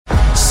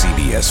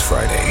CBS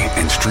Friday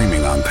and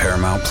streaming on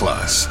Paramount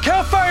Plus.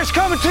 Cal Fire's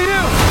coming to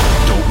you!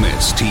 Don't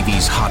miss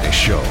TV's hottest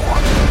show,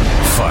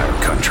 Fire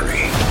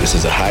Country. This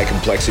is a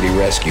high-complexity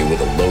rescue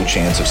with a low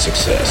chance of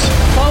success.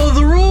 Follow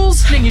the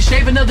rules, and you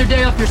shave another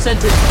day off your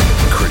sentence.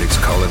 Critics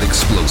call it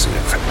explosive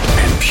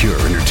and pure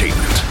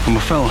entertainment. I'm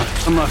a fella.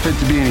 I'm not fit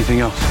to be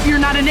anything else. You're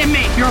not an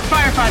inmate, you're a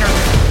firefighter.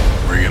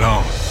 Bring it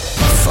on.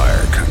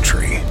 Fire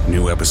Country.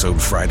 New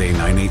episode Friday,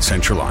 9/8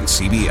 Central on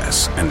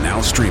CBS and now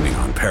streaming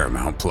on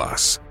Paramount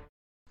Plus.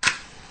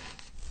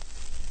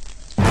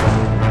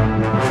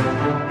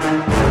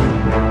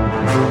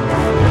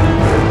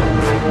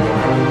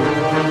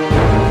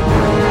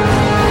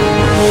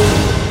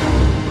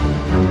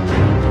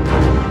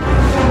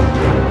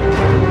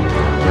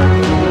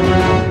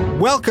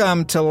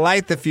 Welcome to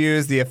Light the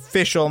Fuse, the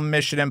official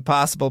Mission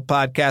Impossible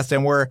podcast,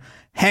 and we're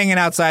hanging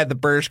outside the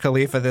Burj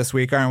Khalifa this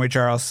week, aren't we,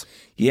 Charles?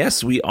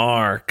 Yes, we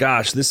are.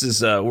 Gosh, this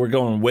is we're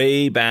going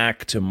way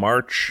back to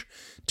March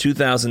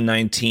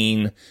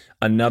 2019.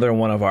 Another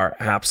one of our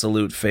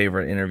absolute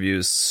favorite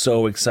interviews.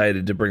 So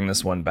excited to bring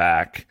this one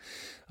back.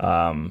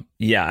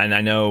 Yeah, and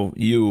I know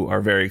you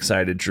are very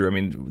excited, Drew. I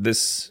mean,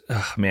 this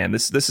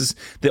is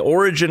the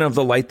origin of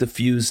the Light the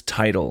Fuse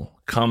title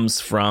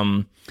comes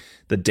from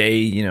the day,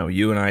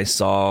 you and I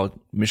saw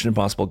Mission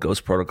Impossible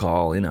Ghost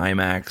Protocol in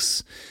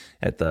IMAX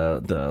at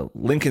the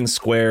Lincoln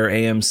Square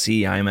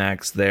AMC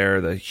IMAX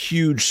there, the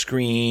huge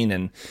screen.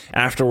 And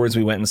afterwards,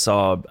 we went and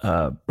saw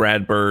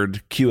Brad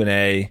Bird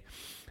Q&A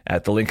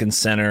at the Lincoln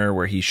Center,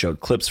 where he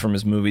showed clips from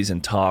his movies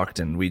and talked,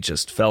 and we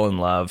just fell in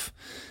love,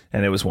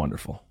 and it was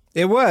wonderful.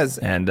 It was.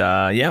 And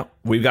yeah,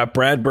 we've got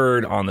Brad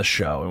Bird on the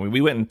show, and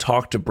we went and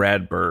talked to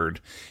Brad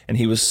Bird, and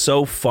he was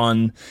so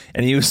fun,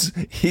 and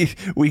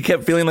we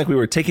kept feeling like we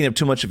were taking up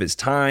too much of his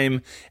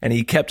time, and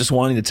he kept just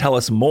wanting to tell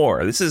us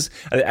more. This is,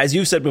 as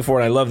you've said before,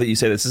 and I love that you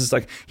say this is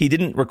like, he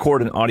didn't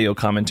record an audio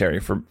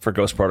commentary for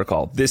Ghost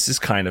Protocol. This is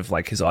kind of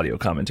like his audio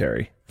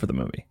commentary for the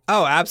movie.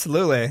 Oh,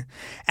 absolutely.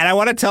 And I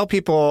want to tell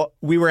people,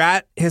 we were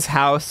at his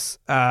house,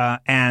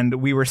 and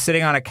we were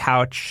sitting on a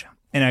couch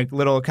in a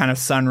little kind of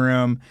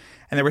sunroom,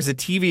 and there was a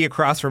TV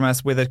across from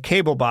us with a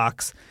cable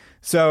box.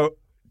 So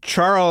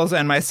Charles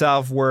and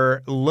myself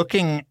were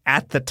looking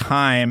at the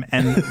time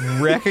and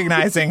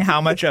recognizing how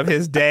much of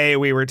his day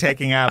we were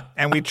taking up.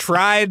 And we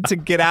tried to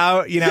get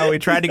out,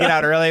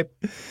 early,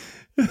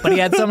 but he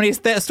had so many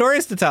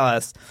stories to tell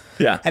us.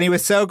 Yeah. And he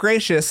was so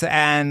gracious.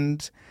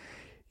 And,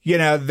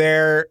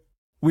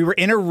 we were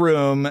in a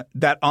room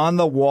that on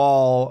the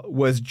wall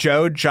was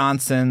Joe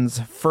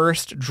Johnston's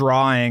first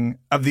drawing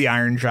of the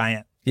Iron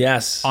Giant.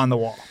 Yes. On the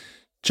wall.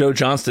 Joe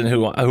Johnston,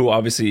 who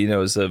obviously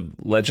is a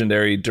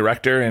legendary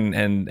director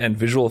and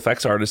visual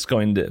effects artist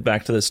going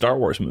back to the Star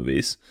Wars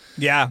movies.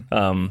 Yeah.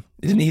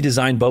 Didn't he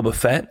design Boba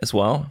Fett as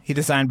well? He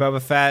designed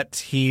Boba Fett.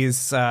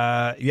 He's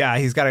got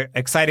an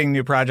exciting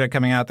new project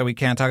coming out that we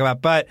can't talk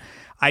about. But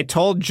I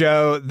told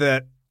Joe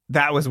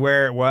that was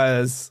where it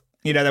was,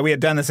 that we had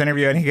done this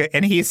interview,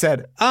 and he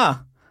said,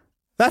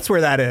 that's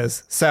where that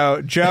is.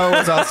 So Joe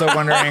was also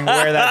wondering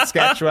where that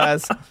sketch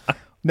was.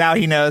 Now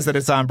he knows that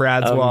it's on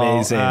Brad's wall.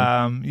 Amazing.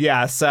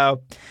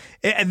 So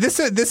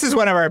this is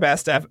one of our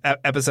best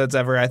episodes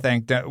ever, I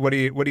think. What do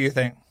you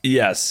think?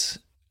 Yes,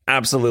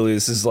 absolutely.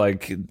 This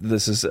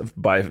is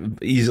by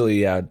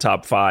easily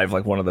top 5,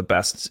 like one of the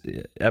best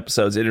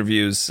episodes,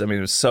 interviews. I mean,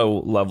 it was so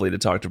lovely to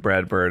talk to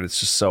Brad Bird. It's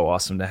just so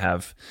awesome to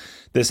have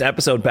this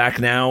episode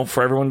back now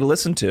for everyone to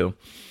listen to.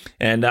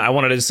 And I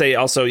wanted to say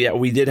also,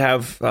 we did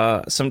have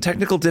some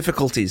technical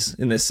difficulties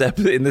in this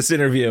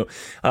interview.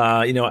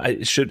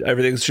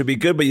 Everything should be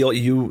good, but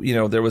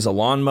there was a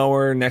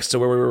lawnmower next to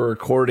where we were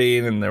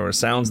recording, and there were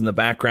sounds in the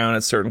background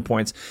at certain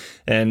points,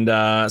 and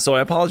so I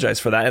apologize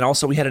for that. And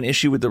also, we had an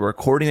issue with the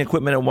recording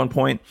equipment at one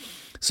point.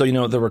 So,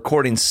 the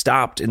recording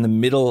stopped in the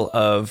middle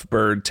of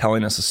Bird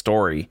telling us a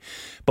story,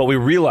 but we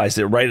realized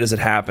it right as it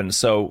happened.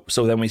 So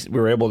then we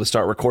were able to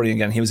start recording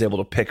again. He was able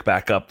to pick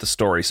back up the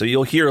story. So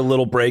you'll hear a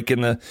little break in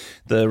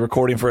the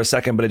recording for a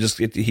second, but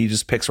he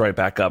just picks right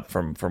back up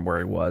from where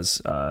he was.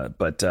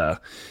 That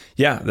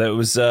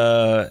was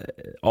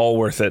all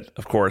worth it,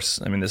 of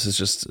course. I mean, this is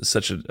just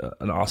such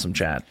an awesome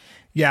chat.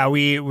 Yeah,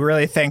 we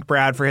really thank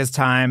Brad for his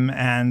time,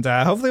 and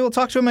hopefully we'll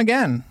talk to him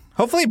again.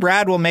 Hopefully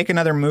Brad will make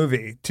another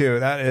movie, too.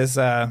 That is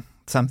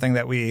something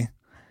that we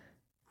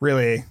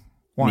really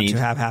want to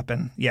have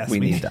happen. Yes, we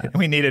need that.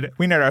 We need it.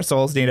 We know our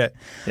souls need it.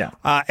 Yeah.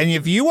 And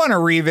if you want to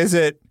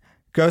revisit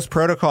Ghost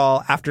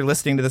Protocol after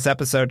listening to this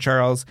episode,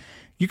 Charles,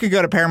 you can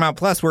go to Paramount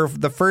Plus, where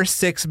the first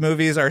 6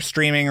 movies are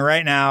streaming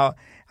right now.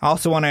 I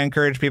also want to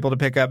encourage people to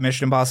pick up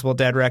Mission Impossible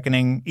Dead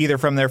Reckoning, either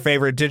from their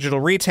favorite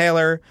digital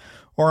retailer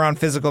or on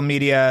physical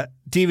media,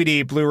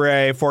 DVD,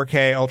 Blu-ray,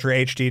 4K, Ultra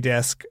HD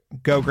disc.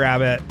 Go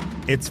grab it.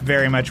 It's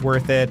very much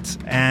worth it.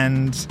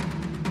 And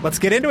let's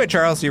get into it,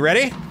 Charles. You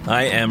ready?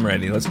 I am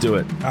ready. Let's do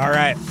it. All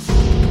right.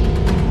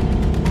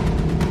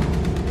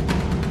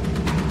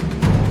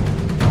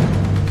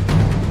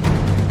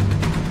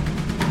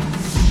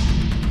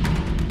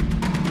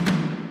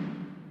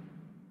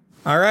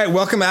 All right,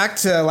 welcome back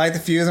to Light the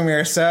Fuse, and we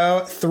are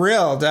so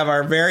thrilled to have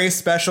our very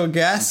special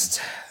guest,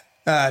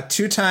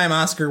 2-time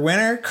Oscar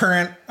winner,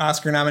 current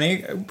Oscar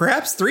nominee,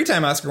 perhaps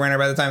 3-time Oscar winner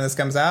by the time this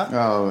comes out.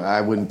 Oh,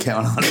 I wouldn't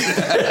count on it.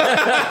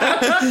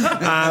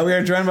 We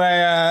are joined by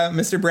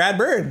Mr. Brad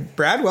Bird.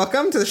 Brad,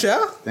 welcome to the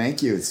show.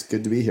 Thank you. It's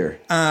good to be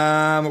here.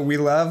 We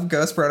love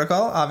Ghost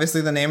Protocol.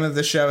 Obviously, the name of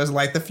the show is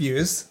Light the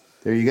Fuse.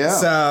 There you go.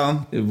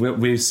 So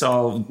we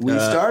saw. We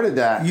started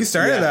that. You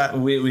started that.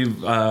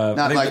 We've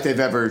not like they've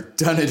ever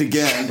done it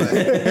again.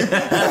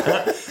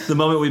 But. The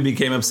moment we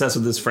became obsessed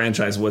with this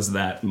franchise was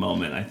that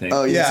moment, I think.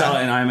 Oh, yeah. We saw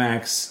it in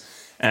IMAX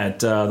at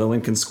the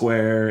Lincoln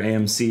Square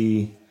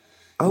AMC.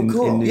 Oh,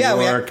 cool. In New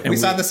York. We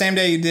saw it the same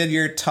day you did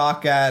your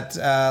talk at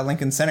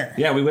Lincoln Center.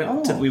 Yeah, we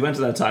went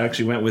to that talk. I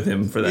actually went with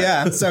him for that.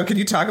 Yeah. So could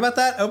you talk about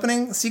that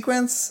opening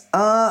sequence?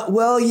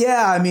 Well,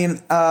 yeah. I mean,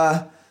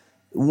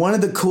 one of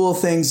the cool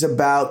things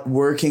about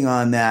working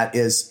on that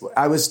is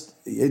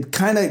it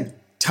kind of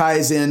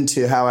ties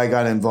into how I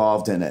got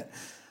involved in it.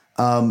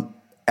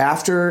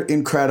 After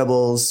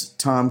Incredibles,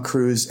 Tom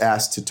Cruise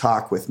asked to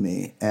talk with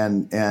me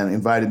and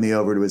invited me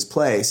over to his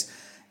place.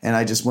 And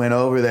I just went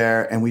over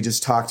there and we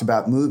just talked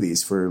about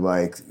movies for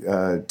like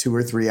 2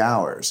 or 3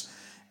 hours.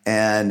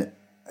 And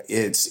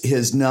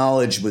his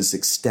knowledge was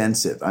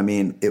extensive. I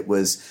mean, it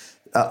was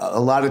a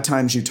lot of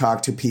times you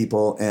talk to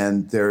people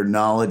and their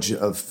knowledge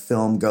of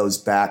film goes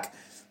back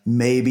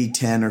maybe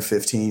 10 or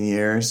 15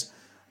 years.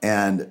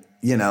 And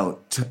you know,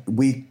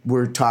 we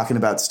were talking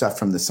about stuff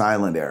from the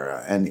silent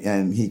era,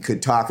 and he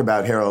could talk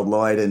about Harold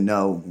Lloyd and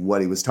know what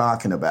he was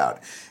talking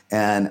about.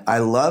 And I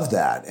love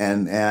that.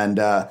 And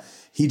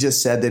he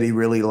just said that he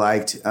really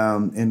liked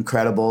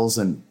Incredibles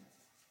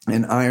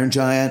and Iron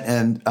Giant,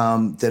 and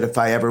that if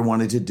I ever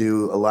wanted to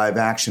do a live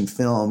action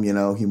film, you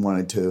know, he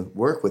wanted to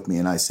work with me.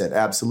 And I said,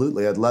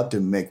 absolutely, I'd love to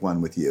make one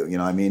with you. You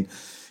know, I mean,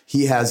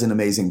 he has an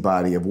amazing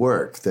body of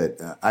work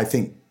that I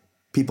think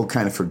people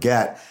kind of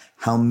forget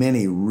how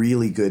many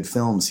really good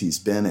films he's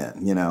been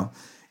in, you know,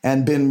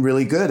 and been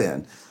really good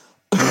in.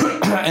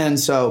 And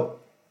so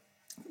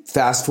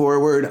fast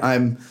forward,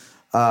 I'm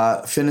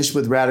finished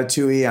with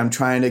Ratatouille. I'm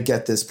trying to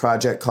get this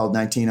project called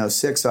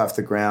 1906 off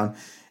the ground.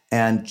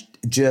 And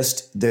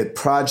just the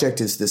project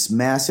is this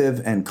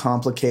massive and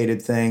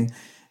complicated thing.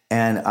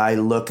 And I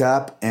look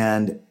up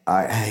and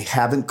I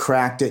haven't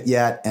cracked it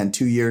yet. And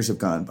 2 years have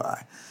gone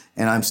by.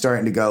 And I'm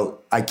starting to go,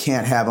 I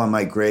can't have on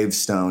my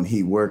gravestone,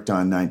 he worked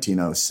on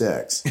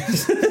 1906.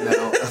 You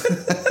know?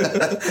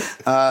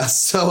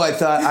 So I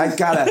thought,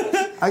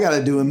 I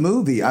gotta do a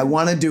movie. I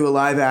want to do a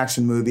live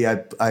action movie.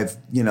 I've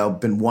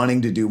been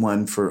wanting to do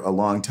one for a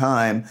long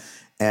time,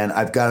 and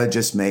I've got to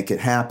just make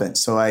it happen.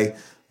 So I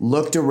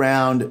looked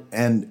around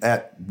and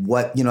at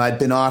what, you know, I'd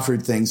been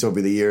offered things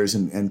over the years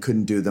and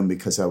couldn't do them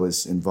because I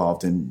was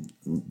involved in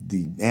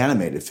the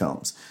animated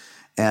films.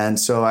 And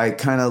so I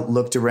kind of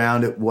looked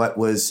around at what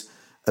was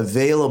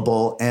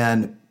available,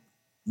 and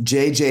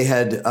JJ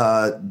had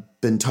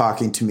been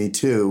talking to me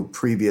too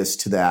previous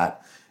to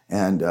that,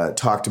 and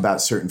talked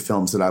about certain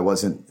films that I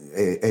wasn't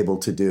able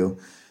to do.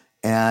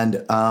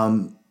 And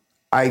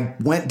I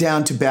went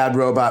down to Bad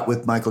Robot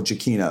with Michael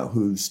Giacchino,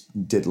 who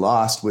did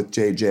Lost with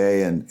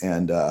JJ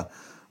and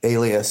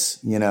Alias,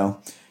 you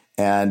know.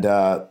 And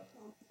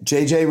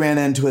JJ ran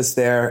into us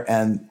there,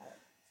 and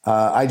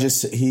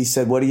he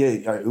said, what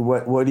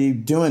are you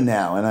doing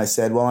now? And I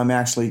said, well, I'm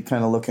actually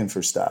kind of looking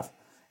for stuff.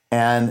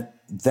 And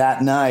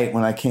that night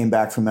when I came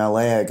back from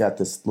LA, I got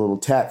this little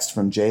text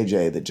from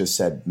JJ that just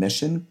said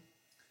mission ?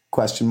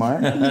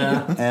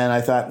 And I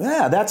thought,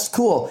 yeah, that's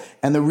cool.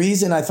 And the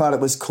reason I thought it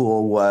was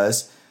cool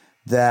was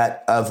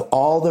that of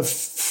all the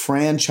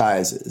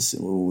franchises,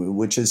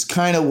 which is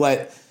kind of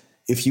what,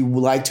 if you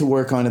like to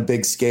work on a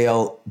big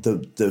scale,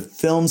 the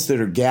films that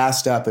are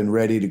gassed up and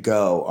ready to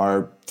go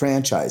are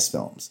franchise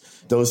films.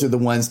 Those are the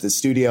ones the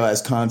studio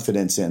has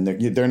confidence in.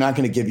 They're not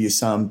going to give you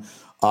some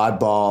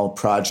oddball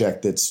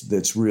project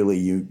that's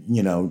really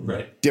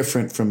right,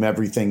 different from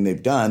everything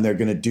they've done. They're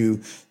going to do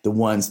the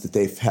ones that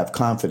they have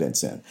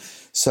confidence in.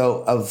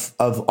 So of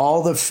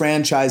all the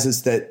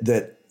franchises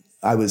that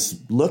I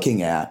was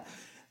looking at,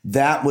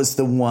 that was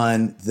the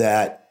one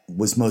that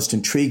was most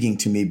intriguing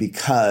to me,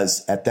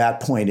 because at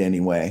that point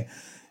anyway,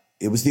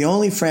 it was the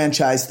only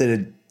franchise that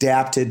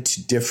adapted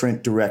to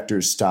different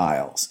directors'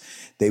 styles.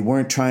 They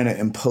weren't trying to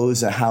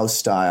impose a house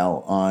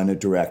style on a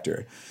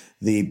director.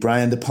 The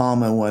Brian De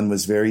Palma one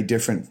was very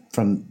different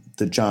from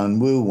the John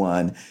Woo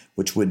one,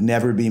 which would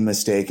never be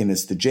mistaken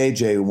as the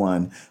JJ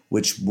one,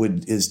 which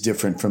is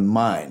different from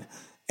mine.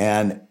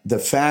 And the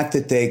fact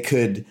that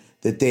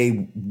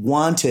they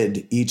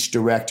wanted each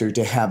director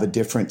to have a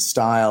different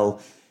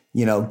style,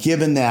 you know,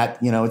 given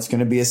that, you know, it's going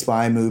to be a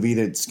spy movie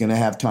that's going to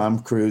have Tom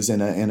Cruise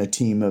and a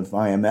team of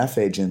IMF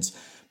agents.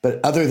 But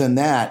other than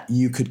that,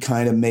 you could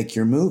kind of make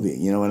your movie,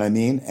 you know what I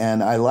mean?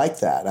 And I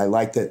like that. I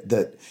like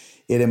that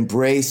it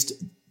embraced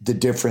the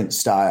different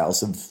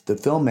styles of the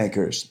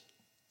filmmakers,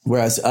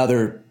 whereas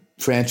other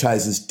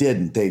franchises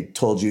didn't. They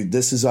told you,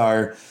 this is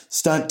our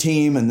stunt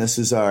team and this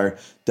is our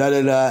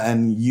da-da-da,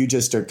 and you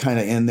just are kind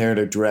of in there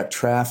to direct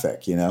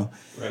traffic, you know?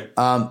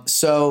 Right.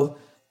 So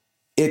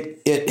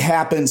it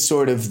happened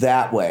sort of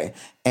that way.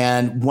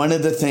 And one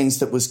of the things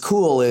that was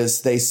cool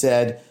is they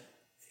said,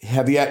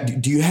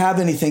 do you have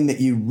anything that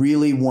you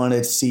really want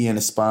to see in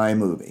a spy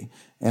movie?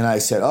 And I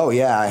said, oh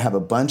yeah, I have a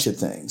bunch of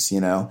things,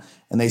 And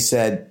they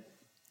said,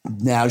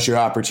 now's your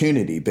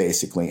opportunity,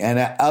 basically. And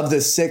of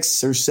the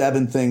 6 or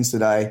 7 things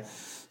that I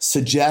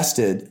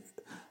suggested,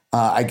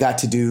 I got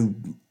to do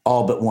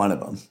all but one of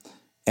them.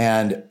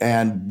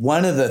 And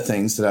one of the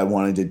things that I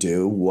wanted to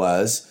do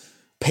was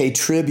pay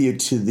tribute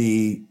to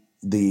the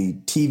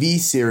TV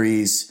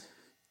series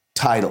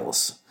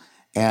titles.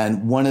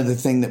 And one of the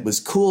things that was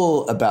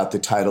cool about the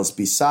titles,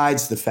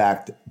 besides the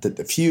fact that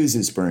the fuse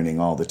is burning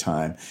all the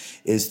time,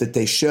 is that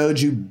they showed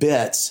you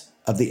bits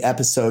of the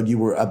episode you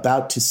were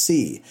about to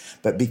see.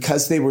 But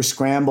because they were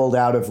scrambled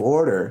out of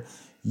order,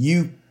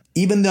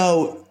 even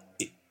though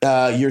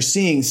you're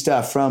seeing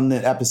stuff from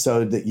the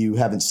episode that you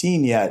haven't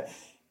seen yet,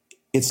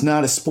 it's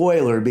not a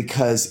spoiler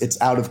because it's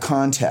out of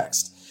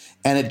context.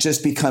 And it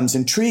just becomes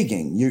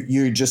intriguing.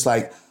 You're just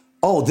like,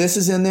 oh, this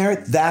is in there,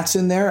 that's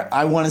in there,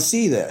 I want to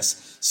see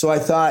this. So I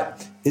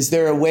thought, is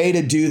there a way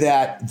to do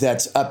that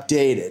that's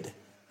updated?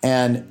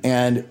 And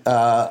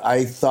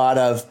I thought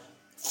of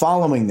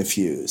following the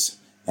fuse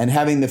and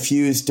having the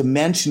fuse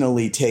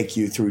dimensionally take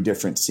you through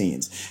different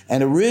scenes.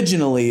 And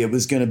originally it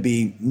was going to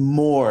be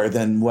more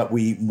than what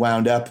we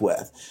wound up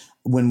with.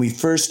 When we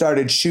first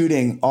started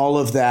shooting, all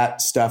of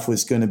that stuff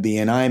was going to be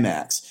in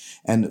IMAX.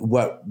 And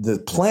what the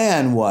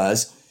plan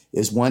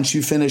is once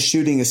you finish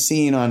shooting a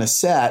scene on a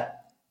set,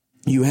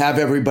 you have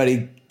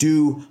everybody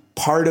do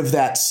part of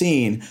that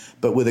scene,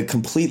 but with a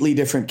completely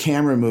different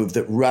camera move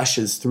that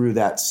rushes through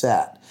that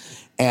set.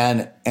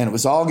 And it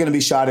was all going to be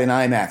shot in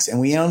IMAX. And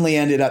we only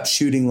ended up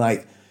shooting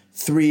like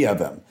 3 of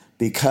them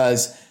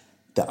because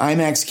the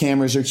IMAX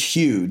cameras are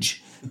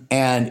huge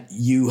and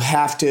you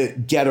have to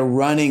get a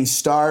running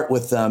start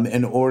with them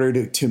in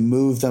order to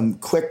move them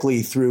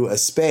quickly through a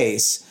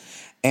space.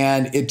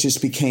 And it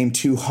just became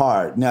too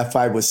hard. Now, if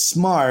I was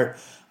smart,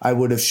 I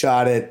would have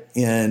shot it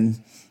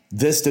in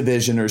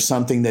VistaVision or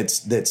something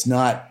that's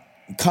not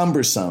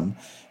cumbersome,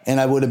 and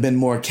I would have been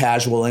more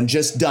casual and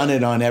just done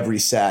it on every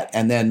set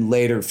and then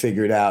later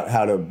figured out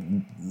how to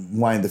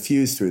wind the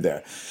fuse through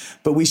there.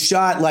 But we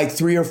shot like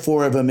 3 or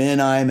 4 of them in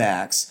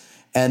IMAX,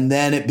 and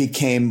then it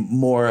became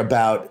more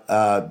about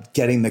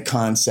getting the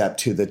concept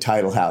to the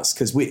title house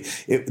because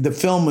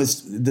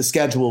the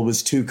schedule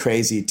was too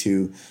crazy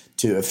to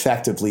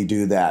effectively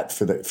do that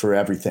for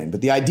everything. But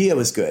the idea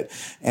was good.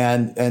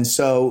 And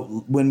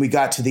so when we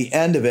got to the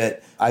end of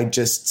it, I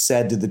just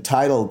said to the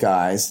title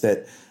guys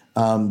that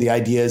the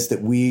idea is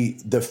that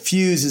the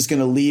fuse is going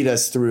to lead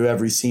us through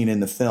every scene in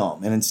the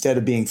film. And instead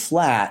of being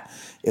flat,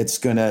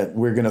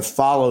 we're going to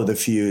follow the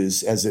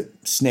fuse as it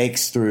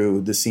snakes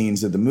through the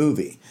scenes of the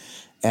movie.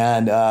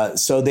 And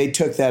so they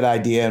took that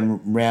idea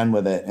and ran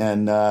with it.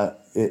 And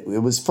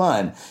it was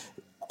fun.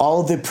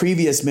 All of the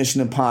previous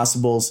Mission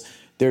Impossibles,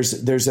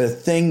 there's a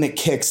thing that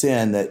kicks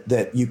in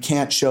that you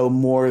can't show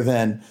more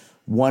than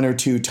 1 or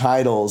 2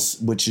 titles,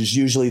 which is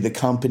usually the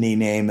company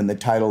name and the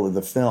title of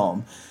the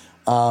film,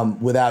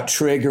 without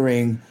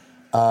triggering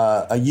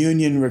a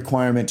union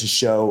requirement to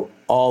show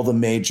all the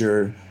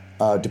major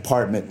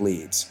department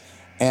leads.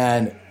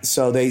 And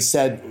so I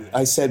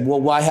said, well,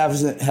 why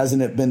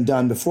hasn't it been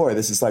done before?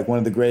 This is like one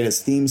of the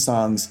greatest theme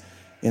songs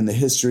in the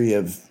history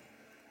of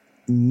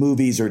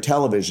movies or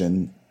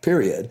television,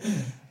 period.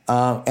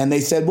 And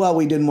they said, well,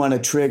 we didn't want to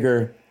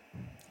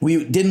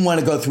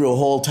go through a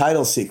whole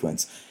title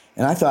sequence.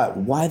 And I thought,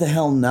 why the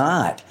hell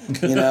not?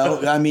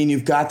 I mean,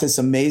 you've got this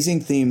amazing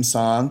theme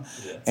song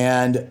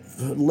and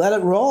let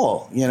it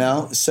roll,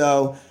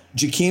 So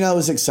Giacchino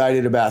was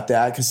excited about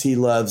that because he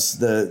loves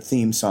the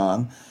theme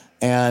song.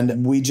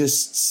 And we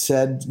just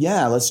said,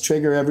 yeah, let's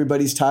trigger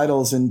everybody's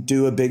titles and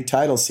do a big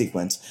title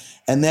sequence.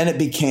 And then it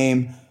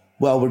became,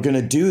 well, we're going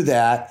to do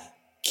that.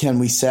 Can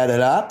we set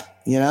it up?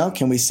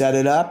 Can we set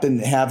it up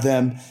and have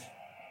them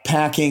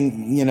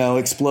packing,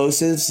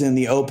 explosives in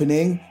the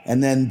opening?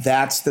 And then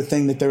that's the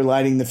thing that they're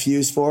lighting the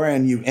fuse for.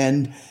 And you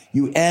end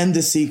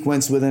the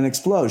sequence with an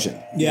explosion.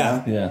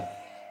 Yeah. Yeah.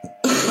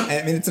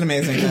 I mean, it's an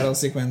amazing title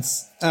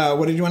sequence.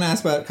 What did you want to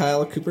ask about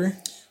Kyle Cooper?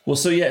 Well,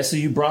 so did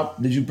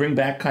you bring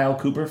back Kyle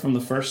Cooper from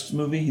the first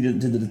movie? He did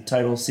the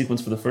title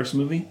sequence for the first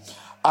movie?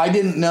 I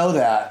didn't know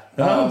that.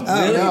 Really?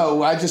 No,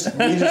 we just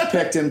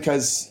picked him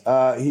because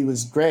he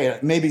was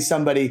great. Maybe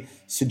somebody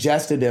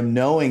suggested him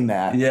knowing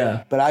that.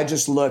 Yeah. But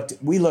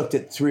we looked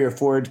at 3 or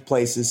 4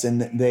 places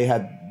and they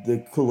had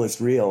the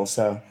coolest reel.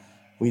 So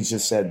we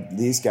just said,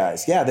 these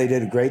guys, yeah, they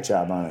did a great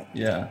job on it.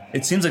 Yeah.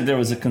 It seems like there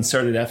was a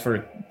concerted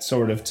effort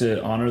sort of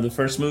to honor the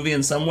first movie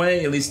in some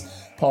way. At least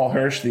Paul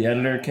Hirsch, the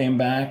editor, came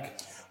back.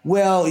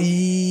 Well,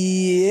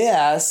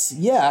 yes.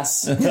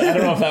 I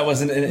don't know if that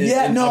wasn't.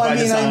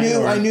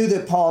 I knew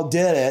that Paul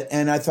did it,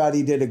 and I thought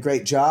he did a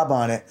great job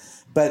on it.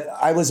 But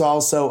I was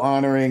also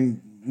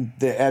honoring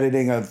the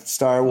editing of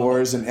Star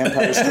Wars and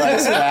Empire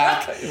Strikes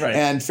Back, right.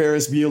 And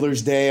Ferris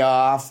Bueller's Day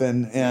Off,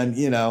 and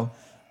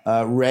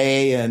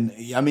Ray, and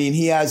I mean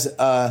he has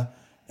an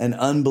an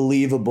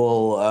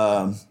unbelievable,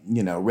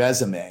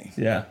 resume.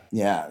 Yeah.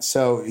 Yeah.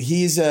 So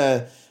he's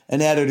an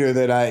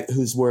editor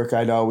whose work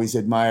I'd always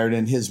admired,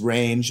 and his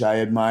range I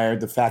admired.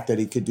 The fact that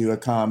he could do a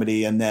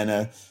comedy and then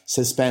a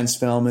suspense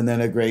film and then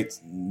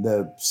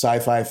the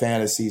sci-fi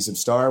fantasies of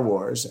Star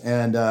Wars.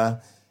 And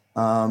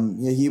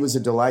he was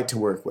a delight to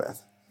work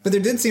with. But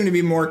there did seem to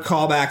be more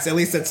callbacks, at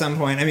least at some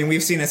point. I mean,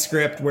 we've seen a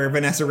script where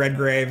Vanessa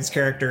Redgrave's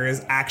character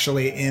is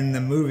actually in the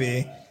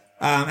movie.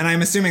 And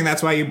I'm assuming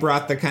that's why you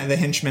brought the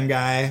henchman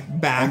guy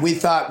back. And we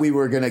thought we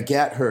were going to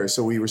get her,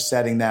 so we were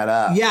setting that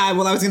up. Yeah,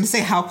 well, I was going to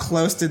say, how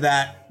close did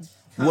that...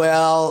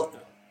 Well,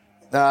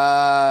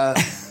 our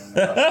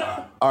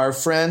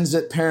friends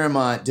at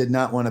Paramount did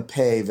not want to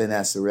pay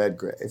Vanessa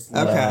Redgrave.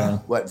 Okay.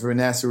 What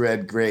Vanessa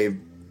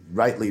Redgrave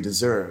rightly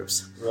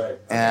deserves. Right.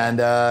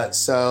 And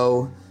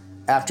so...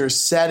 After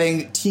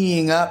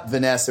teeing up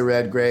Vanessa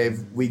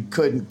Redgrave, we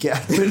couldn't get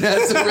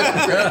Vanessa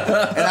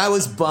Redgrave. And I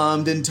was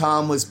bummed, and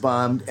Tom was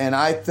bummed. And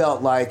I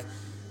felt like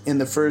in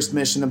the first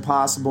Mission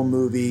Impossible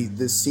movie,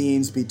 the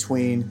scenes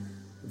between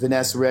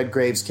Vanessa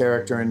Redgrave's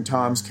character and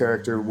Tom's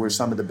character were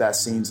some of the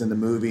best scenes in the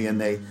movie. And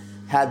they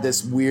had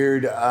this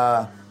weird,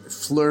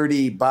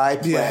 flirty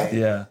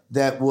byplay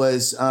that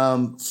was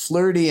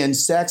flirty and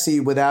sexy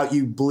without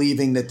you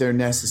believing that they're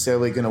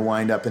necessarily going to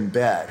wind up in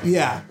bed.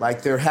 Yeah.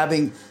 Like they're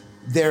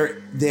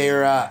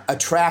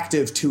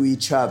attractive to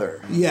each other.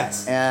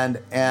 Yes.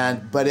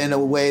 But in a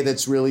way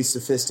that's really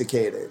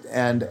sophisticated.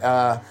 And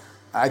I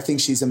think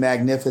she's a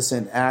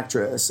magnificent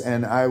actress.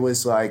 And I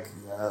was like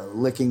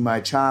licking my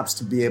chops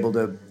to be able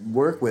to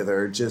work with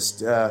her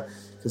just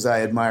because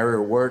I admire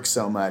her work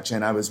so much.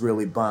 And I was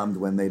really bummed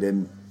when they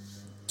didn't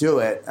do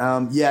it.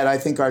 Yet I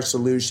think our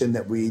solution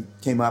that we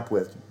came up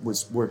with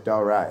worked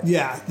all right.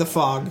 Yeah, The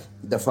Fog.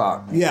 The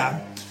Fog. Yeah.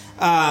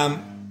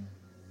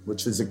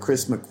 Which is a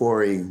Chris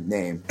McQuarrie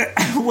name.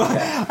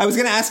 Well, I was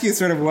going to ask you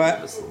sort of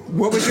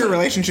what was your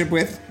relationship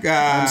with...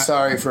 I'm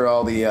sorry for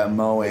all the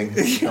mowing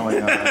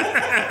going on.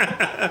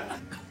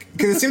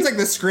 Because it seems like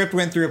the script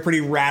went through a pretty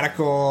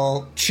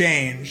radical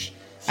change.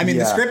 I mean,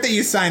 the script that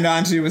you signed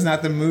on to was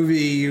not the movie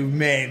you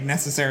made,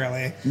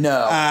 necessarily.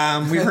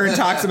 No. We've heard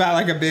talks about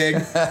like a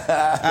big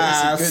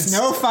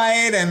snow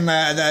fight and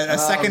a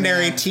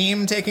secondary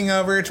team taking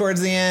over towards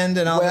the end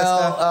and all this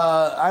stuff.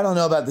 Well, I don't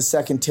know about the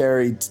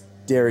secondary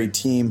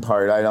team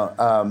part.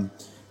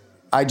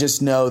 I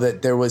just know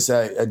that there was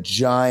a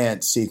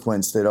giant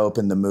sequence that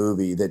opened the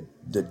movie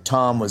that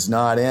Tom was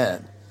not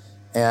in,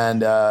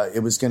 and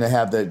it was going to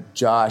have the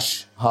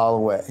Josh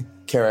Holloway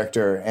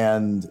character,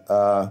 and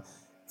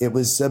it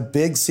was a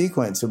big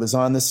sequence. It was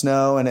on the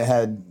snow, and it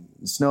had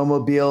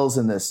snowmobiles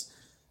and this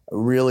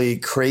really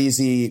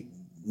crazy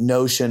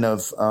notion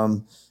of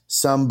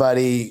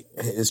somebody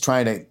is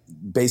trying to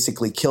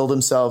basically kill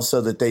themselves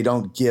so that they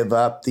don't give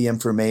up the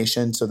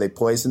information, so they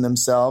poison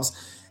themselves.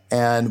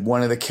 And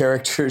one of the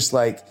characters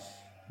like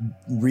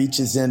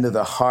reaches into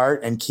the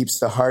heart and keeps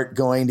the heart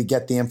going to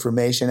get the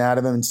information out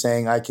of him and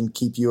saying, I can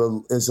keep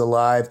you as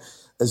alive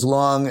as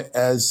long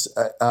as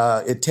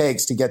it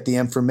takes to get the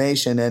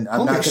information, and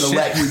I'm not going to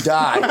let you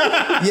die.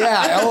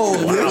 Yeah,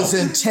 it was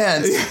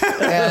intense.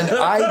 And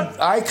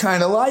I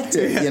kind of liked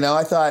it. You know,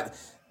 I thought,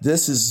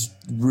 this is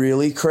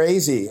really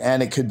crazy,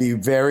 and it could be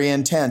very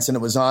intense. And it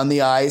was on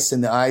the ice,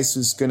 and the ice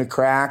was going to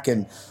crack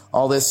and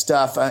all this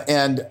stuff.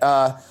 And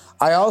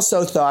I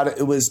also thought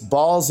it was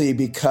ballsy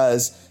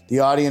because the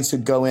audience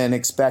would go in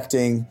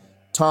expecting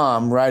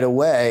Tom right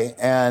away,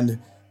 and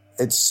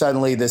it's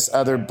suddenly this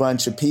other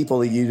bunch of people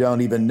that you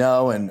don't even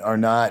know and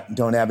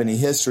don't have any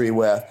history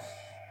with.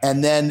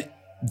 And then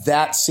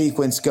that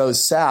sequence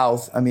goes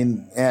south. I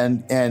mean,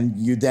 and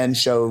you then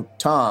show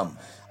Tom.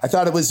 I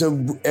thought it was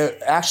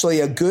actually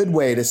a good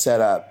way to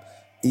set up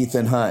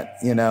Ethan Hunt,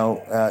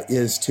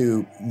 is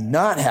to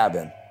not have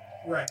him.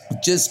 Right.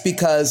 Just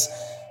because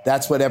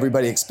that's what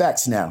everybody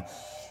expects now.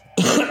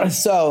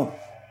 So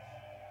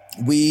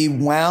we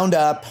wound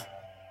up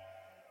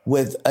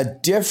with a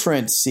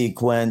different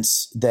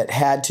sequence that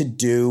had to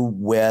do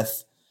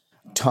with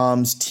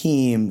Tom's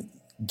team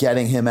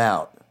getting him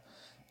out,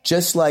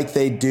 just like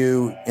they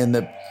do in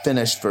the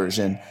finished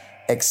version,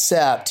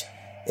 except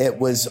it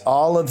was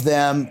all of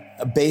them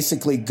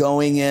basically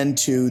going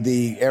into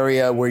the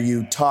area where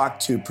you talk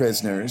to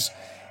prisoners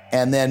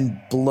and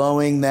then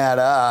blowing that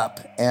up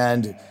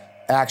and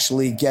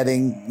actually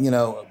getting,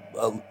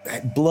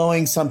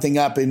 blowing something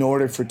up in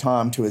order for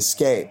Tom to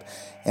escape.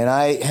 And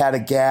I had a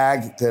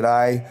gag that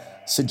I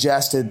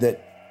suggested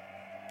that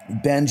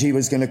Benji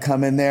was going to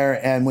come in there,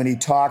 and when he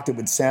talked, it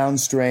would sound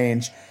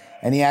strange.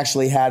 And he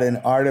actually had an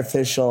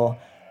artificial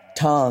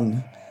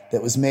tongue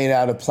that was made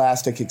out of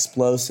plastic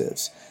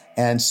explosives.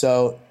 And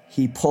so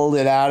he pulled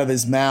it out of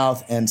his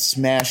mouth and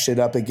smashed it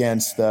up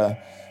against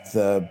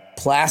the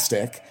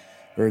plastic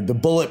or the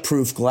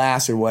bulletproof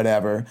glass or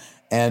whatever,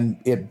 and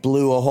it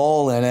blew a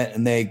hole in it,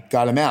 and they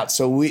got him out.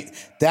 So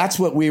that's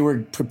what we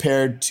were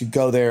prepared to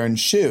go there and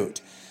shoot.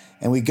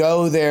 And we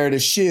go there to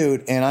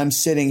shoot, and I'm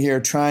sitting here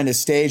trying to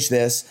stage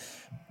this.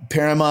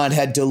 Paramount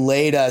had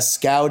delayed us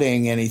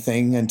scouting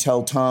anything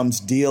until Tom's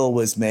deal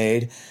was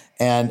made.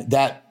 And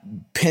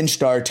that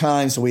pinched our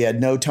time, so we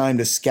had no time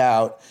to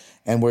scout.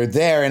 And we're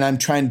there, and I'm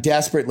trying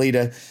desperately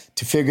to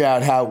figure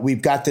out how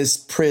we've got this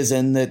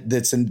prison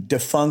that's a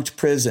defunct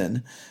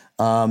prison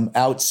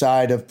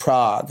outside of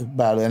Prague,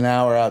 about an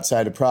hour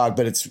outside of Prague,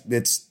 but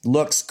it's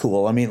looks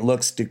cool. I mean, it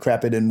looks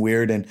decrepit and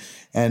weird, and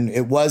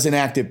it was an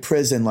active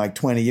prison like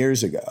 20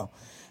 years ago.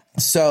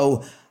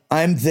 So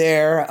I'm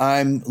there.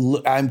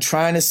 I'm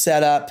trying to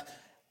set up.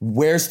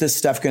 Where's this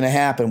stuff going to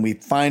happen? We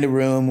find a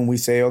room and we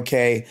say,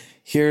 okay,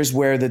 here's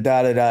where the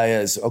da-da-da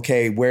is.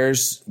 Okay,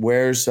 where's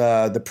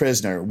the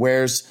prisoner?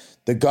 Where's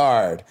the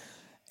guard?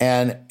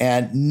 And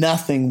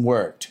nothing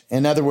worked.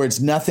 In other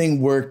words, nothing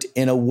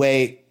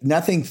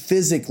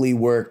physically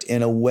worked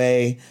in a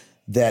way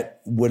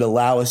that would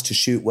allow us to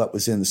shoot what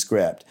was in the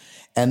script.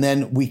 And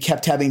then we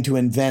kept having to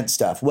invent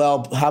stuff.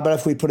 Well, how about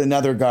if we put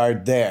another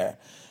guard there?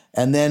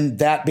 And then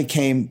that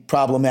became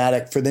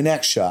problematic for the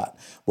next shot.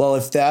 Well,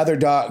 if the other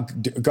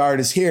guard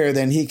is here,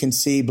 then he can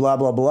see blah,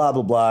 blah, blah,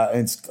 blah, blah.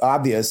 And it's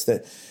obvious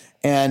that,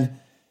 and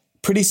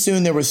pretty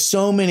soon there were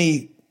so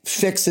many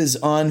fixes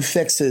on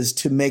fixes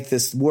to make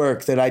this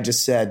work that I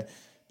just said,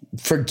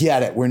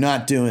 forget it. We're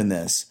not doing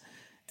this.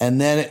 And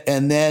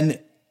then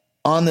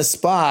on the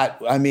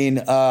spot, I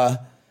mean,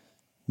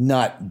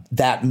 not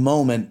that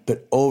moment,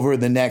 but over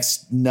the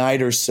next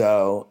night or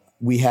so,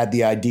 we had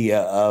the idea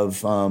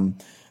of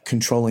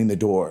controlling the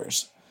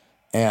doors.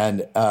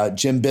 And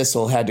Jim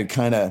Bissell had to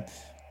kind of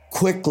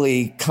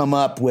quickly come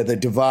up with a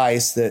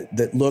device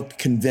that looked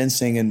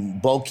convincing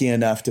and bulky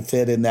enough to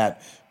fit in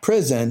that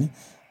prison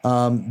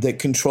that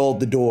controlled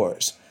the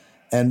doors.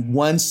 And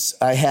once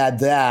I had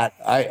that,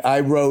 I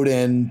wrote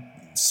in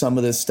some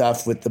of this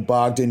stuff with the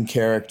Bogdan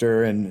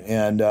character,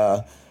 and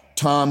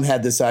Tom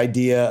had this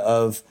idea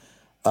of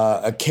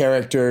a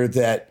character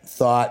that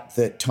thought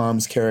that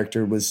Tom's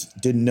character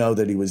didn't know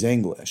that he was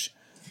English.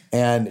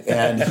 And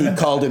he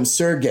called him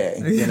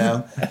Sergey, you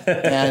know,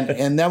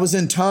 and that was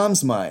in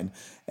Tom's mind.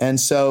 And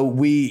so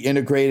we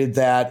integrated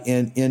that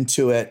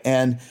into it.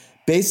 And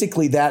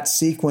basically that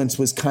sequence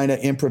was kind of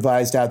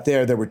improvised out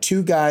there. There were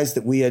two guys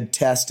that we had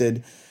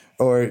tested,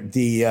 or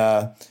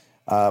the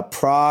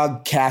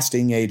Prague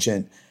casting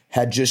agent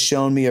had just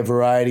shown me a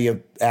variety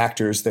of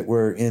actors that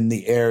were in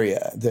the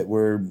area that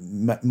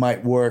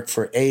might work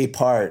for a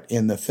part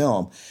in the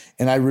film.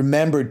 And I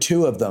remembered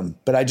two of them,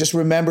 but I just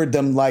remembered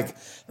them like,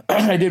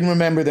 I didn't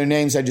remember their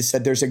names. I just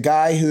said, there's a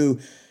guy who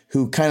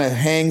kind of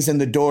hangs in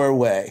the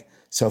doorway.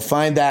 So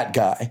find that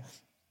guy.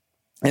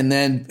 And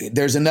then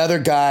there's another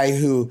guy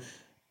who,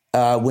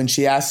 when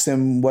she asked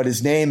him what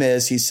his name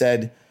is, he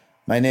said,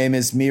 my name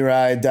is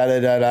Mirai,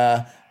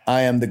 da-da-da-da.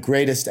 I am the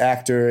greatest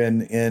actor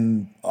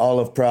in all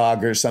of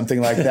Prague, or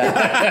something like that.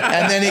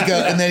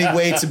 and then he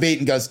waits a beat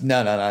and goes,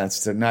 no,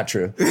 it's not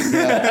true. You know?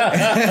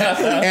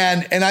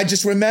 and I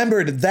just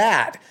remembered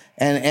that.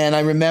 And I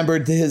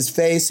remembered his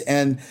face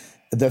and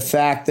the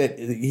fact that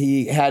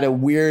he had a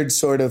weird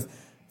sort of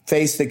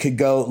face that could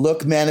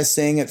look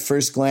menacing at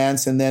first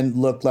glance and then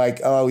look like,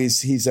 oh,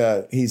 he's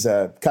a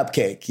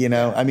cupcake, you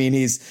know? I mean,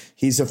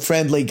 he's a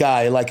friendly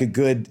guy, like a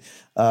good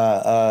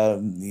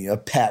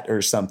a pet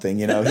or something,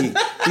 you know.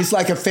 He's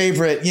like a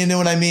favorite, you know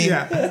what I mean?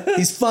 Yeah.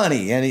 He's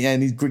funny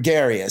and he's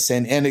gregarious,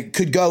 and it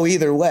could go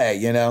either way,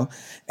 you know.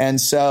 And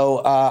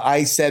so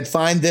I said,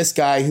 find this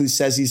guy who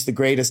says he's the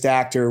greatest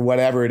actor,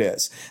 whatever it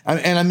is.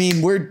 And I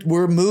mean,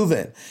 we're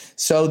moving.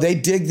 So they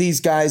dig these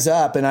guys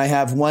up, and I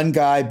have one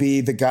guy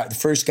be the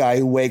first guy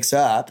who wakes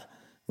up,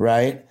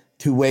 right?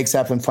 Who wakes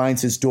up and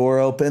finds his door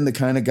open, the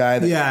kind of guy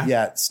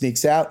that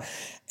sneaks out.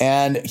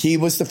 And he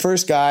was the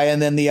first guy,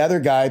 and then the other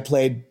guy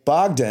played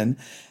Bogdan.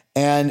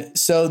 And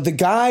so the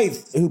guy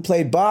who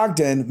played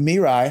Bogdan,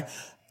 Mirai,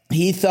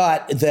 he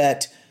thought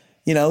that,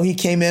 you know, he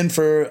came in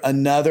for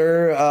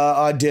another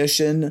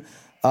audition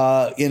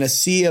in a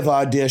sea of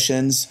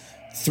auditions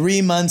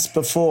 3 months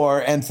before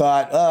and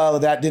thought, oh,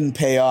 that didn't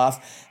pay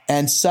off.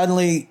 And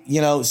suddenly,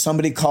 you know,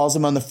 somebody calls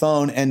him on the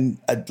phone, and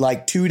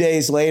like 2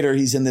 days later,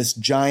 he's in this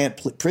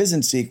giant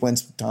prison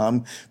sequence with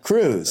Tom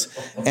Cruise.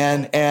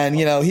 And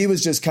you know, he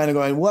was just kind of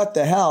going, what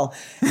the hell?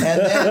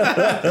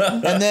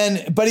 And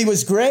then, but he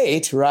was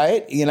great,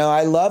 right? You know,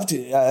 I loved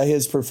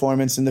his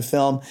performance in the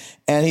film.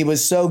 And he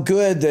was so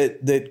good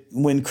that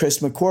when Chris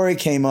McQuarrie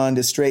came on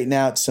to straighten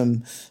out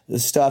some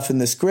stuff in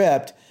the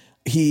script,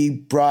 he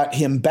brought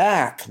him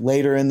back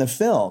later in the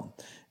film.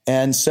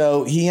 And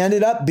so he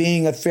ended up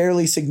being a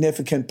fairly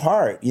significant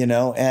part, you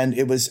know, and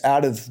it was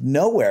out of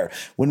nowhere.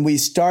 When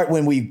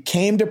we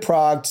came to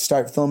Prague to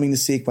start filming the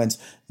sequence,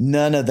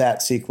 none of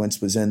that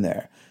sequence was in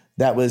there.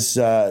 That was,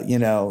 you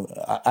know,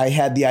 I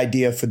had the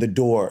idea for the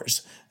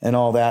doors and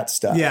all that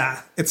stuff.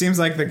 Yeah. It seems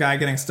like the guy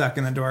getting stuck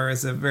in the door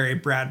is a very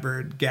Brad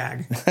Bird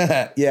gag.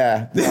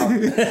 Yeah. Well,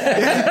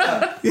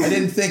 I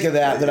didn't think of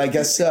that, but I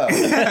guess so.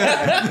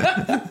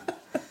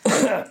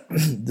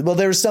 Well,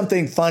 there was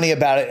something funny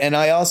about it. And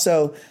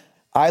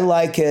I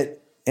like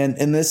it,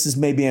 and this is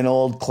maybe an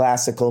old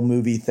classical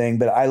movie thing,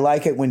 but I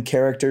like it when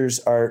characters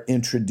are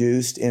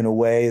introduced in a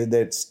way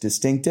that's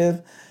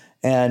distinctive.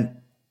 And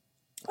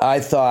I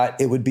thought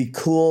it would be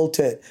cool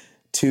to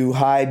to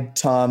hide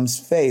Tom's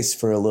face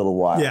for a little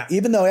while. Yeah.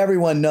 Even though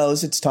everyone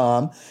knows it's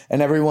Tom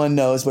and everyone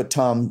knows what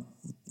Tom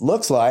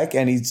looks like,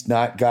 and he's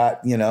not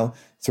got,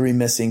 3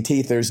 missing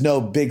teeth. There's no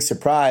big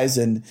surprise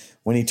and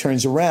when he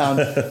turns around.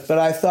 But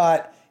I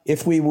thought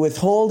if we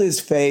withhold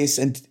his face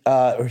and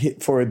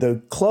for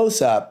the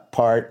close-up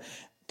part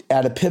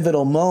at a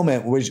pivotal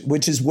moment,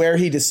 which is where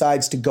he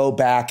decides to go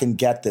back and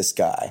get this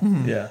guy.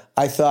 Yeah.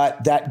 I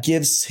thought that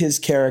gives his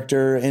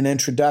character an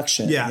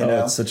introduction. Yeah.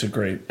 Oh, it's such a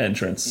great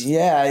entrance.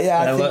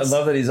 Yeah. I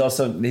love that he's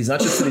not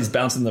just that he's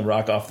bouncing the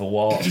rock off the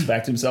wall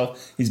back to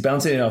himself. He's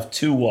bouncing it off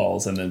 2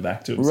 walls and then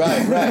back to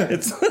himself. Right. Right.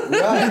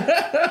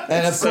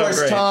 And of course,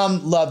 great.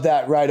 Tom loved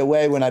that right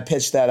away when I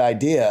pitched that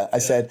idea. I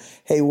said,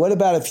 hey, what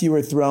about if you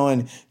were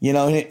throwing,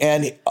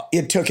 and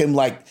it took him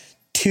like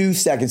 2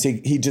 seconds.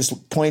 He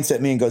just points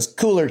at me and goes,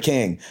 Cooler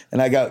King.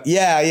 And I go,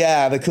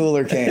 yeah, the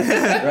Cooler King.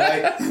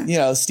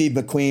 Right? Steve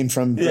McQueen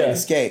from Great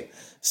Escape.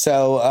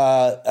 So,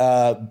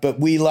 but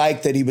we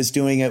like that he was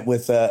doing it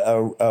with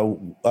a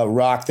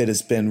rock that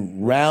has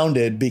been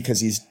rounded because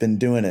he's been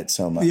doing it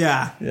so much.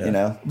 Yeah.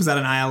 Was that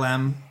an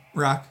ILM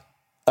rock?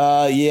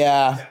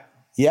 Yeah.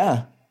 You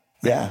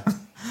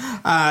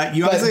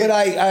obviously, but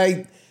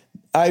I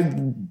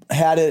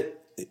had it.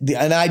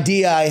 An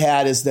idea I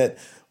had is that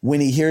when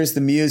he hears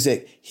the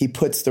music, he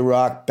puts the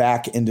rock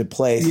back into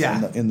place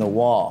in the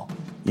wall.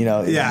 He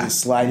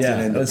slides it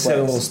into let's place. set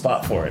a little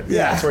spot for it.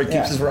 Yeah. That's where he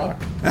keeps his rock.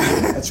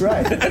 That's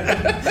right.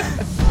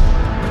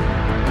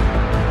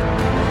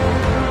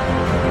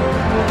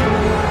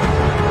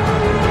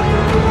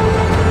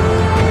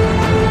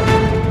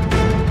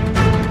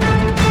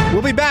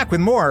 We'll be back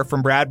with more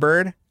from Brad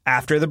Bird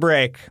after the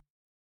break.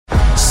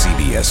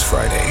 CBS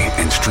Friday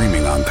and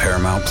streaming on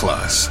Paramount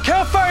Plus.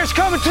 Cal Fire's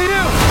coming to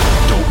you!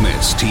 Don't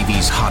miss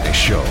TV's hottest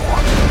show,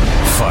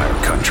 Fire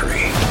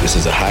Country. This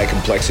is a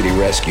high-complexity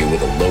rescue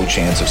with a low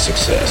chance of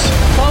success.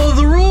 Follow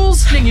the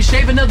rules, and you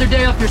shave another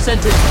day off your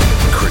sentence.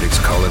 Critics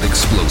call it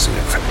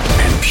explosive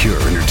and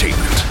pure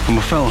entertainment. I'm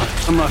a fella.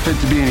 I'm not fit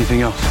to be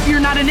anything else.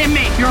 You're not an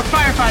inmate, you're a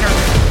firefighter.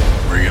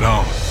 Bring it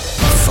on.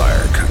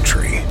 Fire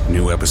Country.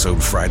 New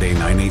episode Friday,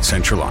 9/8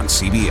 Central on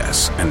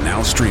CBS and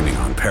now streaming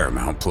on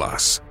Paramount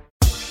Plus.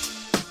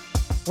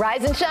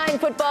 Rise and shine,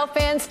 football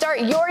fans.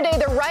 Start your day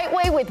the right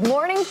way with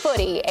Morning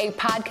Footy, a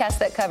podcast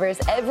that covers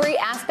every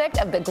aspect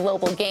of the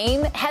global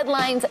game,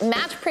 headlines,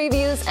 match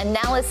previews,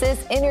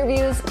 analysis,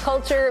 interviews,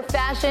 culture,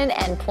 fashion,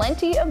 and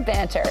plenty of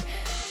banter.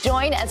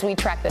 Join as we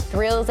track the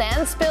thrills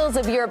and spills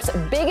of Europe's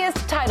biggest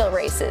title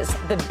races,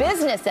 the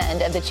business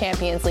end of the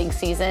Champions League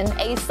season,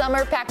 a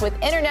summer packed with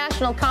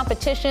international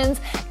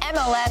competitions,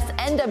 MLS,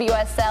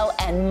 NWSL,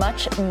 and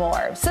much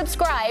more.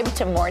 Subscribe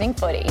to Morning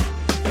Footy.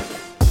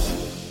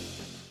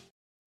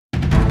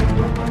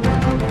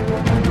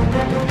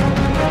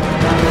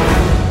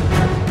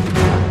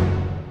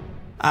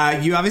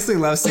 You obviously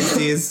love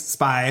 60s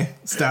spy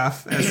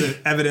stuff, as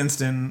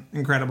evidenced in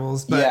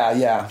Incredibles. But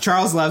Yeah.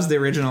 Charles loves the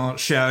original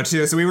show,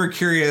 too. So we were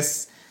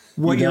curious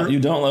what You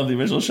don't love the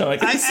original show, I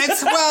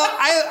guess.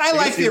 I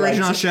like the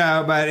original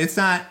show, but it's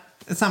not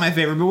my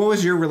favorite. But what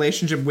was your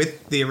relationship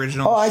with the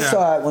original show? I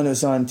saw it when it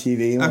was on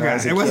TV. When I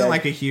was a it wasn't kid.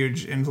 like a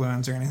huge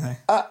influence or anything.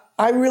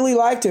 I really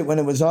liked it when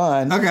it was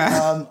on. Okay.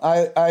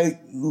 I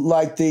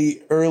liked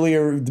the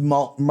earlier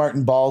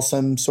Martin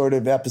Balsam sort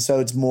of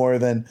episodes more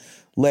than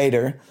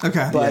later.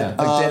 Okay. But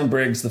Dan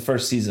Briggs, the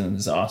first season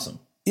is awesome.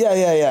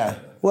 Yeah.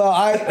 Well,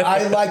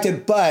 I liked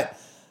it, but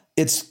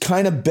it's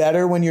kind of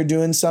better when you're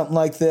doing something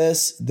like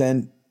this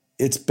than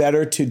it's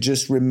better to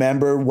just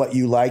remember what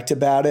you liked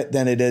about it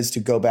than it is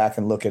to go back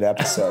and look at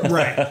episodes.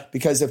 Right.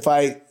 Because if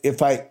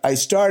I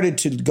started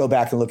to go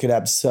back and look at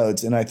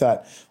episodes and I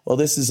thought, well,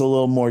 this is a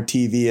little more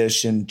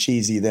TV-ish and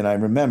cheesy than I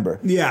remember.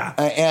 Yeah.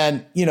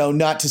 And,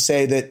 not to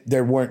say that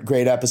there weren't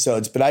great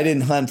episodes, but I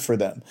didn't hunt for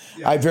them.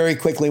 Yeah. I very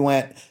quickly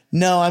went,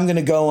 no, I'm going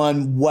to go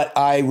on what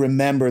I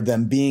remember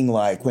them being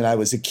like when I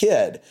was a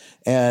kid.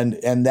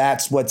 And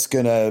that's what's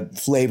going to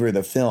flavor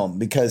the film,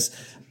 because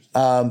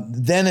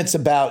then it's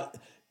about,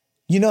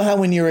 how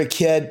when you're a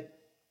kid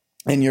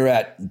and you're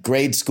at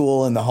grade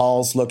school and the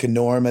halls look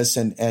enormous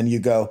and you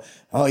go,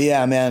 oh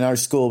yeah, man, our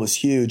school was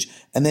huge.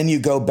 And then you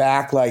go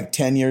back like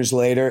 10 years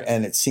later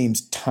and it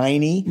seems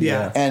tiny.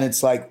 Yeah. And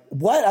it's like,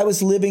 what? I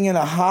was living in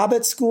a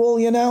Hobbit school,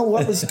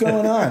 what was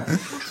going on?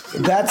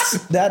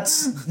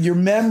 That's your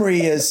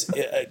memory is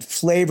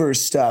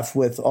flavors stuff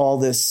with all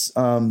this,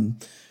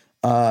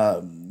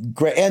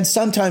 great. And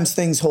sometimes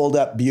things hold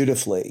up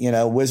beautifully.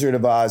 Wizard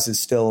of Oz is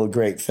still a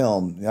great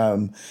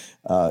film.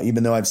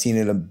 Even though I've seen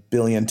it a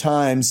billion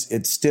times,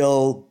 it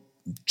still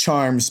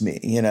charms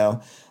me,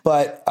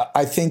 But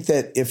I think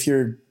that if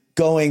you're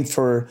going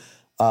for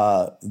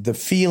the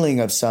feeling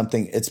of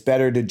something, it's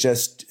better to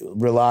just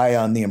rely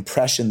on the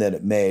impression that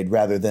it made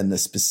rather than the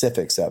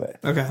specifics of it.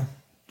 Okay.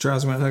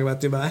 Charles, you want to talk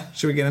about Dubai?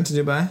 Should we get into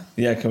Dubai?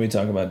 Yeah, can we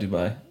talk about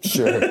Dubai?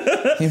 Sure.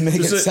 You make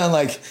it sound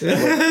like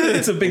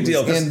it's a big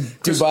deal. in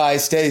Dubai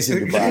stays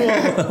in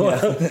Dubai.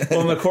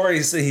 Well, McCory,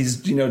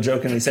 he's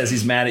jokingly says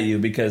he's mad at you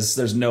because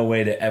there's no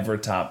way to ever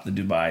top the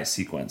Dubai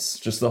sequence.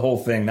 Just the whole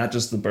thing, not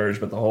just the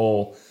Burj, but the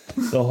whole.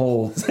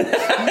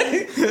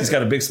 He's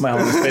got a big smile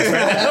on his face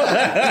right now.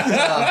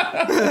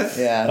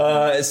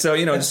 Yeah. So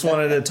just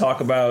wanted to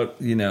talk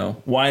about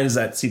why does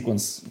that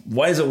sequence?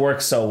 Why does it work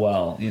so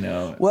well?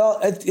 Well,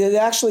 it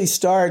actually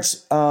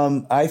starts,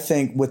 I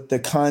think, with the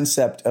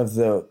concept of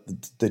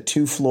the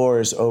two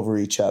floors over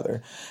each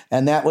other,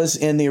 and that was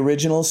in the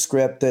original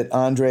script that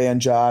Andre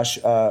and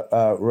Josh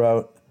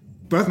wrote.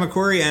 Both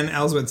McCory and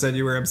Elswit said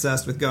you were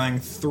obsessed with going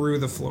through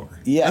the floor.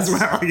 Yes. As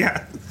well,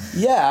 yeah.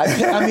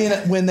 Yeah, I mean,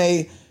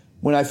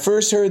 when I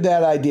first heard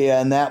that idea,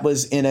 and that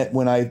was in it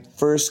when I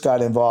first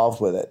got involved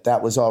with it,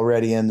 that was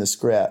already in the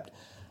script,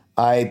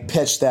 I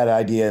pitched that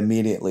idea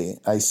immediately.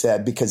 I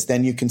said, because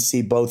then you can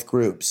see both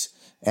groups,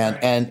 and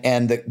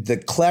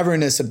the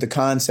cleverness of the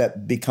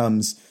concept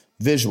becomes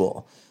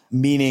visual,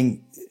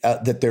 meaning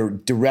that they're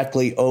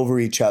directly over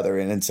each other,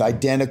 and it's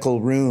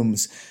identical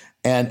rooms,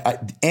 and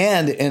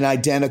an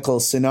identical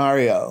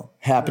scenario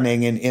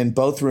happening in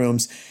both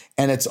rooms,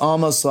 and it's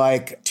almost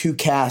like two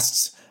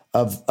casts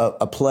of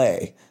a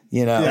play.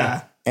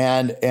 Yeah.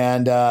 And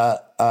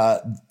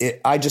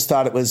I just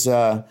thought it was,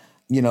 Andre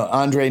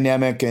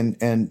Nemec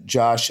and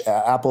Josh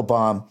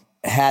Applebaum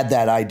had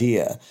that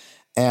idea.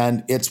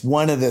 And it's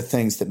one of the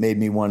things that made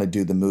me want to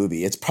do the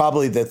movie. It's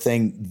probably the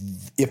thing,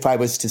 if I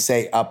was to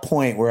say a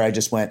point where I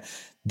just went,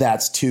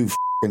 that's too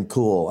f***ing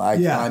cool.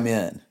 I'm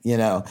in,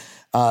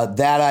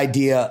 that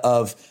idea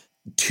of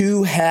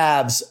two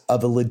halves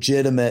of a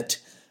legitimate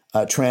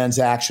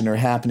transaction are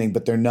happening,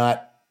 but they're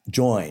not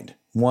joined.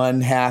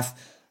 One half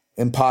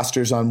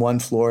imposters on one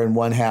floor and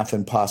one half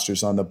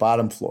imposters on the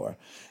bottom floor.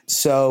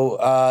 So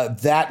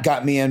that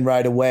got me in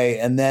right away.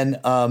 And then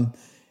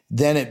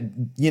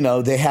it,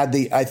 they had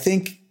I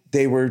think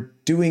they were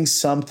doing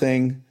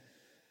something.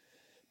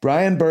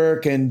 Brian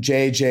Burke and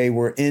JJ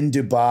were in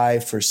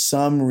Dubai for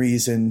some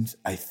reason,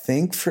 I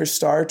think for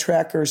Star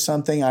Trek or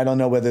something. I don't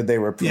know whether they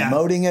were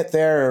promoting it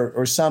there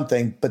or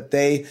something, but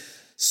they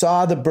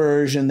saw the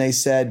Burj and they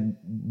said,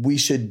 we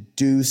should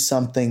do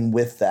something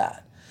with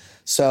that.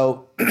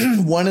 So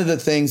one of the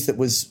things that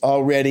was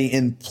already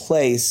in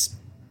place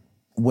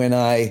when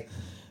I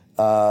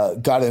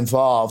got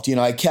involved,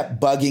 I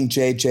kept bugging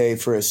JJ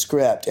for a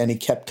script, and he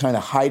kept kind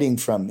of hiding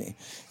from me.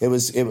 It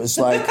was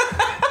like,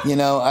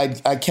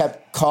 I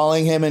kept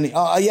calling him, and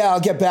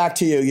I'll get back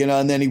to you,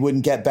 and then he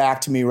wouldn't get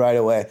back to me right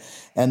away.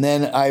 And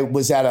then I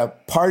was at a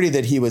party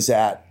that he was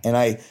at, and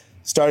I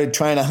started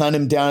trying to hunt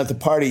him down at the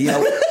party.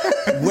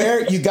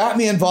 Where you got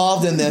me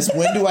involved in this?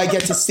 When do I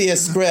get to see a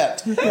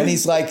script? And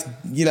he's like,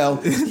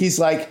 he's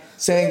like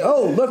saying,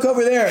 "Oh, look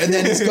over there," and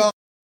then he's gone.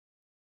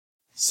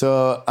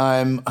 So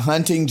I'm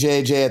hunting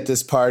JJ at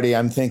this party.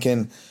 I'm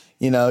thinking,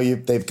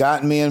 they've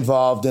gotten me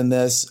involved in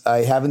this. I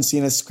haven't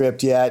seen a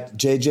script yet.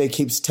 JJ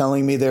keeps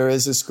telling me there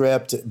is a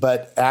script,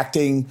 but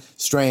acting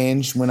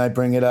strange when I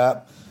bring it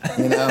up,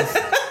 and,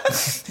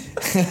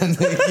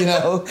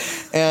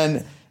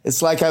 and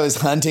it's like I was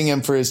hunting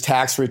him for his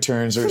tax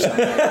returns or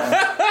something.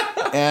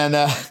 And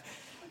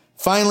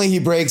finally he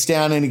breaks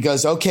down and he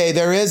goes, okay,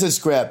 there is a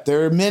script.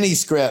 There are many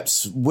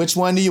scripts. Which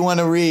one do you want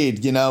to read?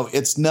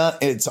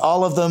 It's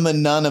all of them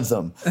and none of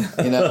them,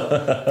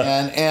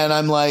 and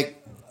I'm like,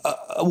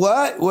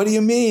 what do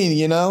you mean?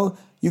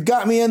 You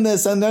got me in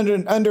this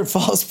under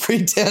false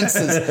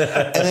pretenses.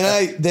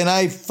 And then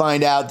I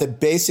find out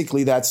that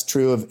basically that's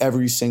true of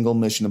every single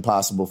Mission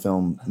Impossible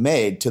film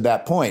made to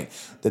that point,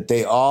 that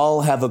they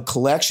all have a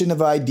collection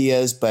of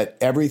ideas, but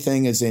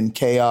everything is in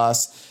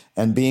chaos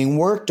and being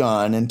worked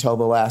on until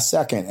the last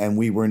second. And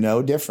we were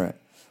no different.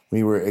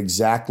 We were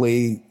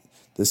exactly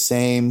the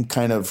same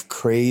kind of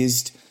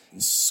crazed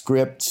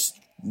script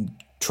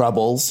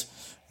troubles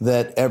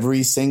that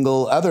every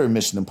single other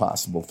Mission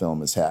Impossible film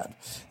has had.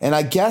 And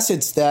I guess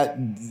it's that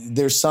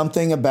there's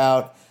something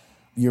about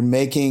you're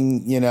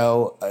making,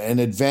 an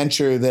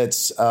adventure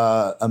that's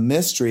a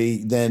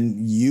mystery, then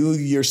you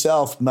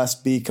yourself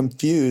must be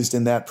confused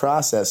in that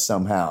process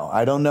somehow.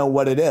 I don't know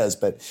what it is,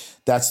 but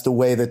that's the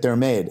way that they're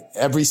made.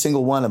 Every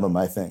single one of them,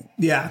 I think.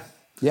 Yeah.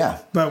 Yeah.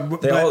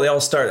 But they all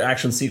start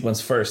action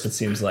sequence first, it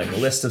seems like. A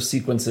list of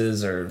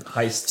sequences or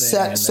heist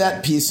things.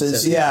 Set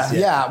pieces.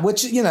 Yeah.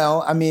 Which,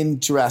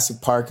 Jurassic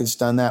Park has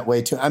done that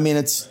way too.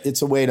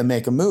 It's a way to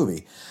make a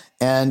movie.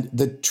 And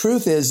the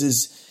truth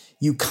is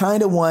you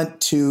kind of want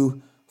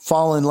to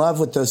fall in love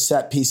with those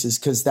set pieces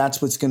because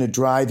that's what's going to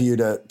drive you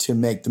to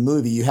make the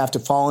movie. You have to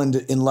fall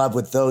in love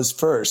with those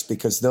first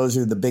because those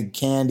are the big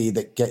candy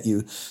that get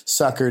you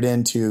suckered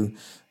into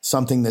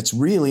something that's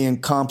really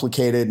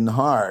complicated and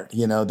hard.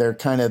 They're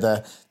kind of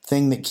the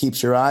thing that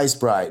keeps your eyes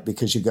bright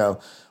because you go,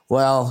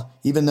 well,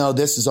 even though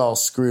this is all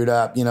screwed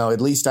up,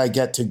 at least I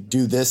get to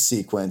do this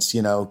sequence,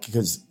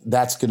 because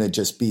that's going to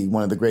just be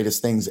one of the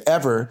greatest things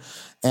ever.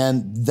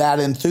 And that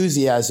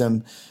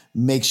enthusiasm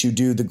makes you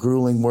do the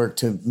grueling work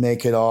to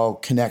make it all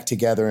connect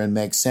together and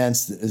make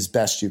sense as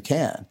best you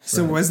can.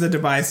 So was the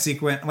Dubai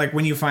sequence, like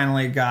when you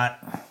finally got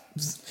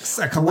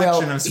a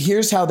collection of...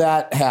 Here's how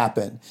that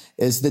happened,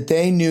 is that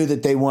they knew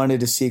that they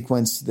wanted a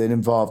sequence that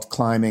involved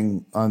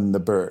climbing on the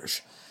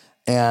Burj.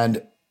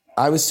 And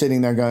I was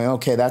sitting there going,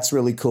 okay, that's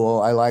really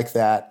cool. I like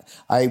that.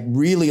 I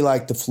really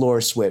like the floor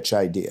switch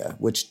idea,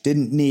 which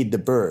didn't need the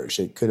Burj.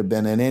 It could have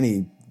been in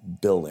any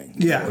building.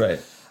 Yeah.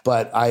 Right.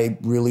 But I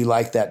really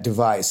like that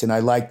device. And I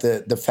like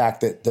the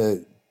fact that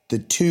the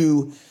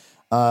two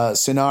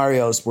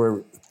scenarios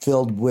were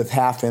filled with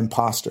half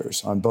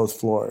imposters on both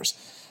floors.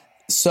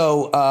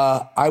 So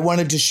I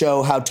wanted to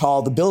show how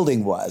tall the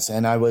building was.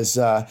 And I was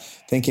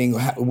thinking,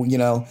 we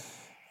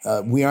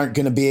aren't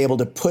going to be able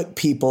to put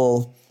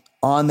people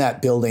on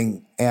that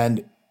building,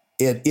 and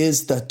it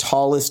is the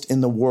tallest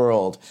in the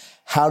world.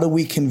 How do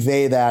we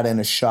convey that in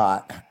a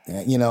shot?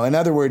 In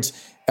other words,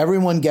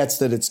 everyone gets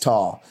that it's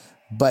tall,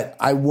 but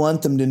I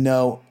want them to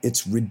know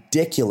it's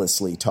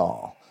ridiculously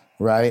tall,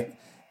 right?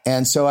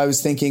 And so I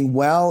was thinking,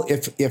 well,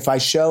 if I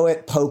show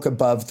it poke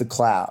above the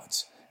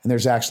clouds, and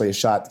there's actually a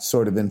shot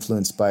sort of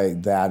influenced by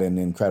that in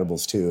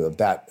Incredibles 2, of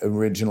that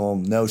original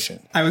notion.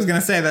 I was going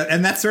to say that,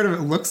 and that sort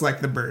of looks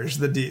like the Burj,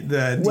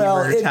 the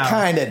well, D-Burj it tower.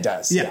 kind of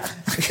does. Yeah.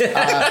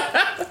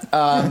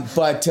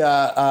 But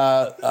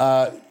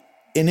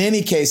in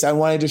any case, I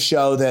wanted to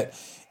show that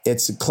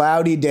it's a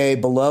cloudy day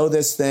below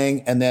this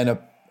thing, and then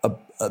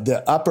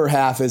the upper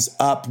half is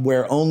up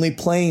where only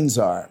planes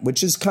are,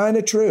 which is kind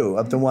of true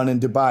of the one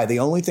in Dubai. The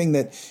only thing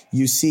that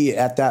you see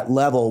at that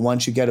level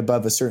once you get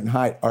above a certain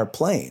height are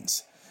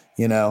planes.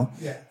 Yeah.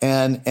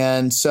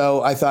 And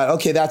so I thought,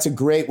 okay, that's a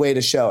great way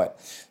to show it.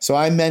 So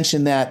I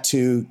mentioned that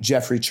to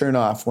Jeffrey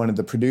Chernoff, one of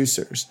the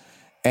producers,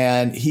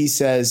 and he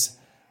says,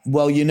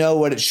 well, you know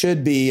what it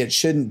should be? It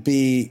shouldn't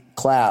be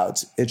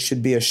clouds. It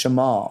should be a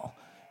shamal.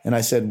 And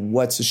I said,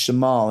 what's a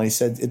shamal? And he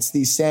said, it's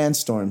these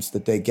sandstorms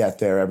that they get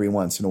there every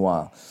once in a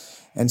while.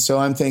 And so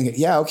I'm thinking,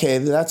 yeah, okay,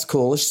 that's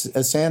cool. It's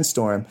a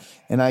sandstorm.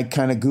 And I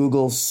kind of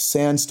Google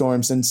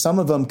sandstorms, and some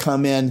of them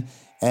come in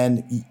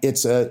and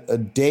it's a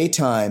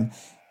daytime.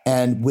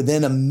 And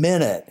within a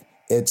minute,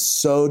 it's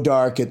so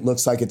dark, it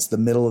looks like it's the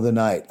middle of the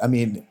night. I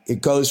mean,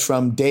 it goes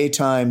from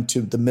daytime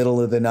to the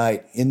middle of the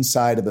night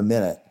inside of a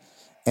minute.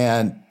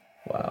 And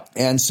wow.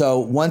 And so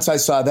once I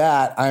saw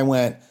that, I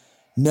went,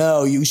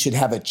 no, you should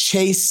have a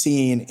chase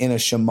scene in a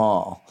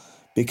shamal,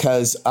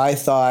 because I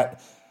thought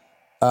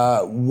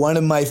one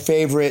of my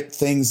favorite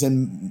things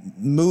in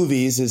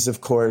movies is,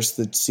 of course,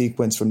 the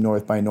sequence from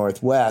North by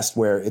Northwest,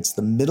 where it's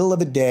the middle of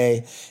the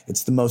day.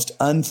 It's the most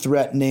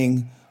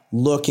unthreatening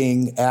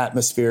looking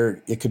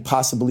atmosphere it could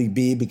possibly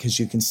be, because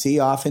you can see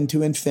off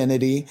into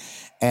infinity,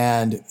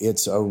 and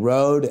it's a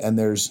road, and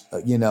there's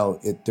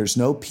there's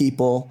no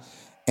people,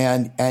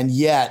 and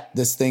yet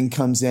this thing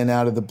comes in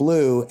out of the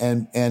blue,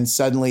 and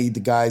suddenly the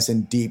guy's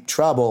in deep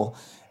trouble,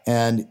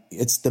 and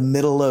it's the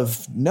middle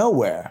of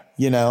nowhere,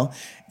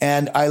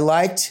 and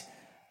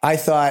I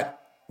thought,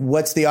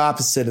 what's the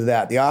opposite of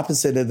that? The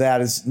opposite of that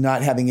is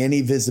not having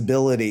any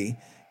visibility,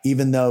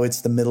 even though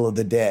it's the middle of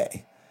the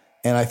day.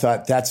 And I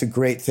thought that's a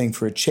great thing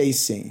for a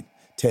chase scene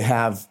to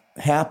have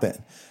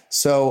happen.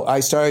 So I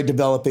started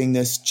developing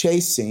this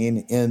chase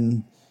scene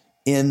in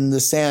the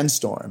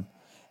sandstorm.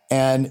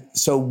 And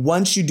so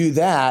once you do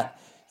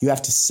that, you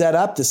have to set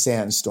up the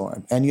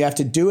sandstorm, and you have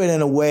to do it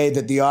in a way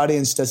that the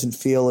audience doesn't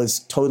feel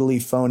is totally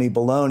phony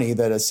baloney,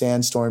 that a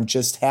sandstorm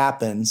just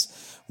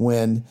happens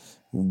when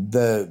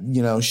the,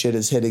 shit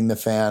is hitting the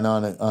fan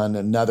on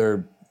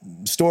another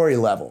story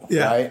level,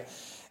 right?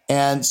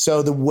 And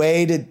so the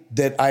way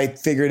that I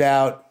figured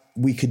out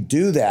we could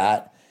do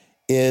that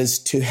is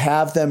to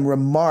have them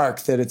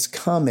remark that it's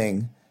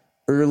coming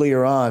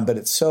earlier on, but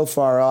it's so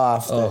far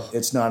off that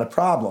it's not a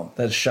problem.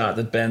 That shot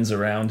that bends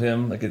around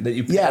him, like that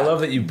you. Yeah. I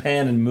love that you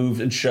pan and move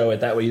and show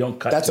it that way. You don't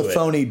cut. That's to a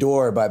phony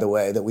door, by the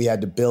way, that we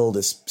had to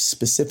build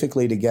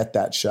specifically to get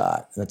that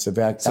shot. That's so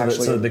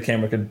the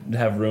camera could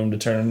have room to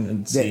turn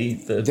and see.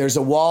 There's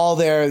a wall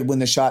there when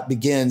the shot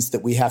begins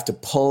that we have to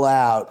pull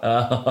out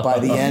by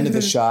the end of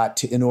the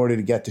shot in order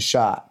to get the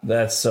shot.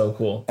 That's so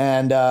cool.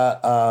 And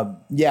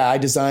I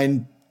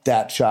designed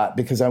that shot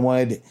because I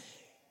wanted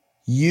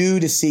you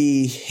to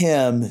see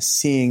him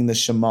seeing the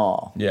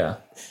shamal. Yeah.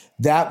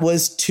 That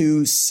was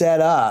to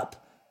set up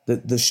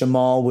that the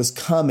shamal was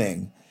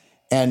coming,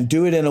 and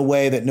do it in a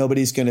way that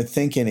nobody's going to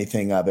think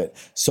anything of it,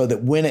 so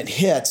that when it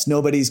hits,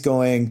 nobody's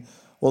going,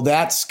 well,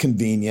 that's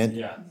convenient.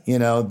 Yeah.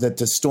 That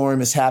the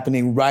storm is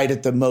happening right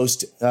at the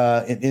most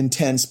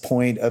intense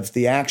point of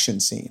the action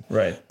scene.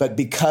 Right. But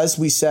because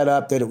we set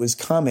up that it was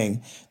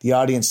coming, the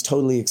audience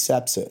totally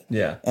accepts it.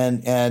 Yeah.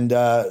 And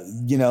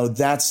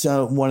that's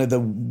one of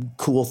the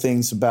cool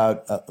things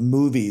about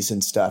movies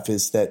and stuff,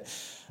 is that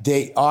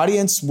the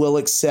audience will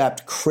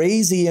accept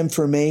crazy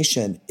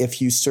information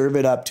if you serve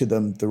it up to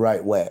them the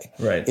right way.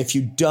 Right. If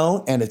you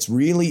don't, and it's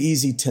really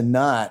easy to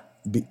not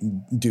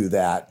do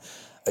that,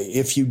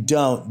 if you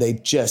don't, they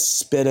just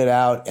spit it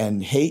out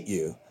and hate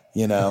you.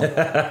 you know.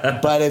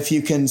 But if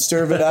you can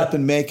serve it up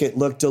and make it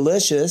look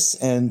delicious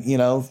and, you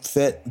know,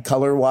 fit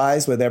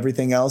color-wise with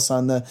everything else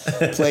on the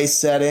place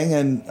setting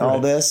and all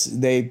this,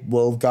 they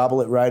will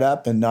gobble it right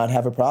up and not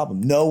have a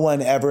problem. No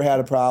one ever had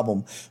a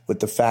problem with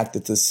the fact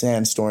that the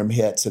sandstorm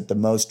hits at the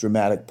most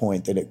dramatic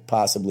point that it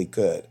possibly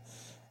could.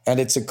 And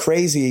it's a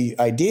crazy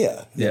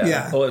idea.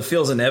 Yeah. Well, it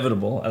feels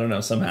inevitable. I don't know,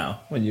 somehow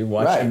when you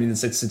watch. Right. I mean,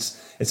 it's as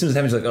soon as it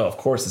happens, you're like, oh, of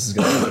course this is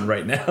going to happen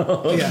right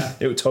now.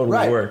 It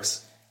totally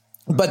works.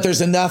 But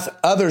there's enough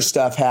other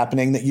stuff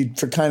happening that you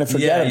kind of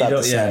forget about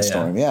the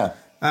sandstorm.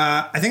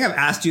 I think I've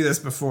asked you this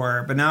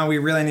before, but now we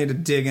really need to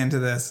dig into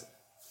this.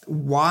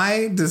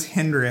 Why does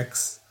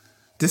Hendrix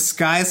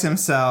disguise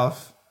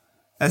himself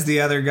as the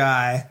other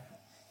guy?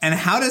 And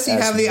how does he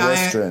have the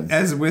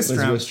as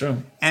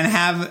Wistrom and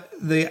have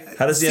the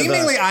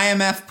seemingly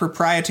IMF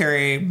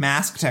proprietary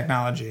mask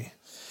technology?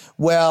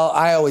 Well,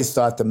 I always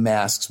thought the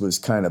masks was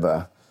kind of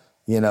a,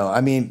 you know, I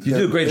mean, you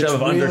do a great job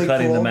of really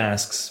undercutting the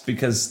masks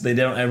because they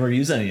don't ever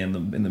use any in the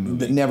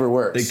movie. It never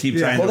works. They keep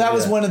trying. Well, that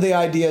was one of the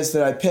ideas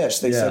that I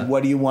pitched. They said,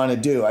 "What do you want to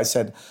do?" I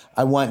said,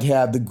 "I want to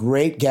have the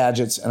great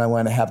gadgets, and I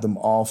want to have them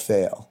all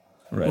fail."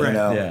 Right. You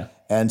know?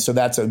 And so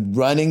that's a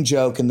running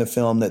joke in the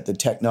film that the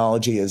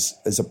technology is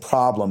a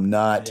problem,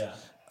 not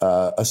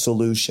a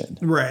solution.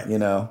 Right. You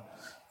know,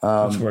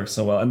 which works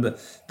so well. And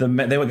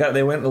they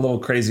went a little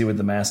crazy with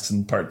the masks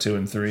in part 2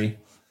 and 3.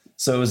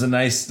 So it was a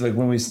nice, like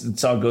when we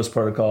saw Ghost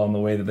Protocol and the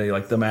way that they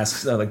like the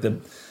masks, like the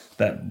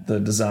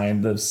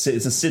design, it's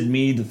a Sid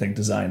Mead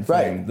design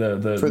thing.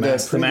 The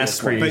mask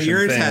creation. But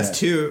yours thing. has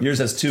two. Yours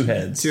has two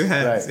heads. Two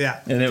heads, yeah.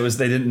 And it was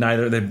they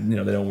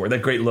don't work.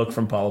 That great look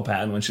from Paula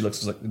Patton when she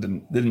looks like it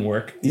didn't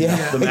work.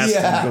 Yeah, the mask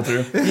didn't go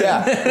through.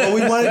 Yeah. Well,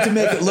 we wanted to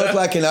make it look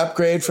like an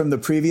upgrade from the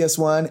previous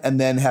one and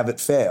then have it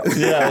fail.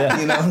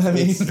 Yeah. You know what I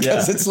mean?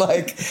 Because it's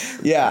like,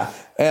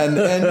 And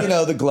you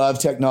know, the glove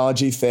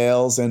technology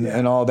fails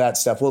and all that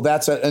stuff. Well,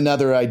 that's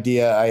another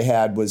idea I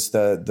had was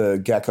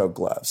the gecko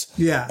gloves.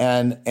 Yeah.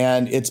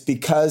 And it's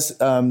because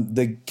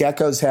the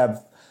geckos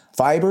have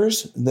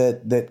fibers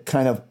that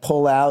kind of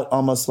pull out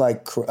almost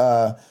like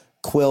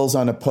quills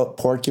on a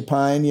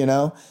porcupine, you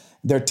know.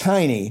 They're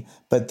tiny,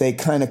 but they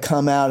kind of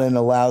come out and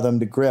allow them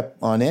to grip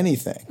on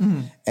anything.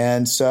 Mm.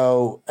 And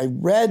so I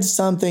read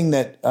something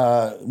that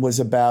was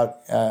about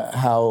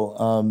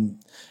how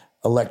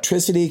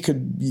electricity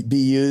could be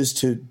used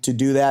to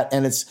do that.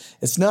 And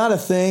it's not a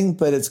thing,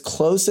 but it's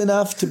close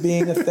enough to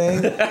being a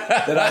thing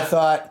that I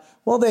thought,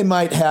 well, they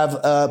might have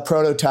a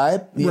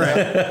prototype, you know,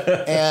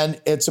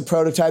 and it's a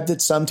prototype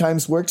that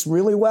sometimes works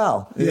really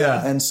well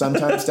and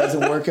sometimes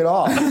doesn't work at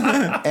all.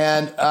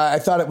 And I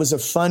thought it was a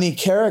funny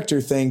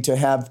character thing to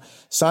have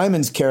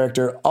Simon's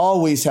character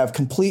always have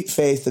complete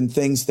faith in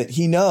things that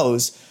he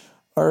knows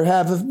or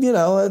have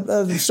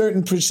a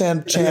certain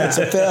percent chance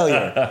of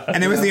failure.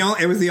 And it was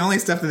the only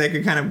stuff that they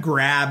could kind of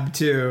grab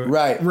to.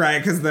 Right,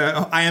 because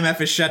the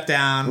IMF is shut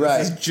down. Right.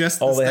 This is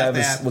just all they have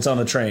is what's on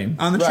the train.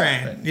 On the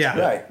train,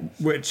 Right.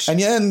 Which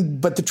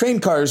but the train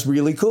car is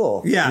really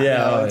cool.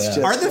 Yeah. Just,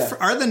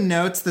 are the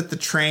notes that the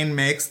train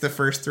makes the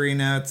first 3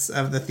 notes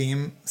of the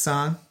theme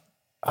song?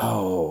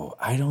 Oh,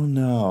 I don't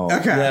know.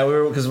 Okay. Yeah, we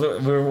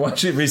were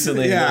watching it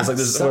recently. Yeah. It was like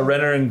this, where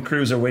Renner and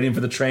Cruz are waiting for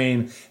the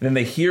train, and then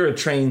they hear a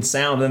train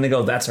sound, and then they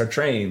go, "That's our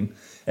train."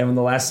 And when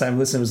the last time I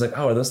listened, it was like,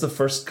 "Oh, are those the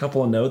first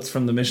couple of notes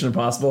from the Mission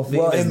Impossible theme?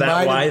 Well, is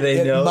that why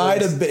they know?" It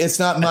might have been. It's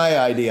not my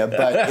idea,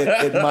 but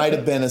it might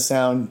have been a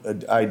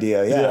sound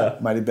idea. Yeah,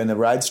 it might have been a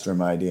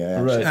Rydstrom idea.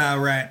 Actually.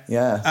 Right.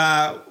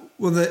 Yeah.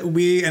 Well,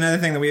 another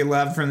thing that we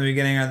loved from the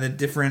beginning are the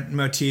different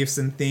motifs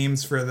and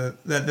themes for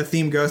that the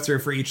theme goes through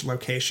for each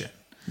location.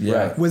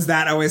 Yeah. Right. Was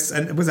that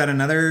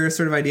another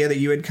sort of idea that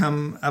you had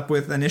come up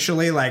with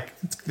initially? Like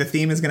the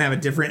theme is going to have a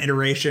different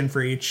iteration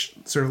for each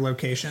sort of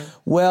location?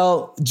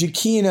 Well,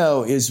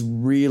 Giacchino is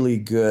really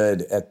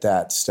good at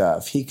that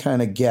stuff. He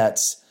kind of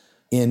gets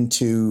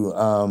into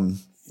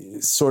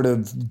sort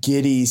of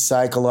giddy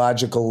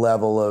psychological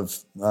level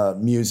of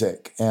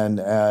music.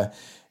 And,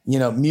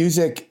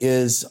 music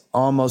is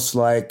almost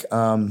like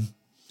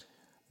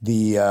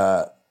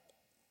the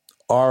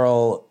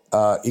oral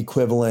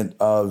equivalent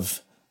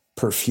of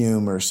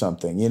perfume or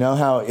something. You know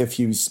how if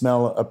you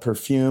smell a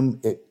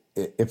perfume,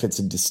 if it's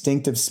a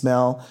distinctive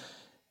smell,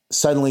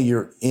 suddenly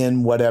you're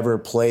in whatever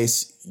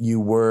place you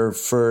were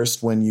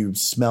first when you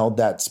smelled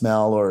that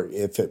smell, or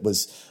if it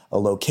was a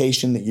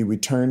location that you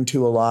returned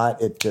to a lot,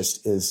 it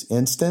just is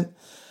instant.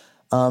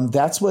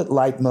 That's what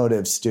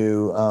leitmotifs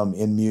do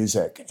in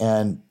music.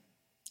 And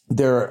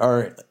there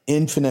are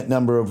infinite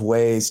number of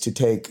ways to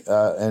take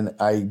an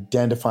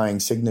identifying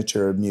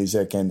signature of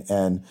music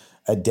and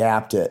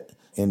adapt it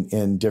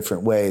in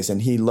different ways.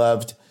 And he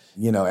loved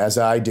as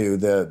I do,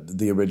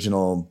 the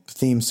original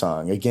theme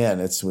song. Again,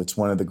 it's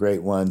one of the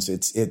great ones.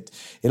 It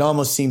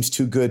almost seems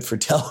too good for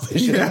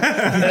television.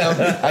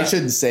 I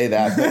shouldn't say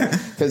that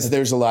because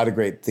there's a lot of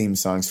great theme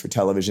songs for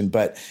television,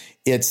 but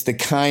it's the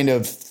kind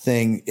of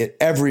thing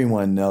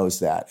everyone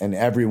knows that and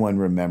everyone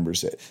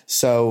remembers it.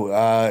 So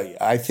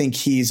I think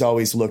he's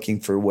always looking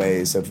for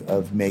ways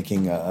of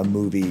making a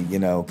movie,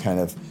 kind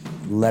of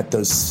let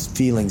those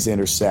feelings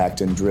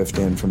intersect and drift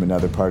in from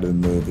another part of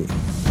the movie.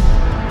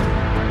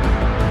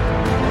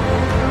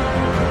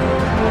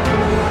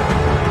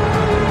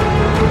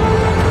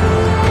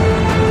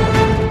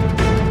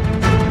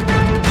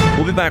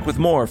 We'll be back with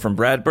more from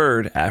Brad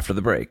Bird after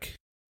the break.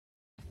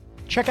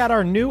 Check out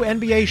our new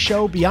NBA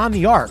show, Beyond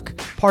the Arc,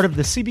 part of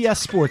the CBS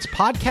Sports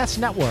Podcast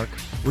Network,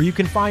 where you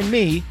can find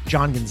me,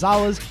 John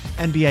Gonzalez,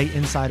 NBA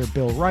insider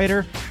Bill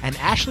Ryder, and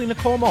Ashley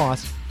Nicole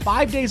Moss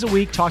 5 days a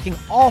week talking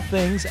all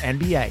things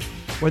NBA.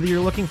 Whether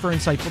you're looking for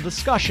insightful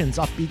discussions,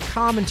 upbeat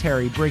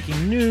commentary,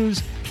 breaking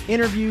news,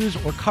 interviews,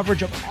 or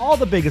coverage of all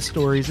the biggest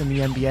stories in the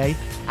NBA,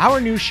 our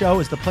new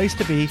show is the place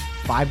to be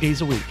 5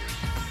 days a week.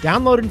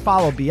 Download and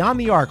follow Beyond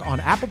the Arc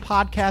on Apple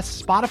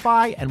Podcasts,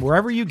 Spotify, and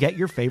wherever you get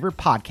your favorite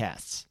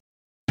podcasts.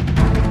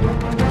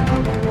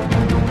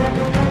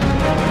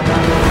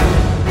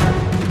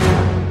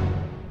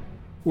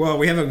 Well,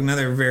 we have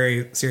another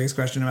very serious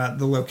question about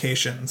the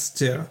locations,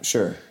 too.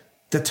 Sure.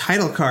 The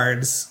title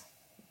cards,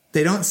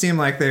 they don't seem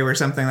like they were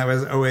something that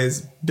was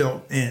always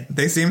built in.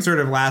 They seem sort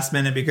of last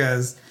minute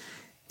because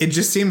it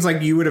just seems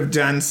like you would have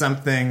done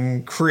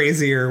something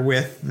crazier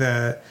with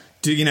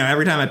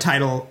every time a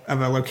title of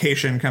a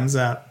location comes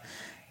up.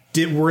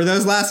 Were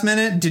those last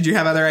minute? Did you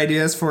have other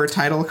ideas for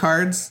title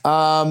cards?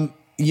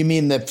 You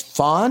mean the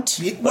font?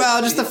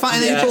 Well, just the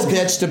font. People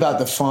bitched about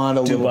the font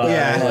a little bit.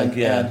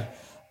 Yeah.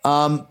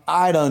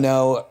 I don't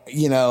know.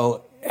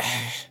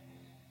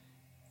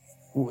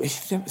 The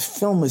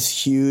film was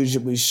huge.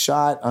 It was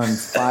shot on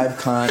 5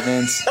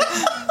 continents.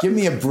 Give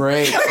me a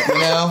break,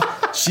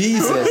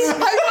 Jesus.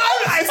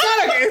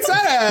 It's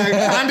not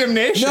a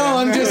condemnation. No,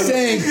 I'm just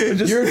saying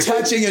you're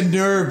touching a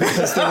nerve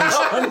because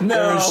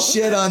there was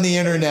shit on the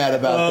internet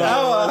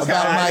about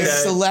about my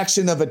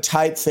selection of a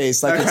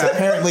typeface. Like it's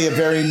apparently a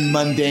very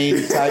mundane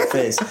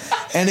typeface,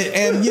 and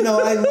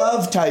I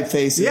love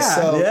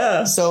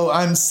typefaces. So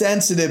I'm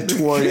sensitive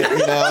toward it.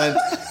 And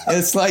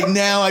it's like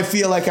now I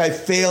feel like I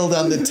failed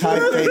on the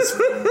typeface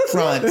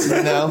front.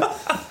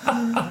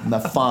 The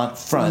font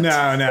front. No.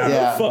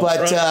 Yeah,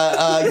 but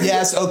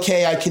yes,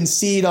 okay, I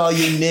concede all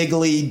you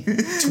niggly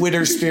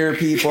Twitter sphere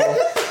people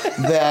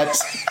that,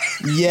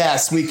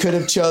 yes, we could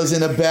have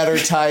chosen a better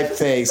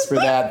typeface for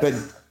that, but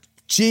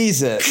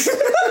Jesus,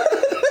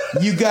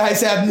 you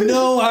guys have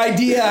no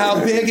idea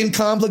how big and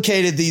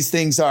complicated these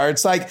things are.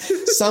 It's like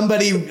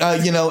somebody,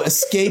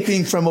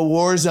 escaping from a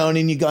war zone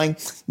and you going,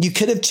 you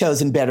could have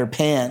chosen better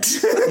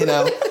pants,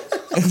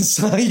 And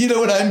so, you know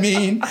what I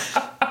mean?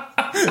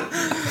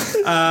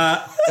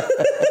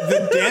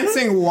 The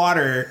dancing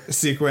water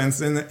sequence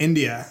in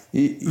India.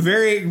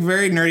 Very,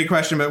 very nerdy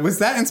question, but was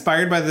that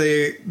inspired by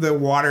the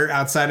water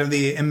outside of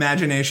the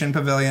Imagination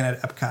Pavilion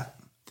at Epcot?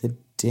 The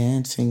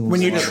dancing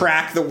when water. You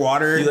track the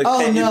water? No,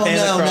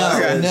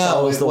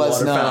 it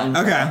was not.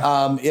 Okay.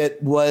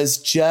 It was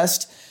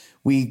just...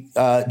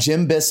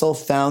 Jim Bissell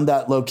found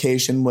that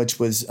location, which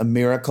was a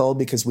miracle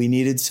because we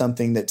needed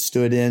something that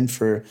stood in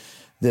for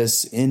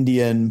this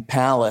Indian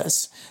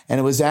palace. And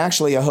it was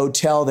actually a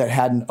hotel that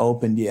hadn't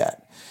opened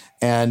yet.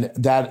 And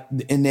that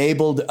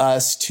enabled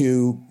us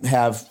to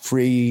have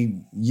free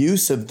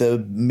use of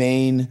the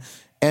main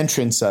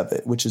entrance of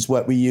it, which is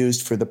what we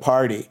used for the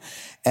party.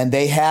 And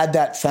they had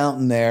that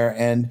fountain there.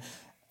 And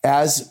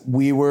as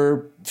we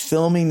were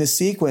filming the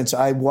sequence,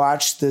 I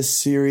watched this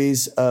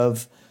series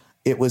of,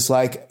 it was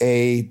like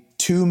a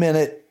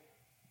 2-minute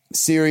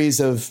series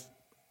of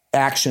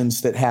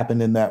actions that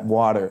happened in that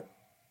water.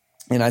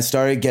 And I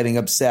started getting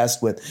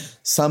obsessed with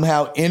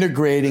somehow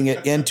integrating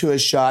it into a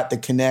shot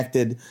that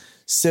connected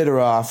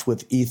Sidoroff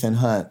with Ethan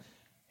Hunt.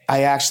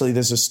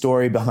 There's a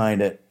story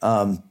behind it.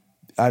 I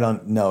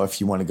don't know if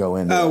you want to go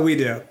into it. Oh, we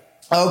do.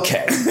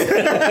 Okay.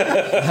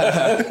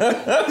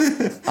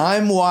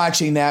 I'm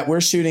watching that.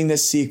 We're shooting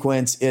this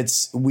sequence.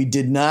 We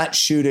did not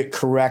shoot it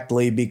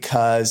correctly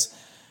because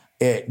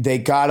they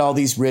got all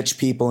these rich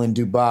people in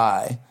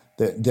Dubai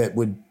that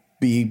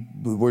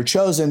were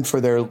chosen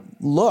for their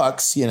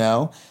looks,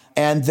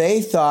 and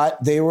they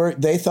thought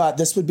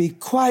this would be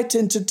quite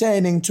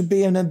entertaining to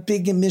be in a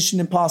big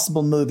Mission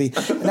Impossible movie.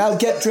 And I'll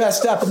get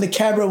dressed up and the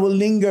camera will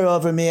linger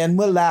over me and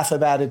we'll laugh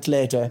about it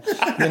later,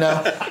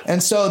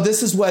 And so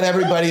this is what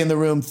everybody in the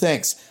room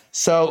thinks.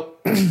 So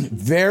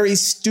very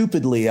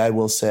stupidly, I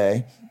will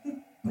say,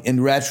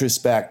 in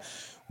retrospect,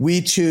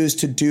 we choose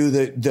to do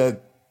the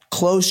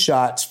close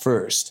shots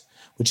first,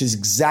 which is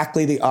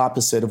exactly the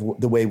opposite of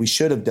the way we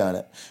should have done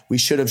it. We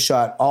should have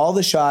shot all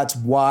the shots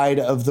wide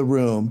of the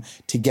room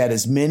to get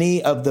as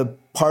many of the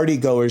party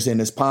goers in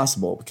as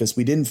possible, because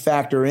we didn't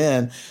factor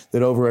in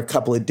that over a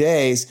couple of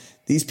days,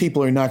 these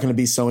people are not going to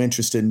be so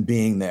interested in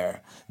being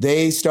there.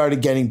 they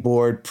started getting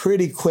bored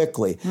pretty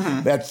quickly.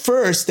 At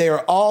first, they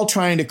were all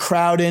trying to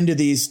crowd into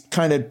these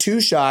kind of 2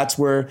 shots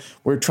where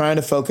we're trying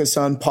to focus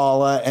on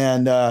Paula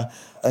and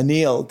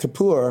Anil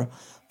Kapoor.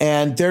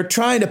 And they're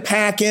trying to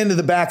pack into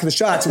the back of the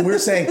shots. And we're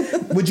saying,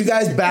 would you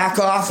guys back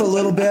off a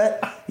little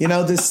bit? You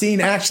know, the scene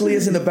actually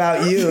isn't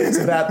about you. It's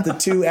about the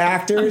 2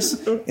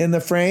 actors in the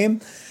frame.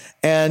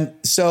 And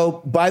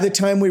so by the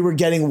time we were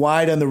getting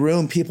wide on the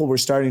room, people were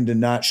starting to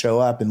not show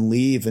up and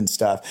leave and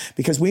stuff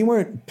because we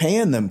weren't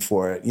paying them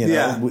for it. You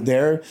know,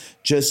 they're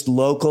just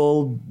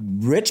local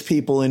rich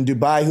people in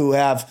Dubai who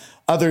have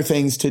other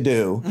things to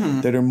do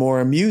that are more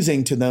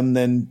amusing to them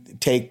than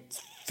take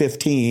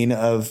 15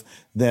 of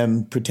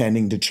them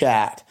pretending to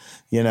chat,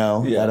 you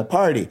know, at a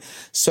party.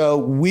 So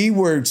we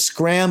were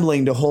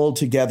scrambling to hold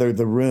together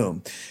the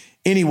room.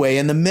 Anyway,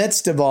 in the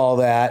midst of all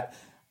that,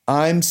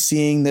 I'm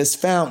seeing this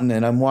fountain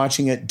and I'm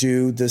watching it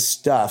do this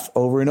stuff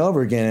over and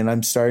over again. And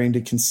I'm starting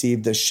to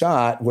conceive the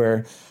shot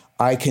where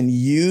I can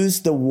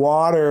use the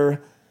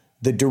water,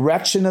 the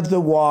direction of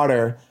the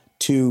water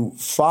to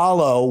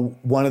follow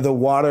one of the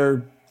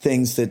water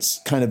things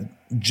that's kind of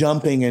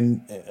jumping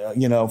and,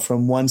 you know,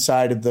 from one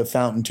side of the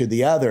fountain to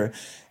the other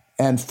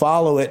and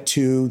follow it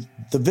to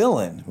the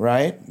villain,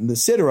 right? The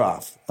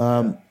Sidorov.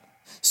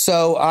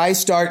 So I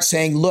start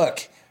saying,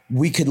 look,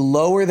 we could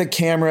lower the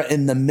camera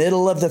in the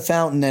middle of the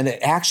fountain and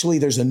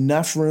there's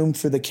enough room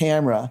for the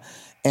camera.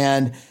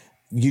 And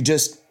you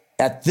just,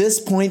 at this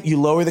point, you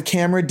lower the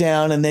camera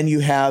down and then you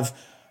have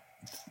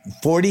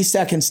 40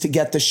 seconds to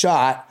get the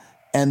shot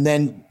and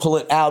then pull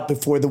it out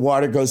before the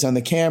water goes on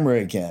the camera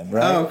again,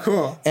 right? Oh,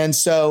 cool. And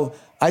so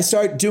I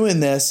start doing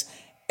this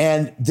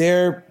and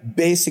they're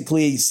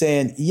basically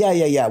saying,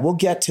 yeah, we'll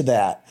get to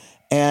that.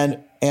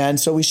 And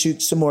so we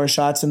shoot some more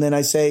shots, and then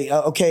I say,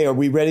 okay, are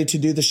we ready to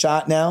do the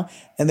shot now?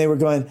 And they were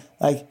going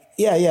like,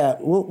 yeah,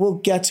 we'll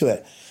get to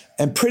it.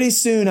 And pretty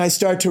soon I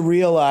start to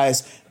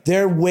realize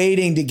they're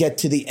waiting to get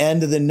to the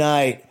end of the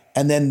night,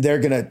 and then they're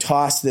going to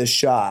toss this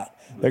shot.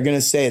 They're going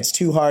to say it's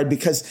too hard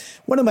because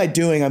what am I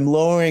doing? I'm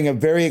lowering a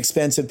very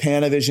expensive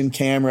Panavision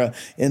camera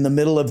in the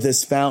middle of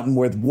this fountain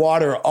with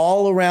water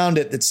all around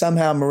it that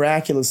somehow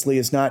miraculously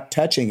is not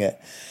touching it.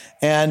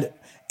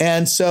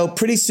 And so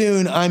pretty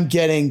soon I'm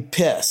getting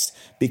pissed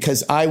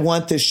because I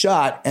want this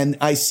shot and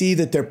I see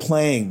that they're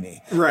playing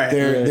me. Right.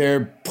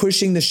 They're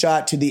pushing the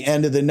shot to the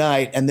end of the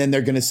night and then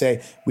they're going to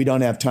say, we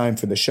don't have time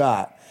for the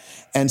shot.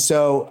 And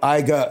so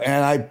I go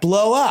and I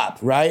blow up,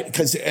 right?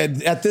 Because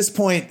at this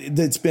point,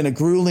 it's been a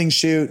grueling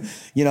shoot.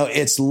 You know,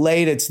 it's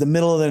late. It's the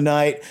middle of the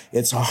night.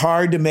 It's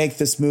hard to make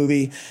this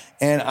movie.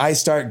 And I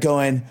start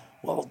going,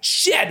 well,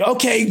 shit,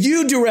 okay,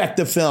 you direct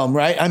the film,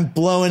 right? I'm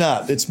blowing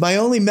up. It's my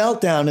only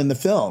meltdown in the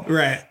film.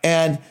 Right.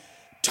 And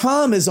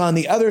Tom is on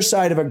the other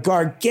side of a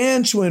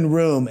gargantuan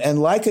room,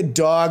 and like a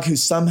dog who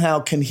somehow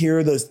can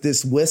hear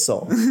this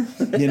whistle,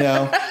 you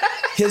know,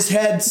 his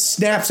head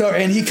snaps over,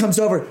 and he comes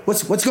over.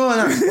 What's going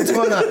on? What's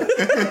going on?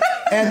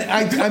 And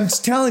I'm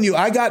telling you,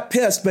 I got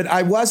pissed, but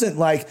I wasn't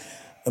like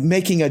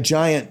making a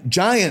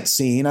giant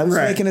scene. I was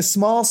making a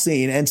small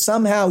scene, and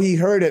somehow he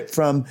heard it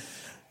from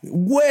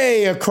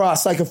way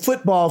across, like a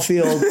football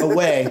field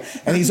away.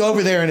 And he's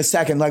over there in a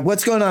second, like,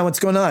 what's going on? What's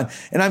going on?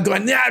 And I'm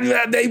going,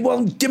 yeah, they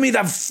won't give me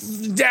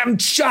the damn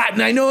shot.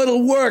 And I know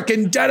it'll work.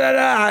 And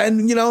da-da-da.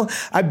 And, you know,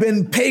 I've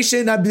been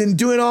patient. I've been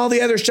doing all the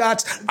other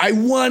shots. I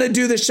want to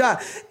do the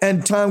shot.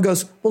 And Tom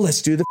goes, well,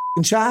 let's do the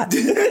shot.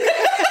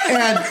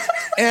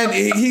 And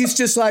he's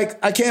just like,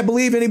 I can't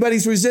believe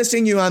anybody's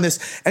resisting you on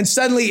this. And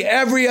suddenly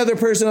every other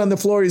person on the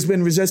floor who's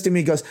been resisting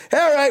me goes, hey,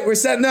 all right, we're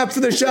setting up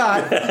for the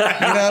shot. You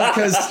know,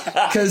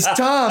 because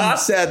Tom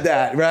said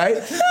that,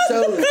 right?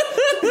 So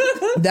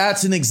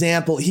that's an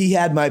example. He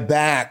had my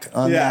back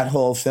on that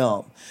whole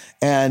film.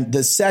 And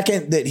the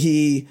second that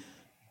he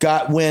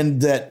got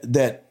wind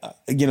that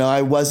you know,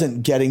 I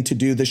wasn't getting to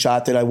do the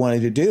shot that I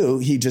wanted to do,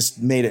 he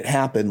just made it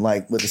happen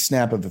like with a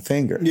snap of a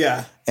finger.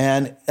 Yeah.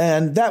 And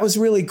that was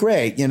really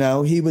great. You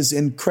know, he was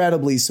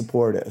incredibly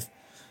supportive.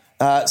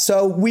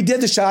 So we did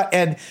the shot,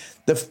 and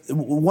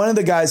one of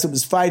the guys that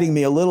was fighting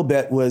me a little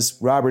bit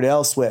was Robert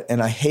Elswit.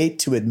 And I hate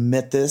to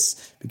admit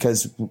this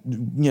because,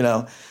 you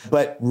know,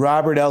 but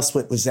Robert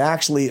Elswit was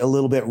actually a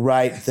little bit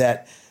right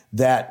that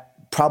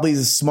probably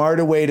the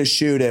smarter way to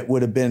shoot it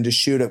would have been to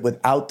shoot it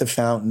without the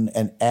fountain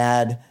and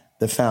add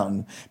the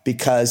fountain,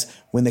 because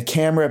when the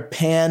camera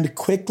panned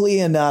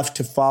quickly enough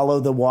to follow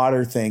the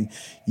water thing,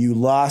 you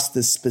lost the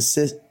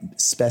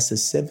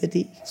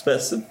specificity.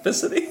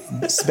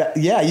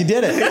 Yeah, you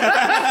did it.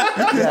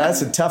 Yeah,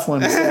 that's a tough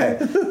one to say.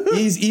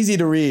 Easy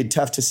to read,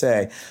 tough to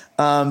say.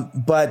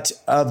 But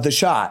of the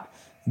shot,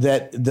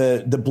 that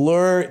the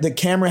blur, the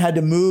camera had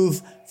to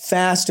move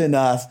fast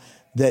enough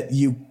that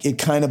it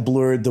kind of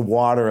blurred the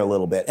water a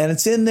little bit. And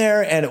it's in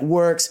there and it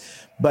works.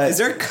 But is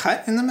there a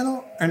cut in the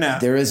middle or no?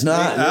 There is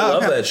not. I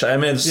love that shot. I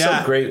mean, it's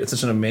so great. It's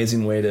such an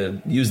amazing way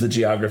to use the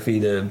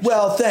geography to.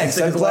 Well, thanks.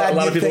 I'm glad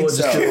you think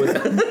so. A lot of people would just do it with a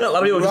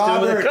cut.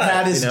 Robert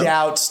had his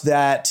doubts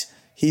that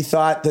he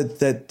thought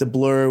that the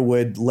blur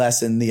would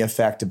lessen the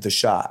effect of the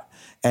shot.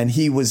 And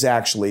he was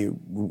actually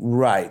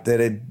right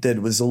that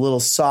it was a little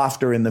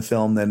softer in the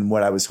film than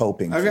what I was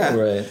hoping for.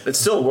 Right. It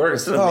still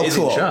works. It's an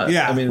amazing cool. shot.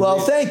 Yeah. I mean, Well,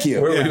 thank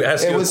you.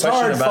 It was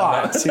hard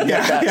fought to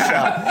get that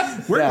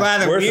shot. We're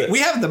glad that Worth it. we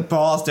have the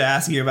balls to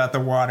ask you about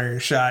the water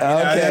shot.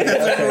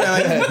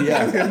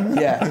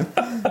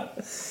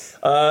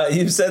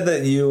 You said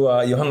that you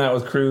hung out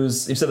with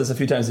Cruise. You've said this a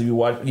few times.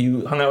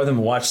 You hung out with him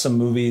and watched some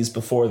movies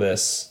before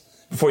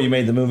you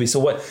made the movie. So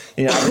what?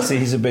 Obviously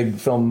he's a big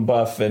film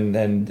buff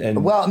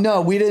and. Well,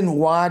 no, we didn't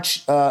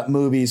watch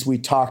movies. We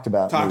talked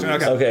about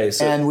movies. Okay.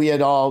 So, and we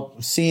had all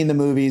seen the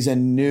movies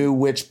and knew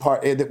which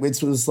part. It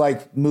was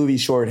like movie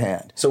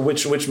shorthand. so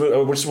what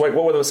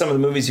were some of the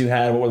movies you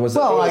had? What was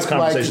those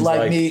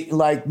conversations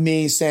like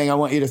me saying, I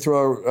want you to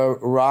throw a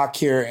rock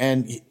here,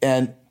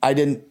 and I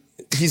didn't.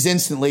 He's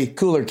instantly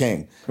Cooler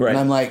King. Right. And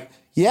I'm like,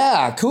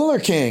 yeah, Cooler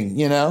King,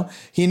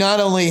 He not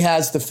only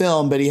has the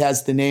film, but he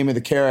has the name of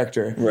the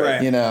character.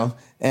 Right.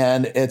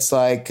 And it's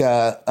like,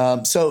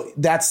 so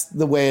that's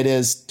the way it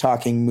is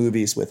talking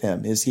movies with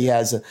him, is he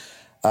has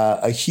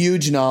a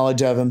huge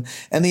knowledge of him.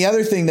 And the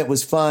other thing that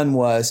was fun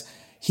was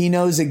he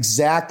knows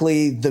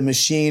exactly the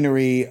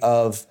machinery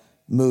of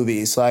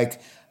movies.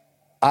 Like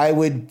I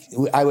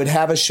would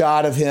have a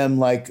shot of him,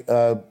 like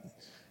a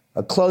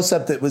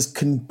close-up that was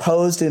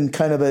composed in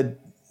kind of a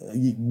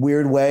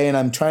weird way, and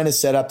I'm trying to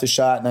set up the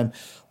shot, and I'm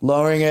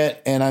lowering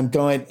it, and I'm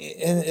going,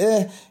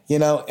 and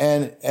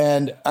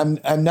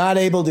I'm not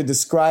able to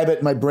describe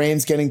it. My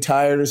brain's getting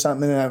tired or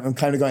something, and I'm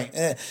kind of going,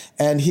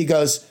 and he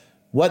goes,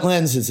 "What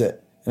lens is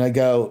it?" And I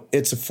go,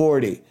 "It's a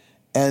 40."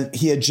 And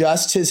he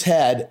adjusts his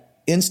head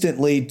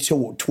instantly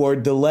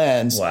toward the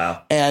lens.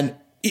 Wow. And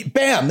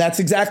bam, that's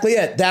exactly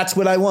it. That's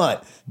what I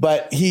want.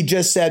 But he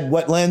just said,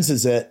 "What lens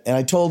is it?" And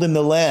I told him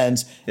the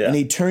lens, and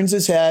he turns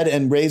his head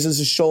and raises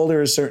his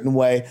shoulder a certain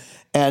way,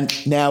 and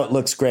now it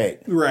looks great.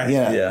 Right.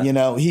 Yeah.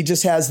 He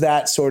just has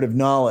that sort of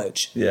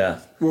knowledge. Yeah.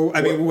 Well,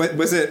 I mean, what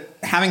was it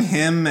having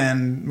him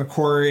and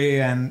McQuarrie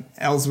and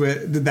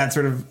Elswit? Did that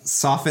sort of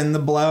soften the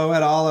blow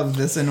at all of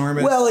this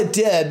enormous? Well, it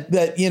did.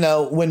 But,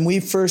 when we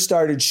first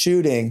started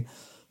shooting,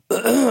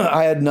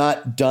 I had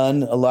not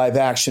done a live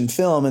action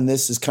film. And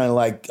this is kind of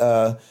like,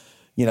 I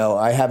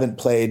haven't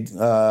played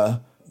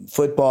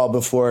football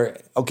before.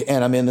 Okay.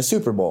 And I'm in the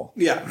Super Bowl.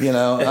 Yeah.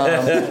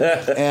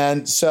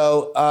 And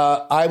so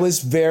I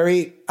was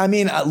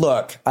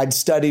look, I'd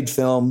studied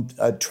film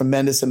a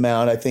tremendous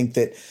amount. I think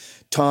that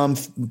Tom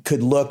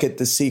could look at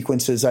the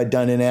sequences I'd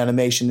done in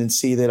animation and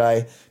see that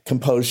I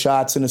composed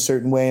shots in a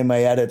certain way and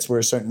my edits were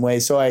a certain way.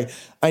 So I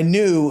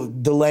knew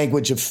the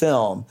language of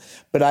film,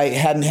 but I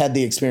hadn't had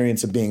the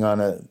experience of being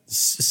on a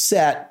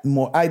set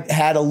more. I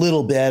had a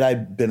little bit.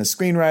 I'd been a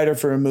screenwriter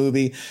for a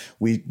movie.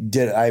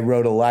 I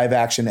wrote a live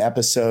action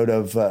episode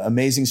of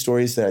Amazing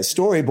Stories that I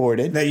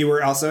storyboarded. That you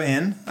were also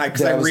in?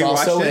 Because I was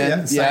rewatched also it. in, Yeah.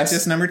 yes.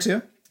 Scientist number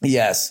 2?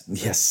 Yes,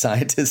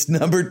 Scientist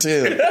number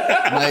 2,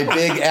 my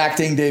big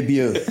acting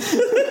debut.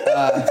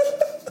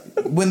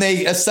 When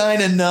they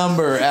assign a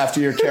number after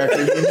your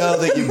character, you know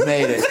that you've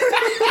made it.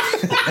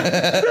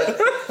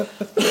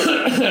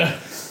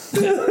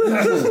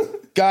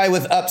 Guy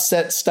with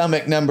upset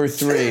stomach number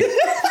 3.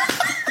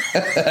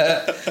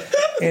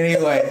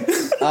 Anyway,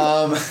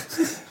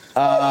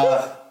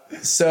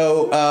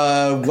 so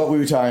what were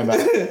we talking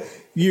about?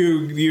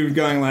 You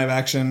going live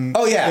action?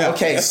 Oh yeah.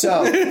 Okay.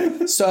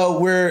 So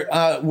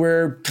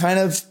we're kind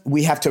of,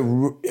 we have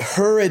to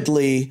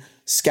hurriedly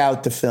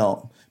scout the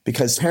film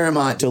because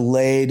Paramount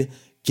delayed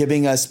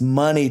giving us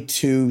money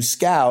to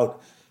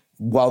scout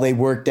while they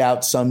worked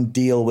out some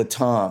deal with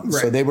Tom.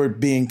 Right. So they were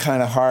being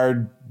kind of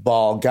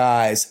hardball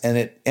guys, and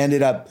it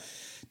ended up,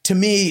 to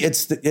me,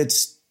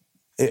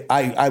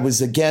 I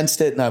was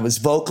against it, and I was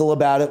vocal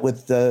about it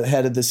with the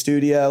head of the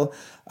studio.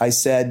 I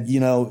said,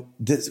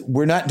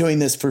 we're not doing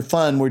this for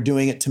fun. We're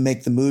doing it to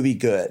make the movie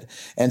good.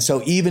 And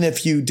so even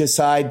if you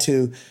decide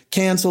to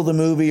cancel the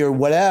movie or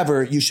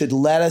whatever, you should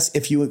let us,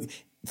 if you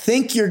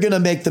think you're going to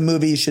make the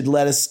movie, you should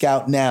let us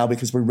scout now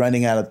because we're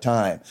running out of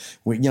time.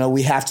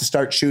 We have to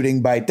start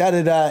shooting by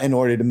in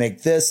order to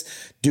make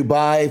this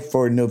Dubai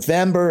for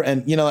November.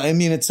 And,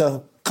 it's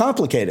a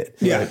complicated.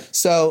 Yeah.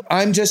 So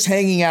I'm just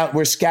hanging out.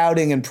 We're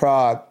scouting in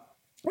Prague,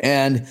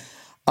 and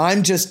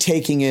I'm just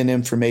taking in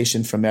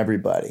information from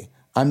everybody.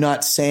 I'm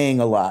not saying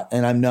a lot,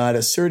 and I'm not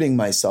asserting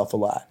myself a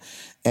lot.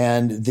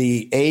 And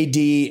the AD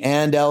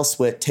and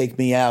Elswit take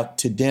me out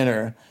to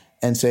dinner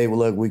and say, "Well,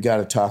 look, we got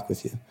to talk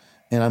with you."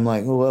 And I'm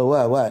like,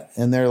 "Well, what?"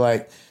 And they're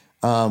like,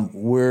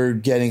 "We're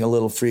getting a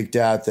little freaked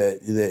out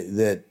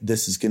that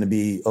this is going to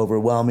be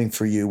overwhelming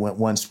for you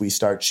once we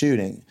start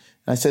shooting."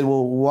 And I said,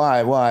 "Well,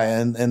 why?"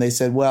 And they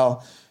said,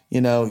 "Well,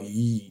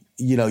 you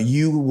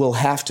will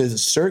have to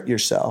assert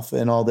yourself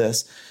and all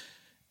this."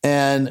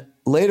 And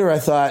later I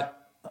thought,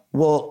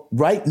 well,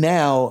 right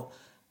now,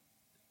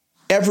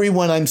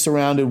 everyone I'm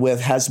surrounded with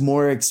has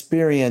more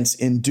experience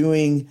in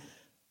doing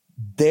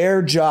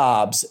their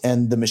jobs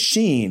and the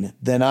machine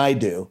than I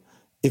do.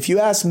 If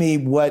you ask me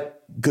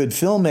what good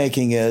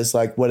filmmaking is,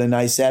 like what a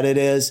nice edit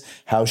is,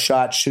 how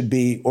shots should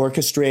be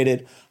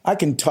orchestrated. I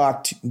can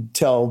talk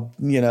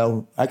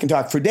I can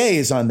talk for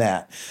days on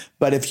that.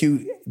 But if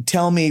you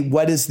tell me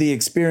what is the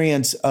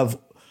experience of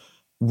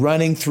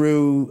running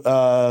through,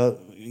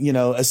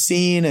 a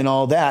scene and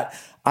all that,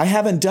 I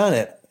haven't done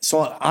it.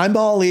 So I'm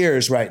all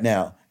ears right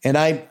now. And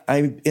I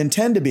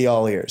intend to be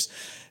all ears.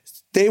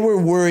 They were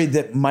worried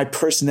that my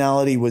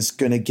personality was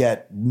going to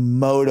get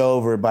mowed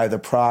over by the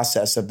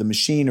process of the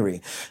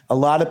machinery. A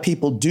lot of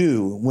people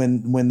do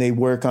when they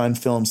work on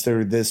films that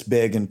are this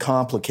big and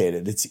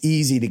complicated. It's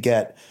easy to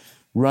get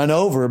run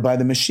over by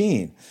the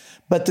machine.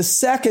 But the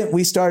second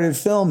we started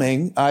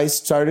filming, I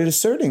started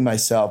asserting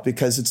myself,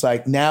 because it's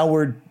like, now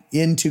we're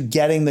into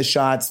getting the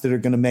shots that are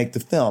going to make the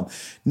film.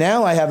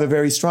 Now I have a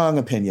very strong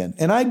opinion,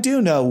 and I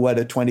do know what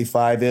a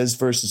 25 is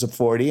versus a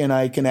 40, and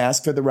I can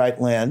ask for the right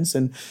lens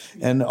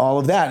and all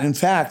of that. In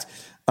fact,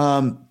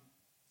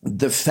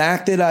 the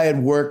fact that I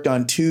had worked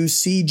on 2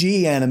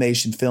 CG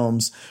animation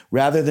films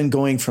rather than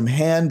going from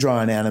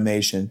hand-drawn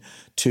animation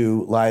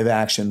to live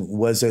action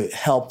was a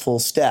helpful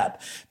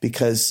step,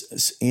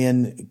 because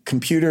in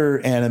computer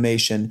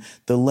animation,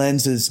 the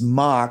lenses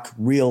mock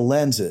real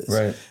lenses.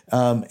 Right.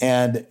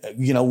 And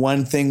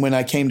one thing when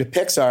I came to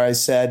Pixar, I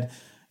said,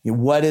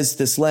 what is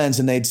this lens?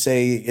 And they'd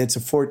say, it's a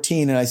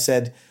 14. And I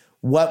said,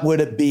 what would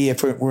it be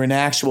if it were an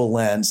actual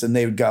lens? And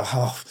they would go,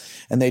 oh,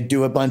 and they'd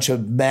do a bunch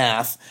of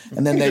math.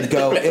 And then they'd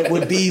go, it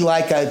would be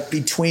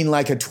between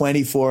like a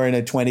 24 and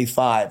a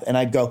 25. And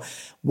I'd go,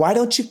 why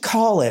don't you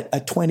call it a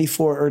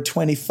 24 or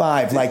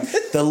 25? Like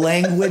the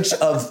language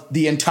of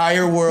the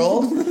entire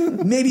world?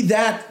 Maybe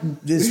that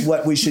is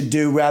what we should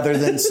do, rather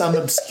than some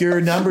obscure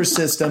number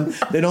system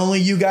that only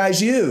you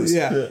guys use.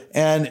 Yeah.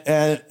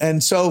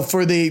 And so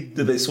for the...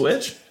 Did they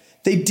switch?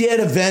 They did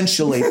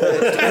eventually, but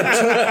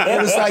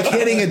it was like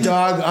hitting a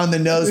dog on the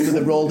nose with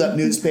a rolled up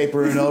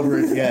newspaper and over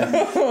again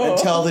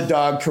until the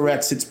dog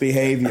corrects its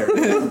behavior.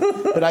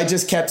 But I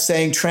just kept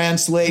saying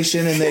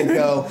translation, and they'd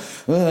go,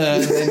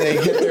 and then they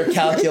hit their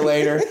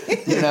calculator,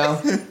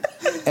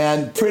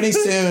 And pretty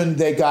soon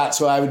they got,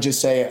 so I would just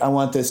say, I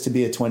want this to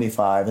be a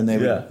 25, and they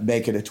would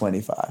make it a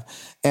 25.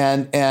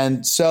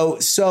 And so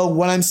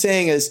what I'm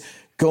saying is,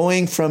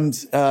 going from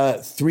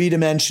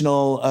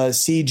three-dimensional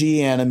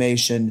CG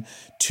animation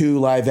to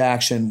live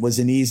action was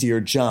an easier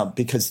jump,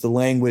 because the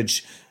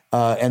language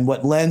and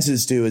what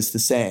lenses do is the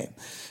same.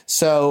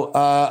 So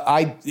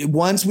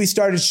once we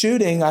started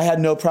shooting, I had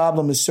no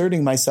problem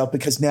asserting myself,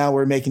 because now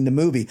we're making the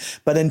movie.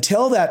 But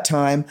until that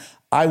time,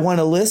 I want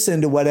to listen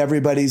to what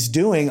everybody's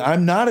doing.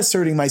 I'm not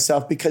asserting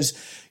myself, because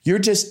you're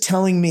just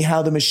telling me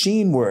how the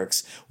machine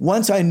works.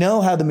 Once I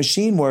know how the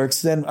machine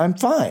works, then I'm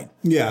fine.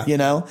 Yeah.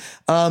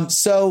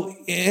 So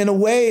in a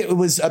way, it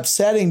was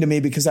upsetting to me,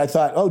 because I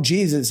thought, oh,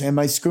 Jesus, am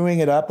I screwing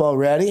it up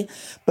already?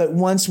 But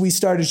once we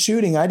started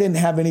shooting, I didn't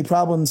have any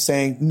problem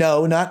saying,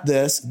 no, not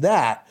this,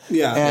 that.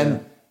 Yeah.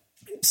 And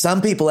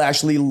some people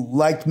actually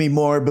liked me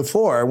more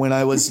before, when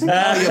I was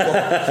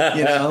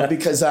malleable,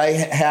 because I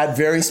had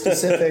very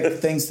specific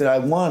things that I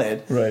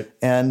wanted. Right.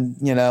 And,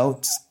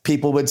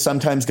 people would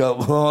sometimes go,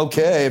 well,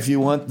 okay, if you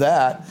want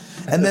that.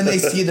 And then they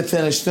see the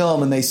finished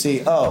film and they see,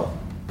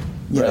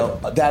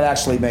 that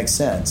actually makes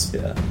sense.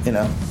 Yeah.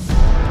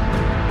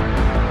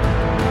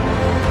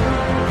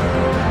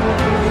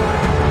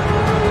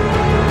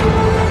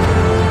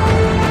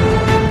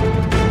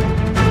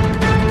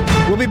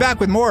 We'll be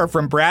back with more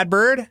from Brad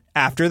Bird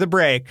after the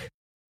break.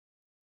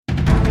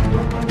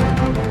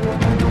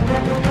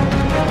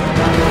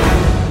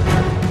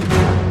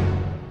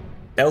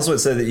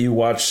 Ellswood said that you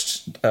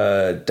watched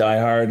Die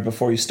Hard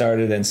before you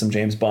started, and some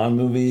James Bond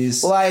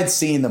movies. Well, I had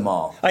seen them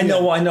all. I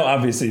know.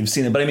 Obviously, you've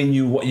seen it, but I mean,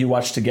 you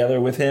watched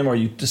together with him, or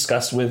you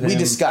discussed with him? We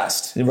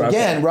discussed. Okay.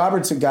 Again,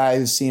 Robert's a guy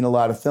who's seen a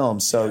lot of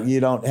films, so you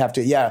don't have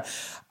to. Yeah,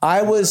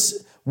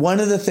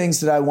 one of the things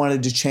that I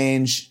wanted to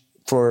change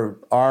for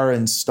our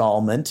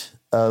installment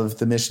of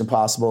the Mission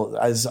Impossible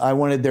is I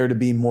wanted there to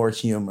be more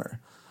humor.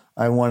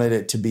 I wanted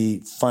it to be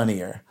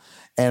funnier.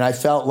 And I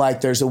felt like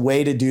there's a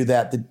way to do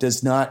that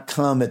does not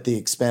come at the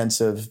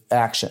expense of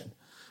action.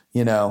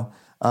 A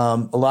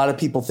lot of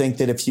people think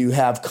that if you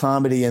have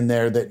comedy in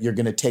there, that you're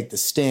going to take the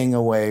sting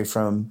away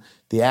from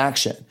the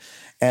action.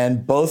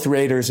 And both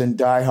Raiders and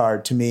Die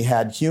Hard, to me,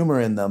 had humor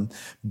in them,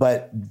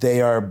 but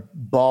they are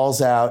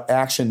balls out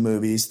action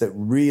movies that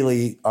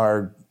really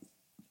are,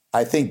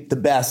 I think, the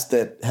best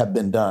that have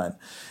been done.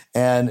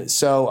 And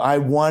so I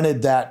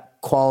wanted that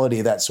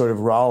quality, that sort of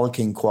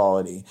rollicking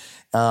quality,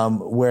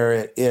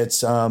 where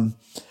it's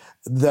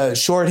the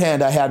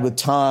shorthand I had with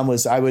Tom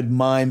was I would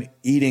mime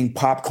eating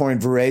popcorn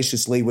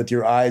voraciously with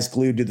your eyes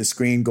glued to the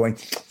screen going,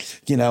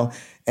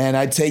 and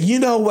I'd say,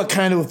 what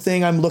kind of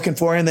thing I'm looking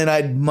for? And then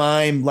I'd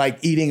mime like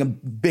eating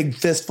big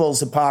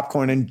fistfuls of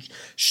popcorn and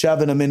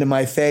shoving them into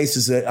my face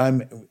as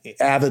I'm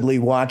avidly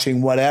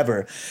watching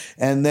whatever.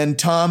 And then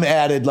Tom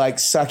added like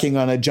sucking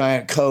on a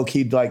giant Coke.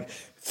 He'd like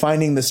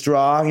finding the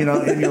straw, in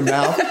your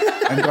mouth.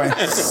 I'm going,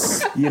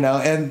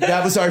 and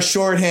that was our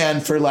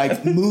shorthand for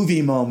like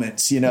movie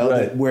moments,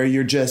 right. where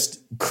you're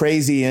just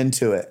crazy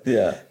into it.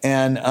 Yeah.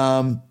 And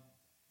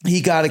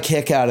he got a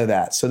kick out of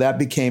that. So that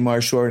became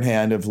our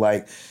shorthand of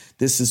like,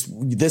 this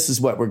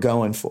is what we're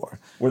going for.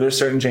 Were there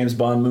certain James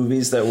Bond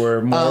movies that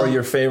were more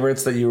your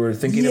favorites that you were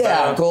thinking about?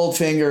 Yeah,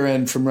 Goldfinger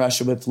and From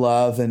Russia with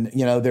Love. And,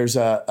 there's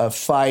a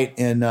fight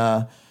in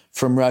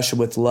From Russia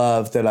with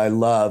Love that I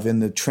love in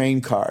the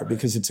train car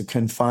because it's a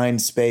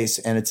confined space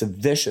and it's a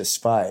vicious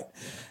fight.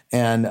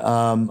 And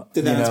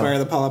did that inspire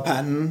the Paula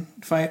Patton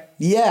fight?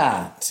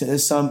 Yeah, to a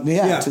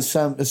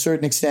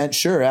certain extent,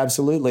 sure,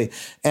 absolutely.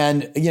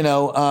 And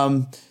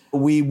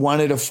we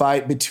wanted a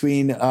fight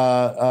between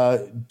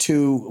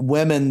two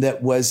women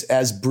that was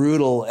as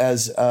brutal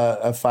as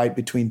a fight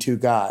between two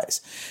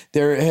guys.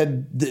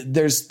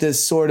 There's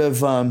this sort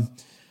of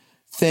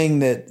thing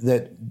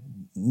that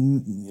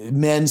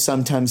men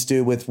sometimes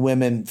do with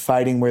women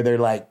fighting where they're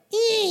like,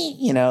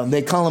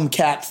 they call them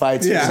cat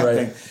fights or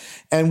something. Right.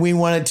 And we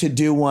wanted to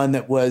do one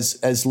that was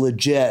as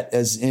legit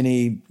as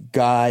any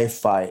guy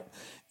fight.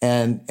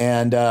 And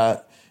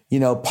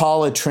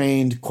Paula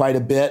trained quite a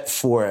bit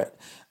for it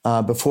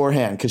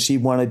beforehand because she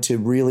wanted to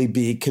really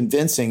be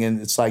convincing.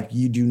 And it's like,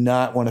 you do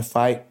not want to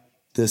fight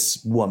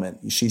this woman.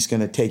 She's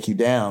going to take you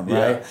down,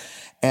 right? Yeah.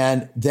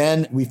 And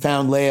then we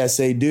found Léa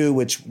Seydoux,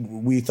 which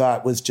we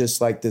thought was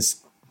just like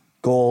this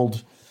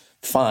gold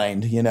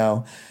find,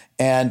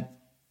 and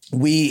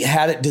we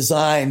had it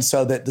designed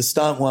so that the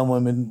stunt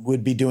woman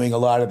would be doing a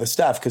lot of the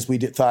stuff because we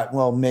thought,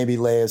 well, maybe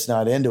Leia's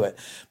not into it.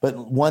 But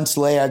once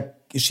Léa,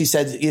 she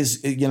said,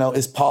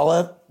 is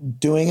Paula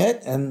doing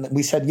it? And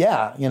we said,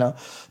 yeah,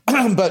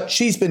 but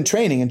she's been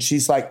training and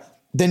she's like,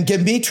 then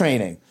give me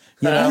training,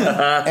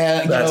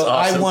 and awesome.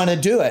 I want to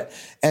do it.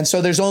 And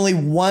so there's only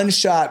one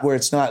shot where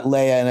it's not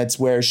Léa and it's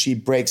where she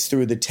breaks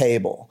through the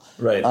table.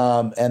 Right.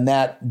 And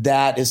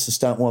that is the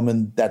stunt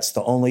woman. That's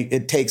the only,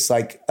 it takes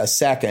like a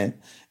second.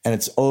 And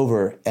it's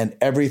over, and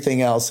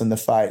everything else in the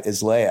fight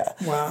is Léa.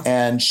 Wow!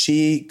 And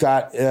she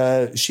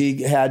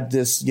had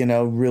this,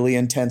 really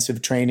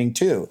intensive training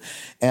too.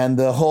 And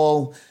the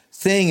whole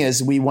thing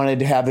is, we wanted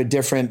to have a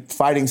different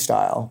fighting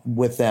style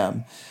with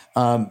them,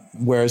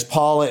 whereas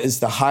Paula is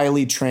the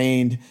highly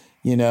trained,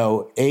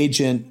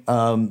 agent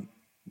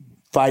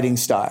fighting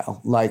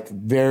style, like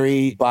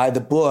very by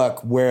the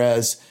book,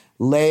 whereas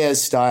Leia's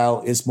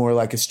style is more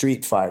like a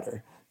street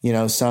fighter.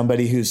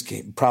 Somebody who's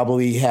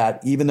probably had,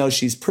 even though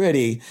she's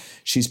pretty,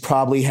 she's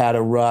probably had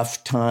a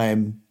rough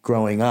time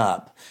growing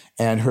up.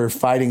 And her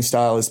fighting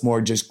style is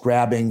more just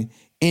grabbing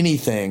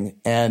anything.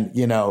 And,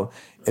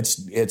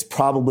 it's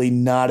probably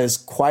not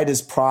quite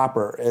as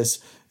proper as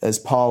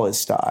Paula's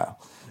style.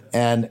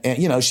 And,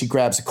 she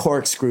grabs a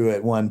corkscrew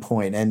at one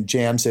point and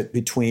jams it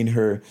between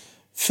her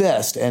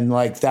fist, and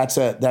like that's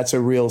a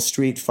real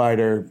street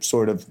fighter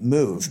sort of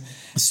move.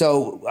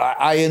 So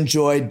I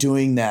enjoyed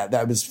doing that.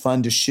 That was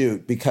fun to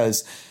shoot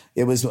because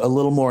it was a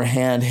little more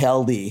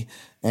handheldy,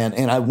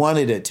 and I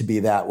wanted it to be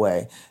that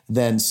way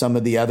than some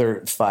of the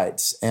other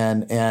fights.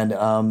 And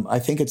I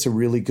think it's a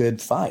really good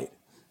fight.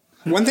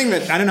 One thing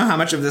that I don't know how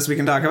much of this we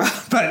can talk about,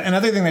 but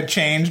another thing that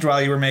changed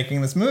while you were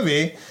making this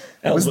movie.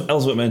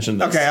 Elswit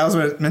mentioned this. Okay,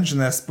 Elswit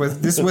mentioned this.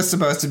 But this was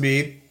supposed to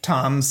be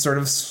Tom's sort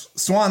of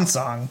swan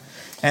song.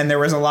 And there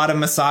was a lot of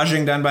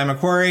massaging done by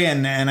McQuarrie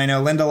and I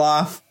know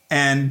Lindelof.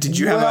 And did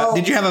you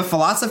have a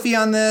philosophy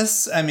on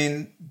this? I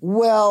mean,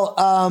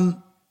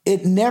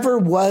 it never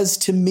was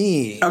to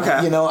me. Okay,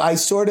 I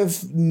sort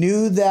of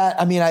knew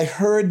that. I mean, I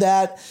heard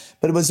that,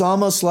 but it was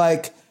almost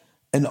like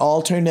an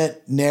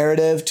alternate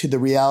narrative to the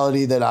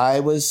reality that I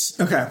was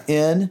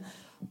in.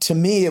 To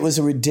me, it was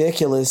a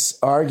ridiculous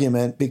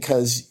argument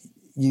because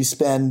you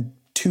spend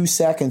 2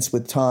 seconds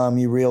with Tom,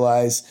 you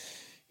realize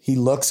he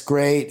looks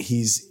great.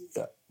 He's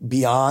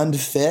beyond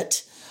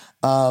fit.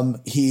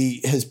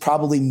 He has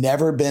probably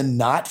never been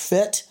not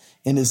fit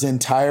in his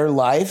entire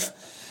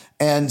life.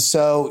 And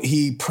so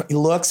he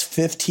looks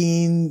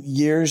 15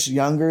 years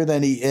younger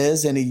than he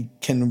is, and he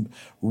can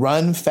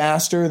run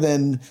faster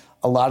than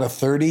a lot of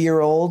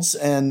 30-year-olds.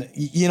 And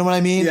you know what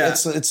I mean? Yeah.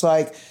 It's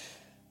like,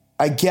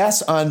 I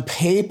guess on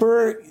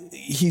paper,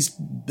 he's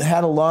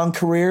had a long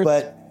career,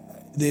 but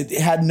it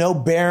had no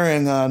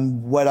bearing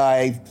on what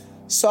I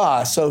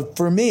saw. So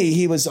for me,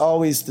 he was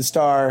always the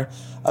star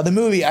of the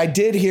movie. I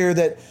did hear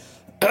that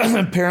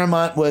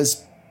Paramount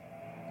was,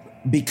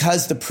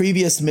 because the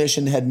previous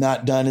mission had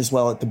not done as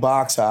well at the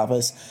box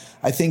office,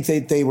 I think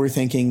they were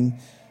thinking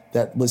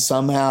that was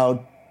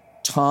somehow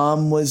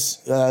Tom was,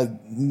 burning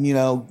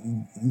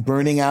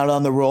out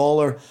on the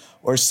role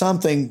or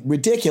something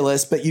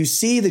ridiculous. But you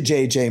see the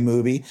JJ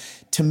movie,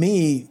 to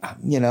me,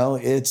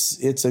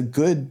 it's a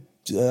good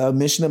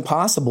Mission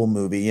Impossible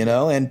movie,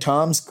 and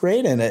Tom's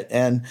great in it.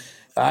 And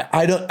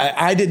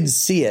I didn't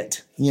see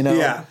it,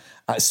 Yeah.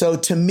 So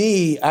to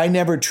me, I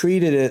never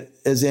treated it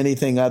as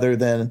anything other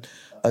than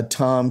a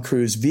Tom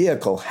Cruise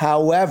vehicle.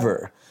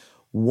 However,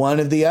 one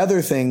of the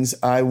other things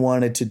I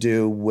wanted to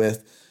do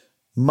with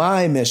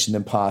my Mission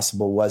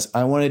Impossible was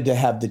I wanted to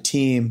have the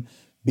team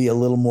be a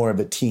little more of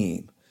a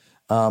team.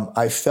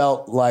 I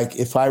felt like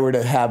if I were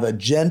to have a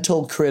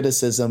gentle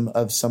criticism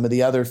of some of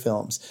the other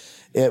films,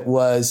 it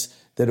was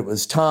that it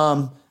was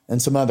Tom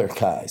and some other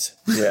guys.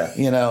 Yeah.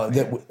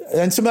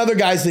 And some other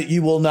guys that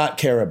you will not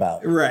care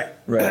about. Right.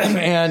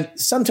 And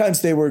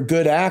sometimes they were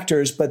good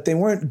actors, but they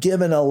weren't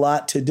given a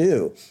lot to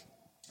do.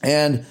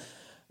 And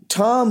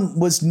Tom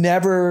was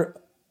never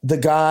the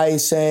guy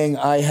saying,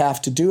 I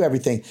have to do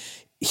everything.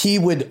 He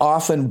would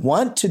often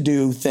want to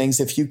do things.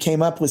 If you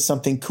came up with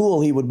something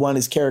cool, he would want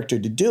his character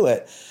to do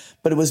it.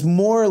 But it was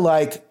more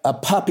like a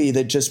puppy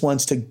that just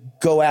wants to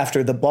go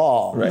after the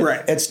ball.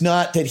 Right. It's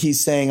not that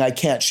he's saying, I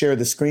can't share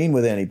the screen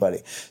with anybody.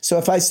 So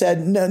if I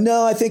said,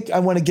 no, I think I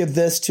want to give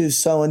this to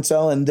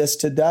so-and-so and this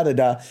to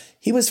da-da-da,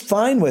 he was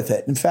fine with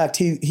it. In fact,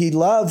 he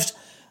loved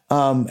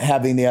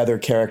having the other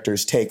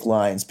characters take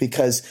lines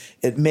because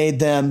it made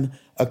them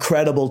a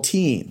credible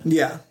team.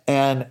 Yeah.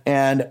 And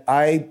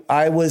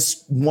I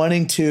was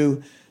wanting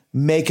to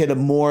make it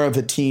more of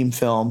a team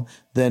film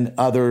than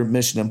other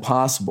Mission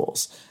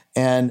Impossibles.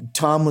 And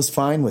Tom was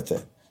fine with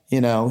it.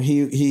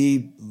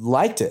 He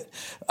liked it.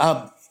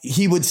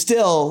 He would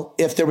still,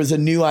 if there was a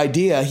new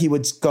idea, he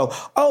would go,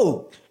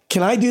 oh,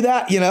 can I do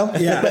that?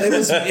 Yeah. But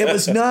it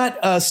was not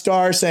a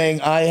star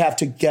saying I have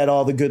to get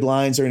all the good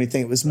lines or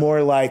anything. It was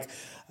more like,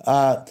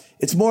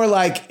 it's more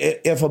like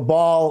if a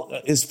ball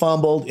is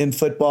fumbled in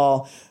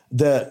football,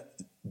 the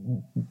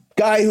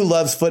guy who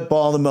loves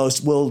football the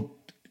most will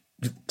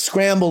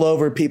scramble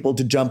over people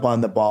to jump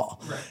on the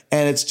ball. Right.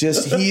 And it's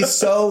just, he's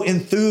so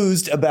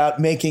enthused about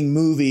making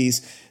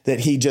movies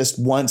that he just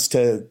wants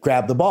to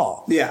grab the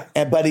ball. Yeah.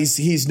 But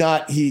he's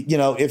not,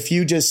 if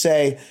you just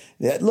say,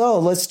 "No,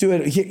 let's do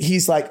it,"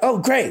 he's like, "Oh,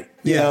 great."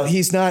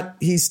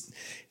 He's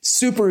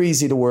super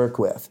easy to work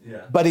with.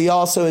 Yeah. But he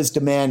also is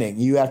demanding.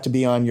 You have to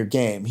be on your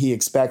game. He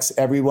expects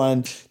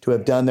everyone to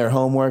have done their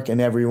homework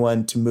and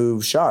everyone to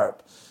move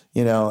sharp.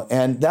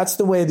 And that's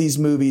the way these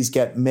movies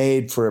get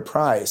made for a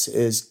price,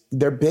 is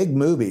they're big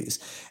movies,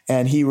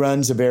 and he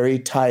runs a very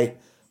tight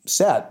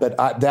set. But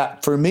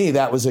that for me,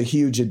 that was a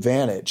huge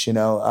advantage.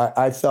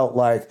 I felt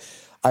like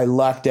I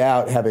lucked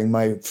out having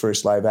my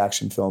first live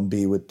action film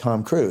be with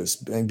Tom Cruise,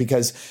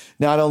 because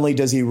not only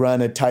does he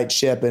run a tight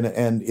ship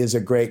and is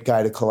a great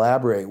guy to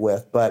collaborate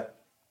with,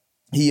 but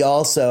he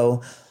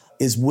also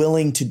is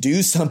willing to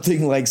do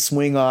something like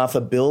swing off a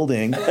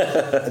building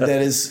that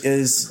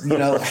is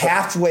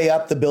halfway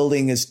up the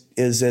building is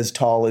as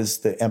tall as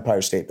the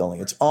Empire State Building.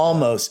 It's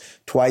almost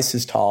twice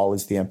as tall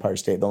as the Empire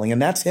State Building.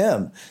 And that's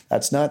him.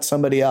 That's not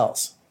somebody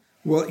else.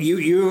 Well,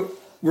 you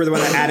were the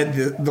one that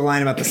added the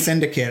line about the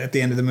syndicate at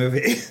the end of the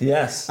movie.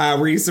 Yes.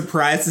 Were you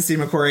surprised to see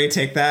McQuarrie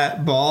take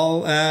that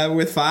ball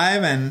with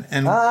 5? And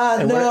where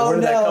did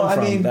that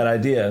come from? That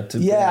idea to put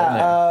it in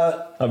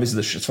there?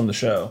 Obviously, it's from the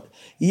show.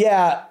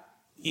 Yeah.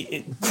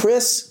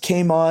 Chris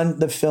came on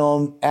the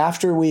film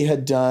after we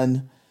had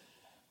done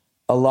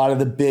a lot of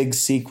the big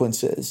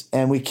sequences,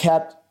 and we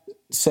kept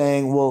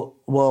saying,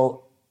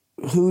 well,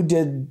 who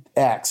did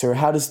X, or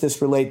how does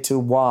this relate to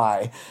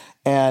Y?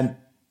 And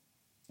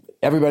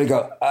everybody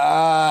go,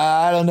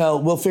 I don't know.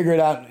 We'll figure it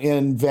out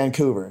in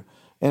Vancouver.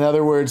 In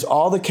other words,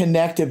 all the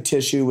connective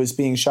tissue was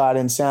being shot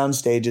in sound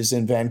stages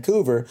in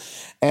Vancouver.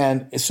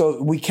 And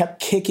so we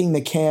kept kicking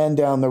the can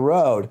down the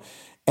road.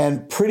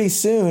 And pretty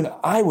soon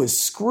I was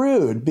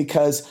screwed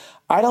because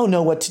I don't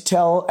know what to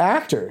tell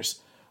actors.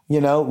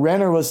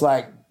 Renner was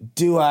like,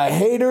 do I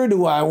hate her?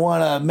 Do I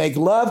want to make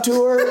love to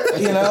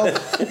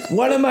her?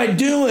 What am I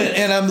doing?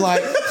 And I'm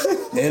like,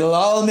 it'll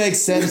all make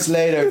sense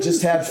later.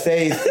 Just have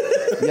faith,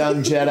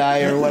 young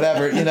Jedi, or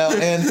whatever, And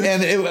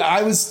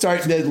I was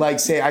starting to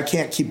say, I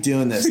can't keep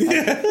doing this.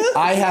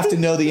 I have to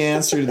know the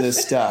answer to this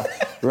stuff,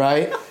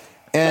 right?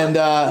 And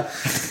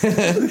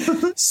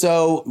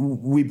so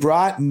we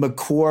brought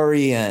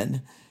McQuarrie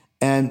in,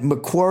 and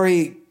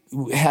McQuarrie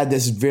had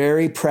this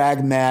very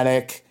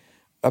pragmatic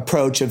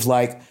approach of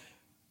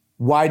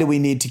why do we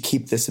need to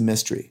keep this a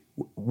mystery?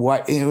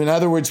 In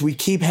other words, we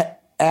keep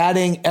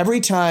adding, every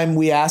time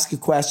we ask a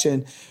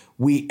question,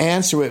 we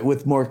answer it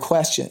with more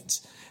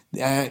questions.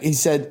 He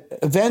said,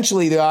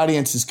 eventually the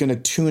audience is going to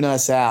tune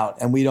us out,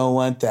 and we don't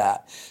want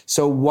that.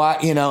 So why,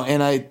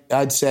 and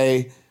I'd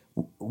say,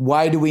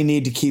 why do we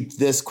need to keep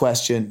this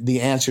question, the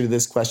answer to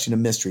this question, a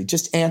mystery?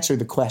 Just answer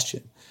the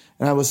question.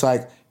 And I was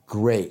like,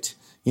 great.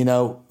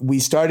 We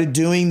started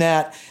doing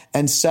that,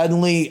 and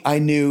suddenly I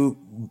knew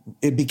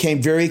it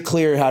became very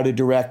clear how to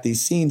direct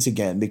these scenes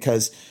again,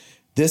 because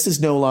this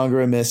is no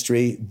longer a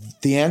mystery.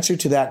 The answer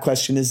to that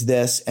question is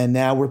this, and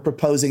now we're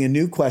proposing a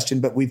new question,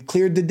 but we've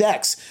cleared the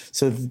decks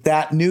so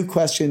that new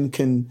question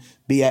can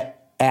be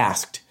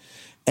asked.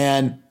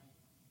 And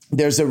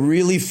there's a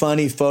really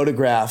funny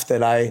photograph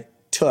that I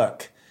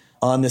took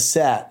on the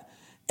set,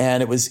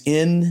 and it was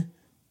in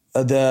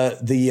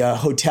the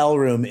hotel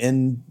room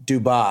in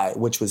Dubai,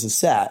 which was a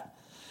set,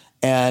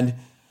 and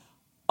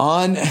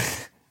on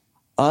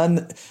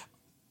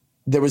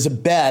there was a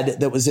bed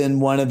that was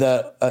in one of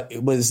the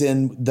it was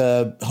in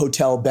the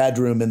hotel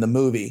bedroom in the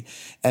movie,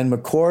 and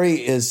McQuarrie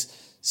is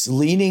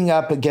leaning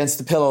up against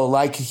the pillow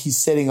like he's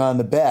sitting on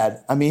the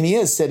bed. I mean, he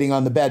is sitting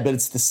on the bed, but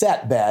it's the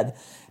set bed,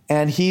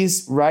 and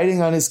he's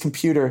writing on his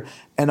computer,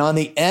 and on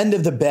the end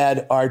of the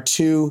bed are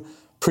 2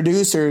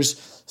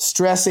 producers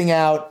stressing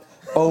out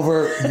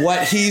over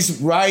what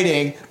he's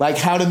writing, like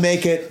how to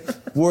make it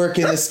work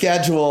in the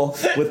schedule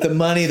with the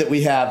money that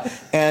we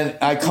have. And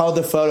I called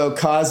the photo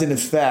cause and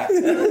effect.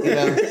 You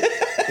know,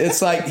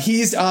 it's like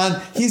he's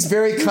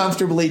very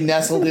comfortably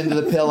nestled into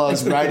the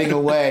pillows, writing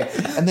away.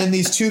 And then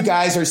these two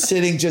guys are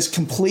sitting just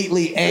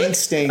completely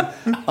angsting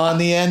on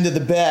the end of the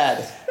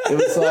bed. It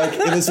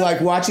was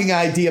like watching an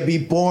idea be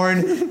born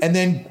and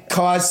then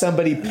cause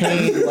somebody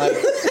pain, like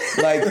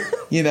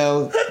you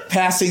know,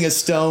 passing a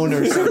stone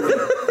or something,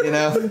 you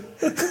know.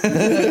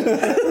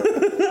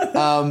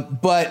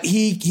 But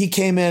he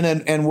came in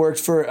and worked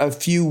for a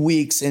few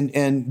weeks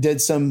and did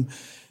some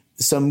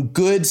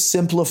good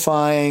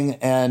simplifying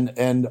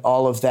and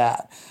all of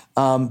that.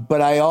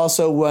 But I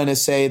also want to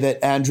say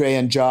that Andre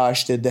and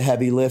Josh did the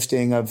heavy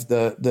lifting of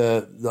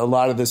a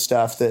lot of the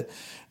stuff that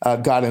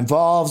got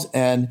involved.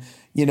 And,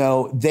 you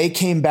know, they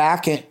came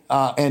back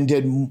and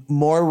did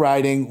more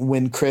writing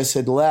when Chris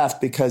had left,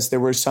 because there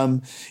were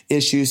some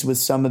issues with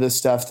some of the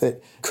stuff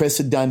that Chris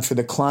had done for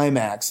the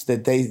climax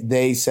that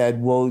they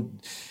said, well,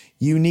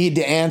 you need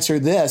to answer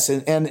this.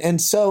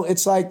 And so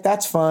it's like,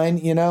 that's fine.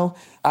 You know,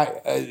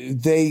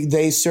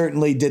 they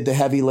certainly did the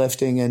heavy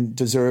lifting and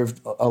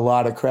deserved a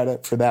lot of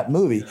credit for that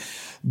movie.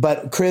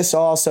 But Chris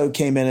also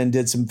came in and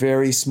did some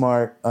very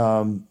smart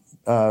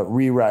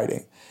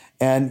rewriting.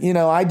 And, you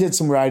know, I did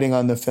some writing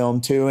on the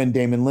film too, and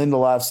Damon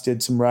Lindelof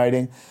did some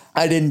writing.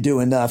 I didn't do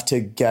enough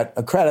to get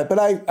a credit, but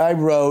I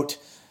wrote.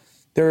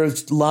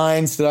 There's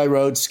lines that I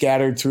wrote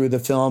scattered through the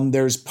film.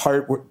 There's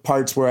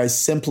parts where I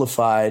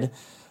simplified.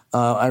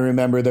 I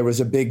remember there was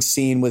a big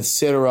scene with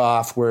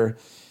Sidorov where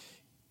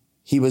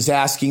he was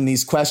asking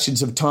these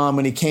questions of Tom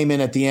when he came in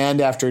at the end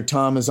after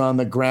Tom is on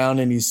the ground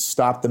and he's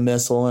stopped the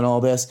missile and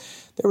all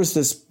this. There was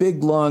this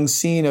big, long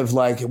scene of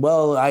like,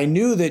 well, I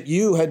knew that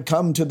you had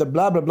come to the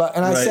blah, blah, blah.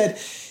 And I said,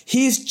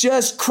 he's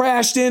just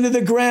crashed into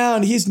the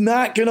ground. He's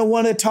not going to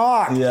want to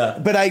talk. Yeah.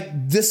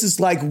 But this is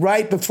like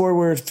right before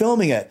we're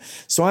filming it.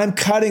 So I'm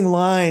cutting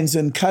lines.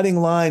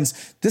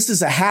 This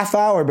is a half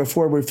hour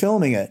before we're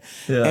filming it.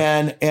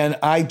 Yeah. And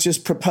I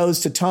just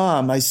proposed to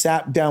Tom. I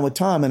sat down with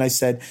Tom and I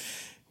said,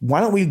 why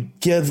don't we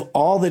give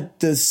all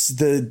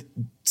the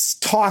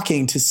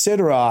talking to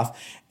Sidorov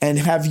and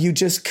have you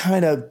just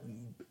kind of,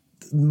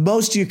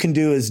 most you can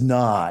do is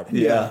nod,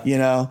 you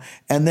know,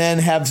 and then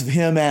have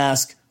him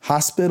ask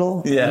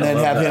hospital, and then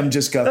have him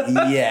just go,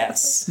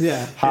 yes,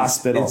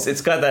 hospital. It's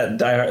got that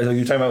Die Hard, like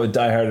you're talking about with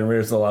Die Hard and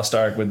Raiders of the Lost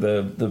Ark, with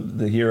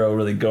the hero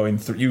really going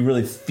through. You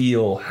really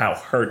feel how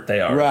hurt they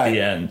are at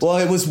the end. Well,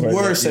 it was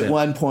worse at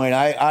one point.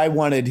 I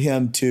wanted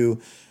him to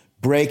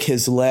break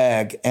his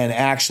leg and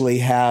actually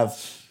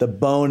have the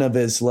bone of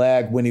his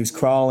leg when he was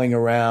crawling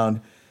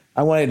around.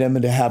 I wanted him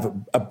to have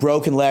a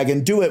broken leg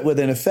and do it with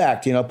an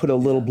effect, you know, put a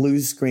little blue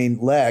screen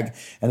leg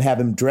and have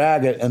him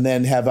drag it and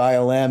then have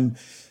ILM.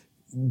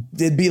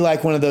 It'd be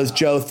like one of those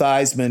Joe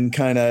Theismann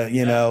kind of,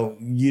 you know,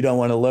 you don't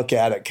want to look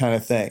at it kind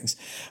of things.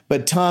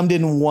 But Tom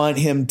didn't want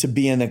him to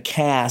be in a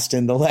cast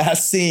in the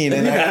last scene.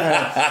 And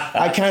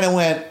I kind of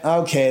went,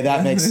 okay,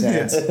 that makes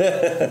sense.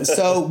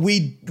 So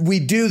we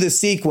do the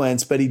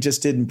sequence, but he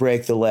just didn't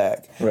break the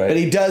leg. Right. But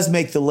he does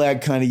make the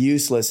leg kind of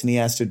useless and he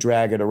has to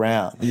drag it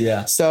around.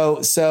 Yeah. So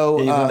he's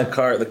in the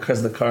car,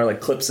 because the car like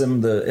clips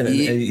him, and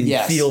you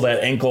feel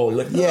that ankle.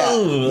 Like,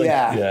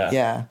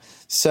 yeah.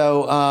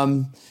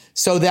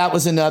 So that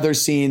was another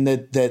scene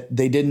that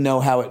they didn't know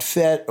how it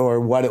fit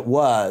or what it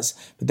was,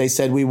 but they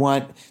said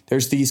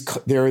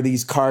there are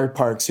these car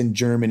parks in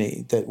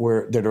Germany that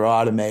are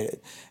automated,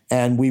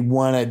 and we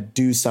want to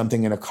do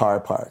something in a car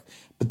park.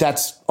 But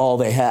that's all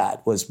they had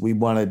was we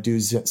want to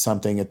do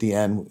something at the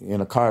end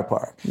in a car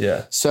park.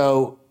 Yeah.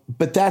 So,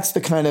 but that's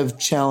the kind of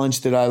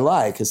challenge that I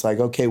like. It's like,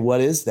 okay,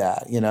 what is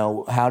that? You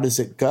know, how does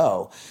it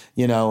go?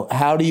 You know,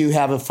 how do you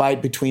have a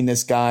fight between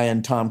this guy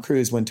and Tom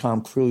Cruise when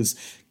Tom Cruise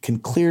can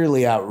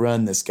clearly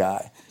outrun this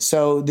guy?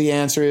 So the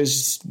answer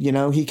is, you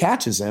know, he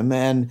catches him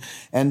and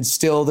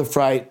still the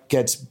fight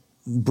gets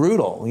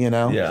brutal, you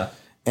know? Yeah.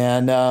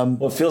 And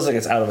well, it feels like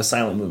it's out of a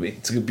silent movie.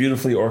 It's a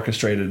beautifully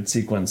orchestrated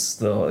sequence,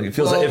 though. It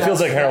feels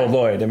like Harold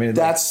Lloyd. I mean,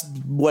 that's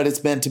what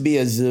it's meant to be,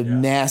 is a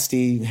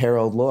nasty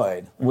Harold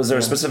Lloyd. Was there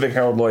a specific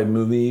Harold Lloyd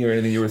movie or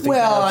anything you were thinking?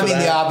 Well, I mean,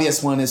 the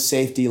obvious one is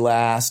Safety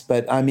Last,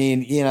 but I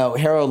mean, you know,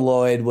 Harold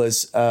Lloyd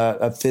was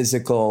a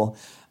physical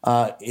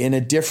in a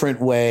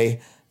different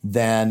way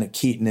than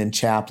Keaton and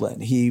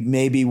Chaplin. He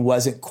maybe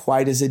wasn't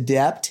quite as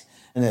adept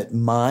at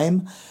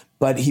mime,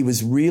 but he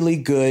was really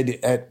good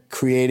at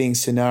creating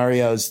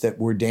scenarios that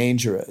were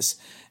dangerous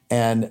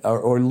and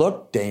or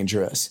looked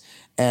dangerous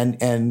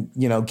and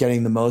you know,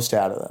 getting the most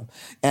out of them.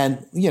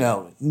 And you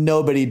know,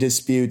 nobody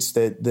disputes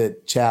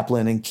that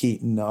Chaplin and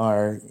Keaton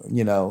are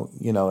you know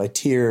a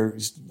tier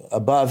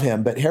above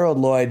him, but Harold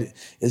Lloyd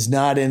is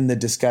not in the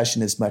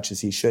discussion as much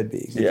as he should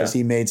be, because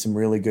he made some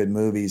really good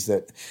movies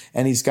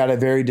and he's got a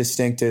very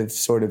distinctive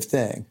sort of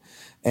thing.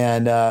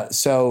 And the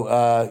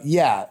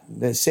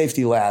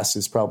safety last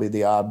is probably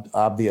the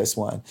obvious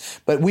one.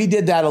 But we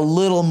did that a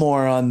little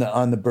more on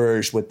the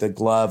Burge with the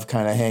glove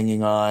kind of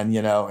hanging on,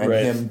 and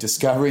him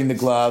discovering the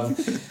glove.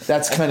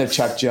 That's kind of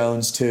Chuck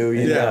Jones too.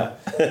 You know?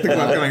 The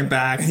glove going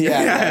back.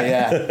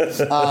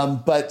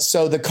 But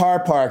so the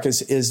car park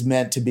is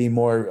meant to be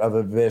more of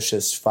a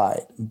vicious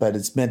fight, but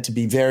it's meant to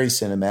be very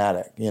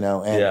cinematic,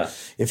 and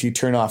if you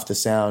turn off the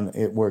sound,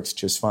 it works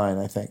just fine,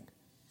 I think.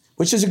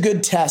 Which is a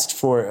good test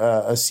for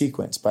a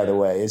sequence, by the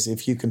way, is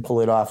if you can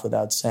pull it off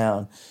without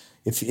sound.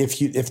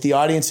 If the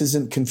audience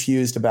isn't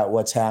confused about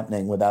what's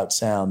happening without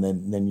sound,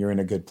 then you're in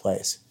a good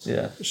place.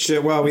 Yeah.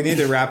 Shit, well, we need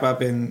to wrap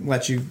up and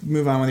let you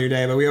move on with your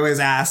day, but we always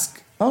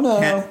ask. Oh,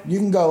 no. You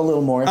can go a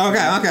little more.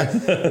 Okay.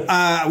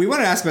 We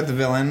wanted to ask about the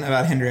villain,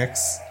 about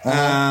Hendrix.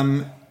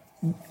 I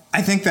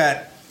think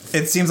that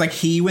it seems like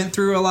he went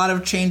through a lot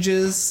of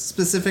changes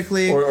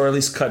specifically. Or at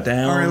least cut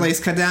down.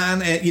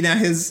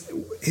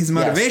 His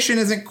motivation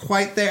isn't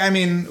quite there. I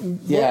mean,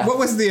 what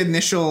was the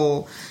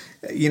initial,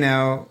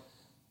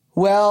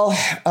 Well,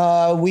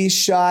 we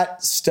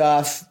shot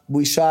stuff.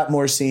 We shot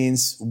more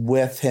scenes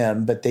with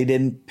him, but they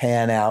didn't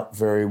pan out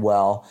very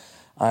well.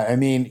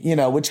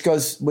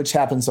 Which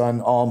happens on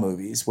all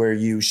movies, where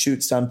you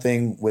shoot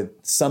something with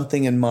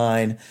something in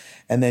mind,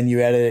 and then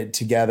you edit it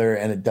together,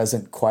 and it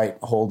doesn't quite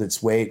hold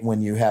its weight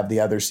when you have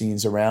the other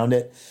scenes around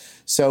it.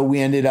 So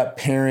we ended up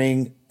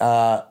paring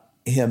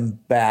him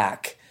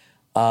back.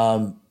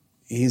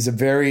 He's a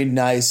very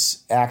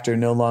nice actor,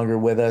 no longer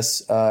with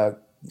us,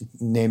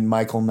 named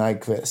Michael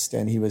Nyqvist,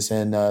 and he was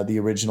in the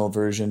original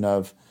version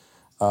of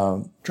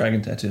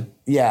Dragon Tattoo.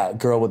 Yeah,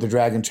 Girl with the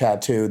Dragon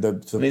Tattoo.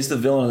 He's the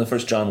villain in the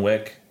first John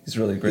Wick. He's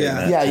really great in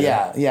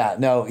that. Yeah.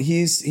 No,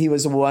 he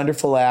was a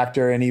wonderful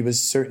actor, and he was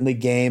certainly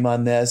game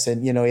on this.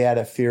 And, he had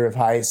a fear of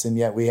heights, and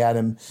yet we had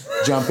him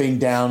jumping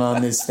down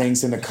on these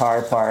things in the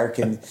car park.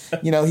 And,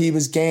 he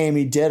was game.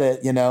 He did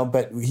it,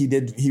 but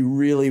he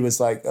really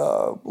was like,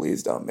 oh,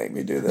 please don't make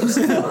me do this.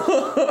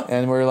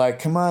 And we're like,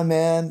 come on,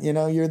 man.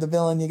 You're the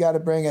villain. You got to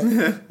bring it.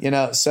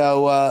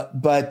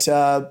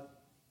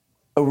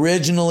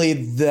 Originally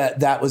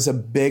that was a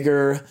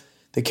bigger...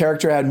 The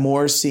character had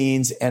more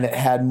scenes, and it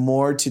had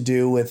more to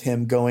do with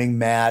him going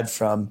mad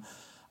from,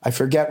 I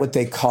forget what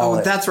they call it.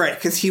 Oh, that's right,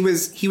 because he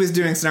was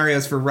doing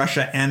scenarios for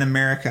Russia and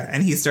America,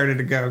 and he started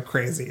to go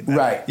crazy.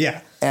 Right.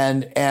 Yeah.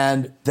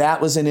 And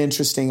that was an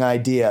interesting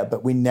idea,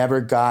 but we never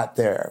got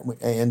there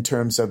in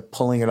terms of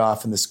pulling it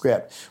off in the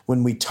script.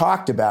 When we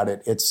talked about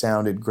it, it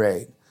sounded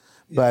great,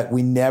 but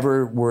we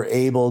never were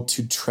able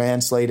to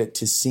translate it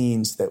to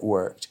scenes that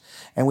worked.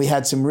 And we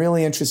had some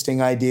really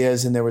interesting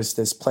ideas, and there was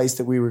this place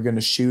that we were going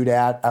to shoot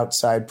at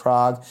outside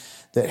Prague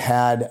that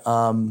had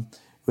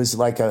was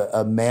like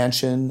a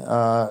mansion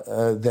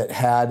that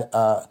had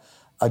a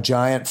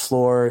giant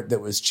floor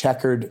that was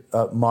checkered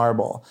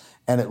marble,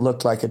 and it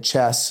looked like a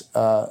chess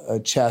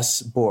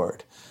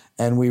board.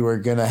 And we were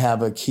going to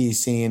have a key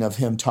scene of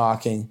him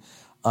talking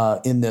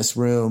in this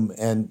room,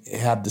 and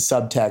have the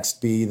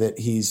subtext be that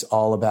he's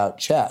all about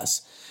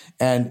chess.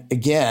 And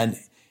again,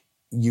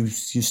 you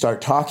start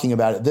talking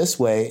about it this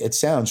way, it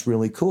sounds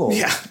really cool.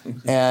 Yeah.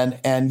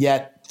 And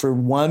yet, for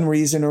one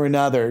reason or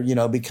another,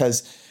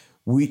 because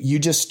you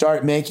just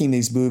start making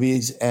these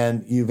movies,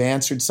 and you've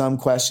answered some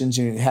questions,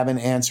 you haven't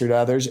answered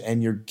others,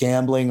 and you're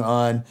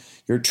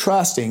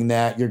trusting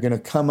that you're going to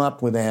come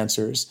up with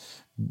answers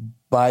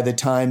by the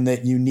time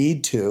that you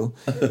need to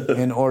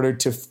in order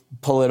to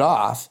pull it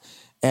off.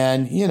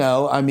 And,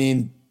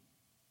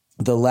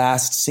 the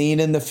last scene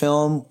in the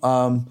film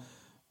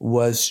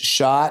was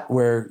shot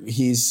where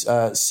he's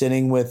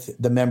sitting with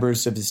the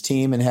members of his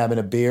team and having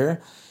a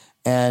beer.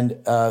 And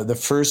the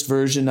first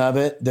version of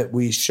it that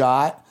we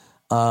shot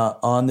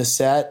on the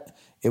set,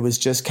 it was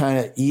just kind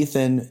of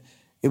Ethan.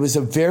 It was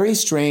a very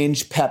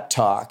strange pep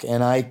talk,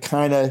 and I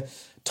kind of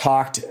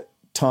talked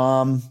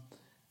Tom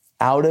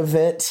out of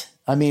it.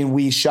 I mean,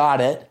 we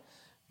shot it,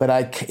 but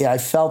I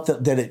felt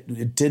that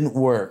it didn't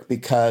work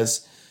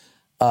because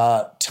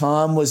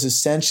Tom was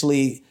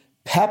essentially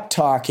pep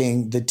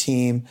talking the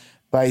team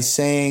by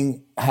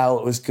saying how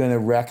it was going to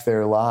wreck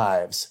their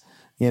lives.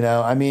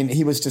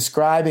 He was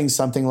describing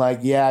something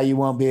like, you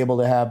won't be able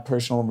to have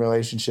personal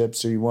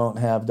relationships, or you won't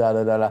have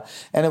da-da-da-da.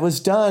 And it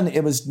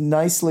was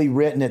nicely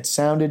written. It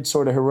sounded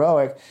sort of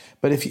heroic.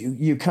 But if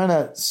you kind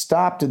of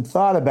stopped and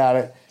thought about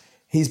it,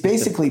 he's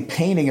basically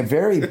painting a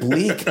very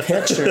bleak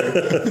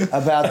picture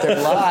about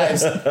their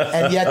lives,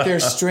 and yet they're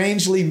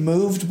strangely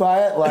moved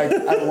by it. Like,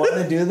 I want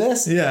to do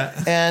this. Yeah.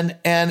 And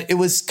it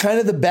was kind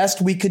of the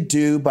best we could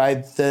do by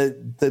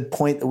the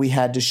point that we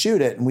had to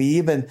shoot it. And we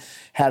even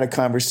had a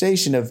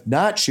conversation of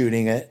not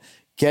shooting it,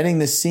 getting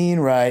the scene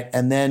right,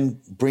 and then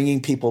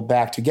bringing people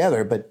back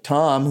together. But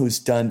Tom, who's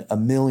done a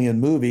million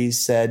movies,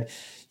 said,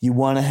 you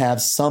want to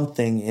have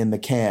something in the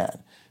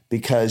can,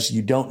 because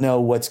you don't know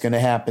what's going to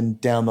happen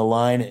down the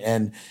line.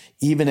 And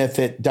even if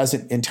it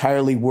doesn't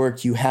entirely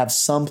work, you have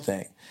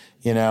something,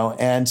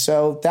 And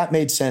so that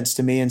made sense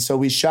to me. And so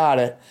we shot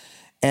it.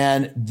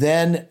 And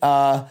then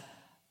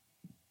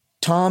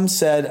Tom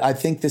said, I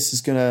think this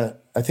is going to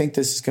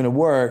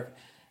work.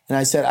 And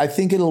I said, I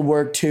think it'll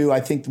work too. I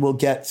think we'll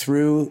get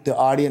through the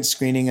audience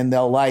screening and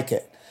they'll like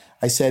it.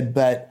 I said,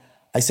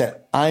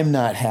 I'm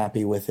not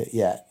happy with it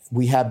yet.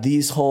 We have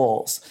these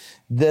holes,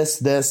 this,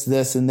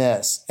 and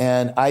this.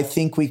 And I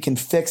think we can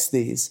fix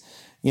these,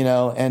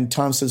 And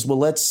Tom says, well,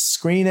 let's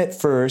screen it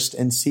first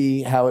and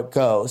see how it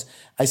goes.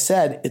 I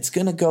said, it's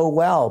going to go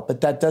well,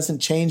 but that doesn't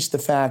change the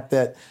fact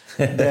that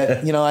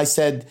I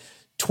said,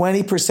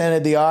 20%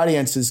 of the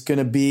audience is going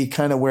to be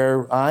kind of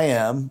where I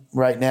am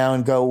right now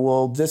and go,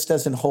 well, this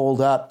doesn't hold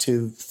up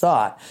to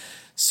thought.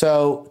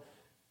 So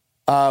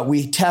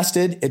we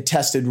tested. It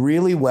tested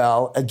really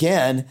well.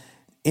 Again,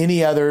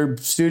 any other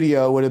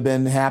studio would have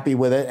been happy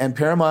with it, and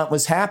Paramount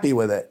was happy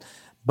with it.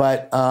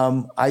 But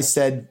I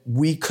said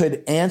we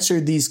could answer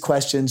these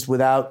questions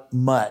without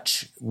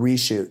much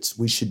reshoots.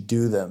 We should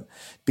do them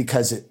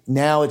because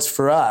now it's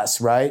for us,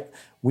 right?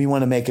 We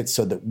want to make it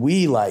so that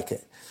we like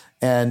it.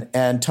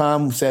 And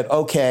Tom said,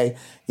 okay,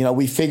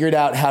 we figured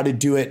out how to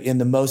do it in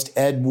the most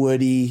Ed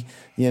Woody,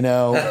 if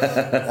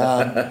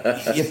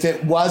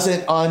it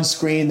wasn't on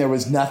screen, there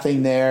was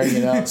nothing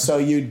there, So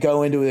you'd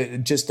go into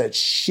just a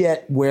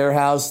shit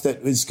warehouse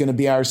that was going to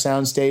be our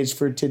soundstage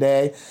for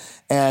today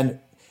and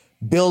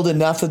build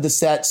enough of the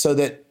set so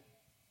that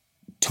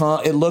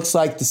it looks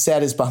like the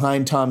set is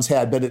behind Tom's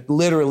head, but it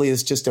literally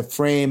is just a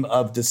frame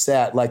of the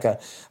set, like a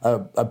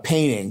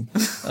painting.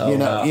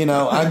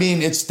 Wow. I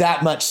mean, it's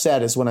that much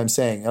set is what I'm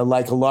saying.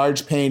 Like a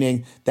large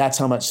painting, that's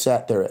how much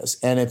set there is.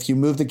 And if you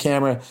move the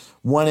camera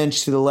 1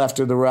 inch to the left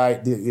or the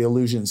right, the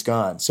illusion's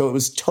gone. So it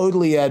was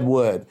totally Ed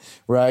Wood,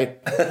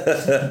 right?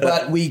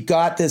 But we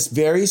got this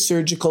very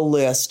surgical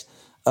list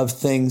of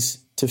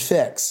things to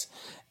fix.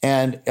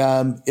 And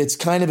it's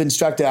kind of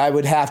instructive. I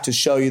would have to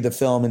show you the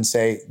film and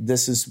say,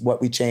 this is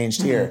what we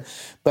changed here.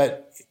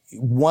 But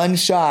one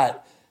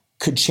shot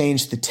could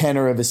change the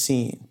tenor of a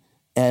scene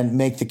and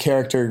make the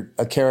character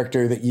a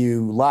character that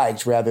you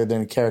liked rather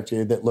than a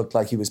character that looked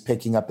like he was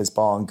picking up his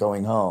ball and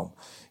going home,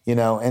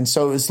 And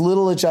so it was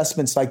little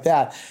adjustments like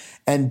that.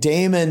 And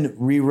Damon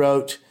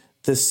rewrote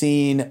the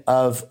scene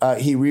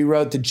he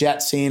rewrote the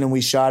jet scene, and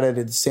we shot it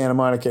at the Santa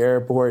Monica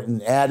airport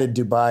and added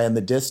Dubai in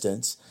the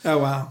distance. Oh,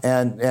 wow.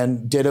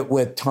 And did it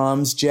with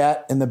Tom's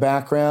jet in the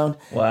background.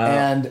 Wow.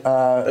 And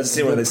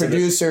the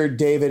producer,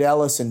 David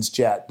Ellison's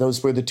jet.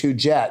 Those were the two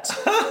jets,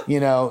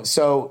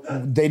 so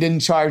they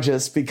didn't charge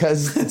us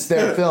because it's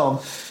their film,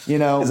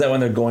 Is that when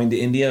they're going to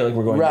India? Like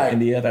we're going to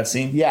India, that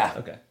scene? Yeah.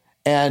 Okay.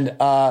 And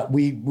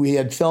we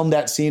had filmed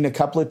that scene a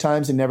couple of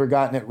times and never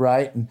gotten it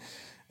right.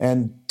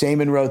 And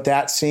Damon wrote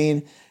that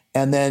scene,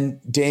 and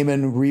then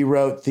Damon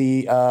rewrote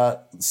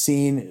the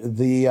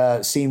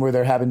scene where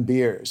they're having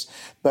beers.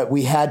 But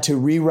we had to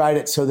rewrite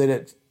it so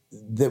that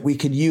we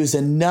could use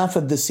enough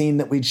of the scene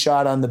that we'd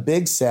shot on the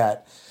big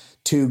set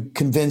to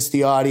convince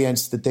the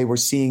audience that they were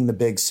seeing the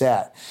big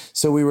set.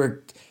 So we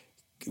were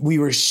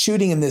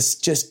shooting in this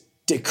just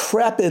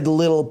decrepit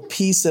little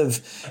piece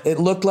of, it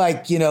looked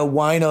like,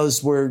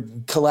 winos were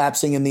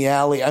collapsing in the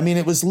alley. I mean,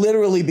 it was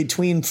literally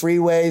between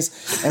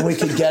freeways and we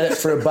could get it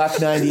for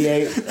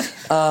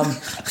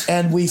 $1.98.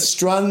 And we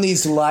strung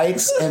these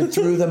lights and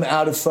threw them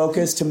out of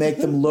focus to make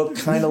them look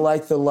kind of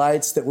like the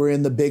lights that were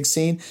in the big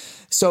scene.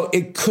 So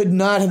it could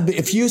not have been,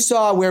 if you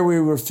saw where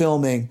we were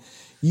filming,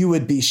 you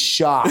would be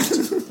shocked.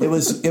 It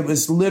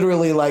was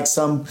literally like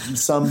some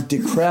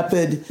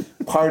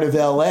decrepit part of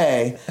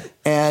LA,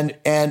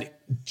 and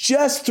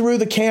just through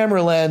the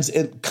camera lens,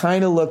 it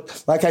kind of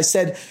looked, like I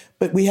said,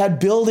 but we had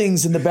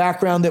buildings in the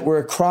background that were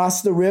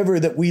across the river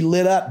that we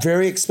lit up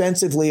very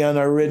expensively on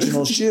our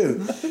original shoot.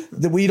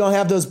 That we don't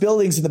have those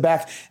buildings in the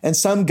back. And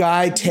some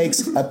guy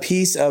takes a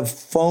piece of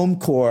foam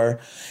core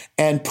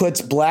and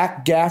puts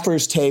black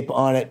gaffer's tape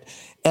on it,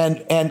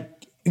 and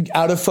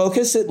out of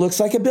focus, it looks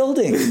like a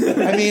building.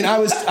 I mean, I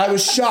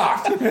was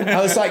shocked.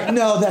 I was like,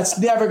 no, that's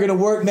never going to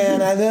work,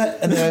 man. And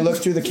then I look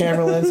through the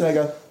camera lens and I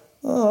go,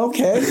 oh,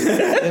 okay.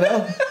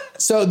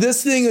 So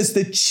this thing is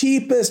the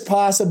cheapest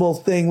possible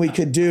thing we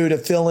could do to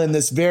fill in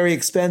this very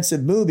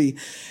expensive movie.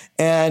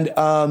 And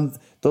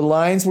the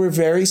lines were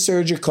very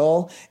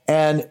surgical.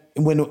 And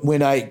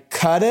when I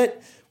cut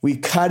it, we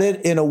cut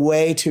it in a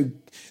way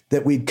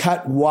that we'd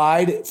cut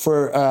wide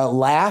for a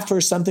laugh or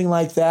something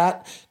like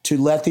that to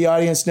let the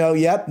audience know,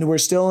 yep, we're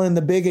still in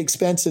the big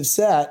expensive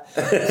set.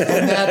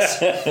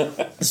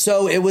 And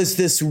so it was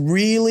this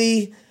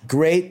really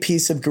great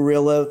piece of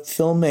guerrilla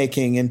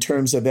filmmaking in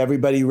terms of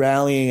everybody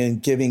rallying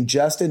and giving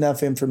just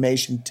enough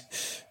information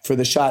for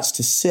the shots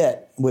to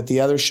sit with the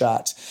other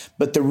shots.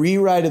 But the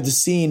rewrite of the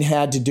scene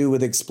had to do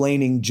with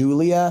explaining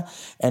Julia,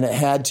 and it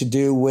had to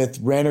do with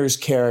Renner's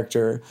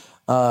character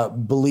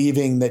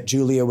believing that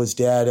Julia was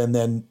dead and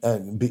then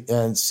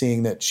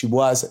seeing that she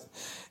wasn't.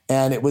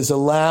 And it was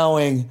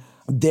allowing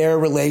their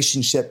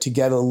relationship to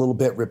get a little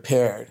bit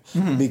repaired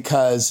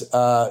because,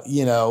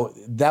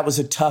 that was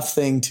a tough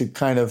thing to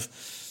kind of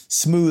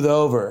smooth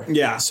over.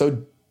 Yeah.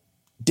 So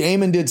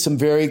Damon did some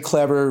very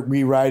clever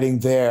rewriting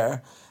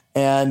there.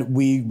 And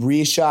we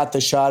reshot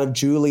the shot of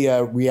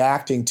Julia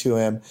reacting to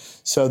him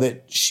so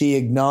that she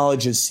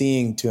acknowledges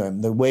seeing to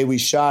him. The way we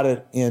shot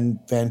it in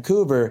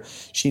Vancouver,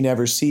 she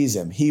never sees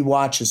him. He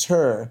watches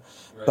her,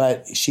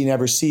 but she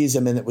never sees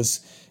him. And it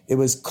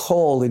was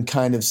cold and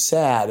kind of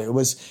sad. It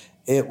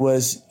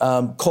was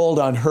cold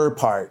on her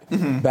part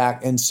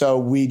back. And so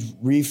we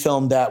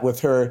refilmed that with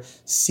her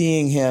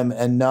seeing him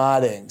and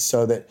nodding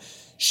so that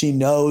she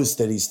knows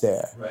that he's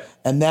there. Right.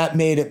 And that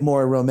made it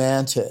more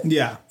romantic.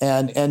 Yeah.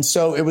 And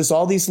so it was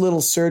all these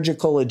little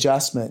surgical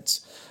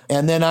adjustments.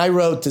 And then I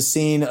wrote the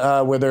scene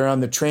where they're on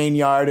the train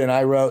yard, and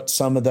I wrote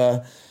some of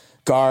the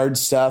guard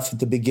stuff at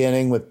the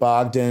beginning with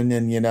Bogdan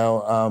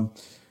and,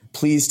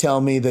 please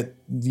tell me that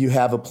you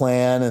have a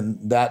plan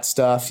and that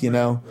stuff,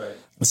 Right.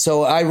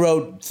 So I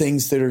wrote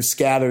things that are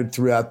scattered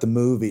throughout the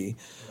movie.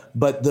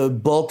 But the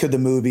bulk of the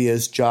movie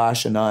is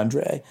Josh and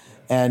Andre.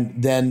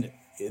 And then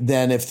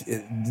if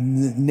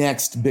the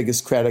next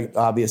biggest credit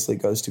obviously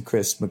goes to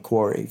Chris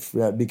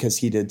McQuarrie because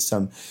he did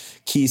some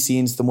key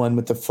scenes, the one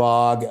with the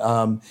fog,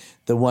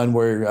 the one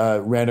where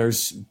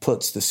Renners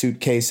puts the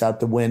suitcase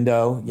out the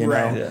window,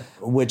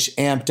 which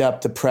amped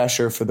up the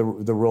pressure for the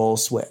role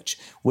switch,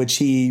 which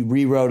he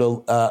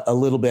rewrote a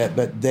little bit,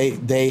 but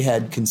they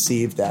had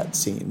conceived that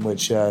scene,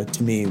 which to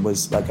me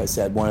was, like I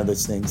said, one of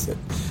those things that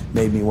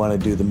made me want to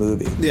do the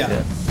movie.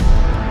 Yeah.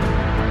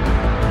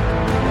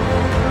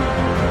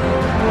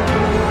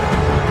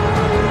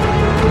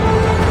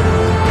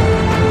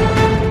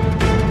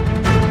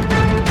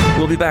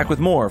 We'll be back with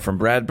more from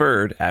Brad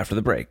Bird after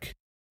the break.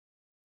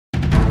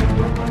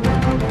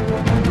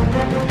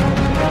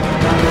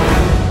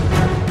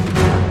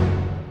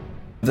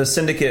 The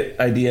syndicate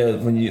idea,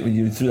 when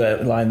you threw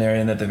that line there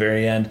in at the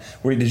very end,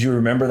 did you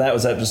remember that?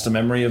 Was that just a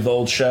memory of the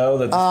old show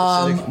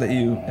that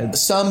you had?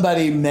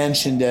 Somebody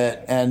mentioned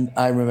it, and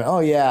I remember.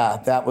 Oh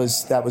yeah, that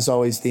was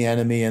always the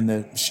enemy in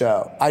the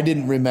show. I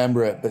didn't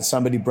remember it, but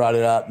somebody brought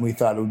it up, and we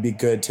thought it would be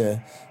good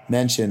to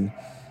mention.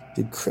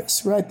 Did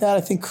Chris write that?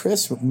 I think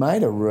Chris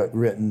might have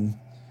written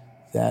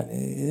that.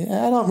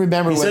 I don't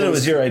remember. He said it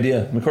was your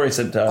idea. McQuarrie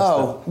said to us.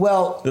 Oh,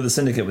 well. The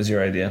syndicate was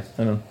your idea.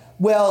 I don't know.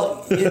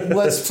 Well, it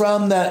was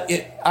from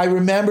I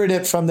remembered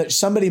it from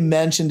somebody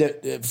mentioned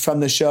it from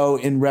the show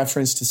in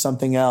reference to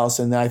something else.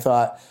 And I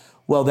thought,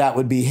 well, that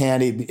would be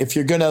handy. If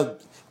you're going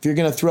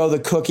to throw the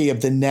cookie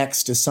of the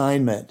next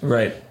assignment.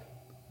 Right.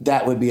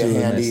 That would be a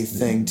handy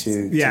thing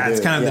to do.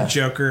 It's kind of the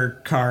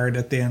Joker card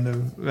at the end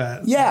of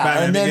that. Yeah,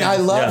 Batman and then Begins.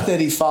 I love that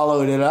he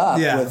followed it up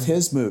with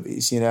his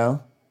movies, Yeah,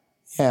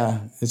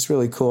 it's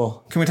really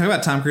cool. Can we talk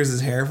about Tom Cruise's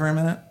hair for a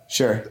minute?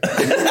 Sure.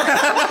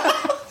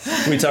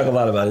 We talk a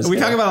lot about his hair. We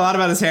talk about a lot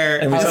about his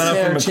hair. And we his found out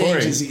hair from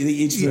changes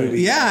each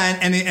movie. Yeah,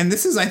 and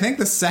this is, I think,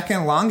 the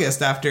second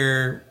longest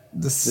after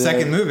the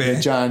second movie.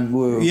 The John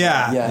Woo.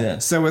 Yeah.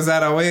 So was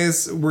that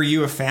always, were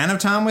you a fan of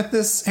Tom with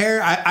this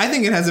hair? I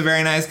think it has a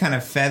very nice kind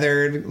of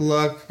feathered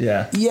look.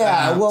 Yeah.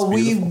 Yeah. Well,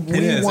 we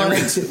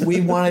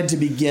wanted to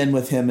begin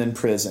with him in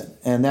prison.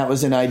 And that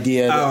was an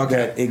idea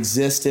that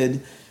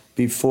existed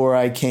before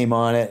I came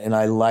on it, and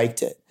I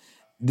liked it.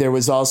 There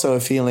was also a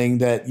feeling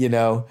that,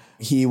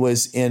 he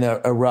was in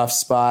a rough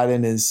spot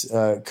in his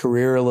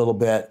career a little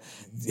bit.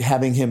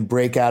 Having him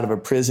break out of a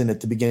prison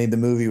at the beginning of the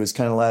movie was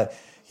kind of like,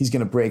 he's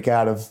going to break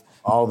out of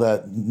all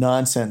the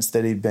nonsense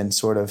that he'd been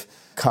sort of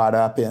caught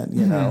up in,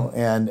 you know.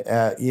 And,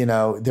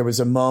 there was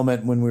a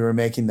moment when we were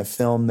making the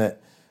film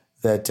that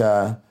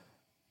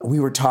we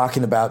were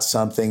talking about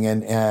something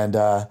and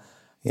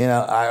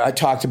I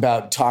talked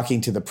about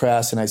talking to the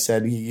press, and I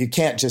said, you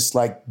can't just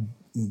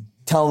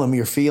tell them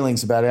your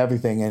feelings about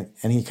everything.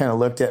 And he kind of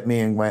looked at me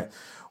and went,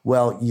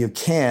 well, you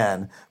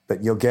can,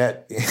 but you'll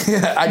get,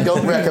 I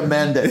don't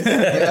recommend it.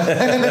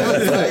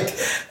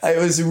 It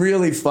was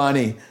really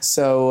funny.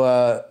 So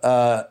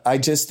I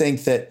just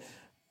think that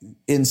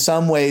in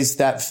some ways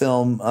that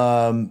film,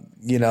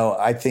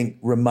 I think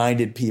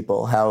reminded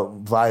people how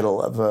vital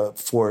of a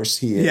force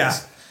he is. Yeah.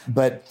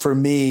 But for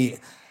me,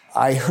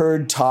 I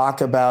heard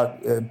talk about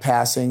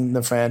passing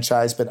the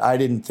franchise, but I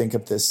didn't think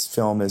of this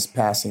film as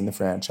passing the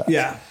franchise.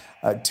 Yeah.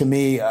 To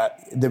me,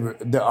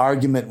 the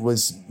argument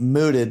was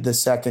mooted the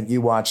second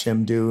you watch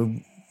him do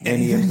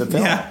any of the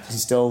film. Yeah. He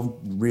still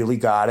really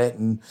got it,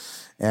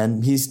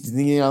 and he's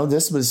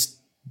this was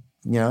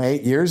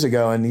 8 years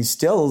ago, and he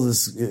still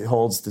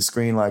holds the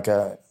screen like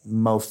a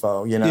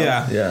mofo.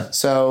 Yeah.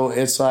 So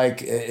it's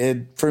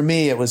for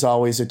me, it was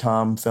always a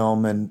Tom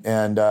film,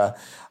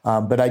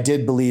 but I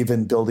did believe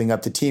in building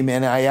up the team,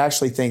 and I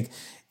actually think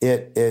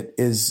it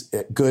is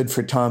good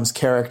for Tom's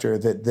character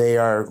that they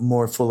are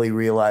more fully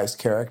realized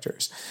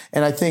characters.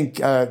 And I think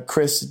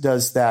Chris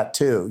does that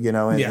too,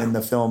 in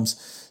the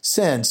films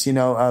since.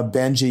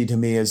 Benji to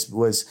me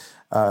was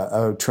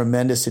a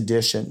tremendous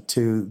addition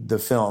to the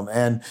film.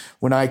 And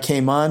when I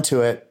came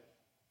onto it,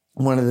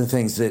 one of the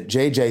things that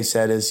JJ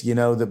said is, the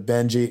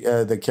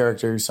Benji, the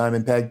character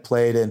Simon Pegg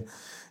played in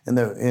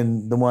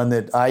the one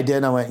that I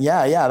did, I went,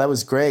 yeah, that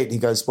was great. He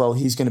goes, well,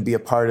 he's going to be a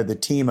part of the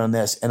team on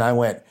this. And I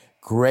went,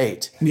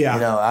 great.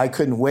 Yeah. I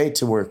couldn't wait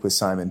to work with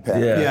Simon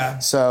Pegg. Yeah.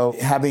 So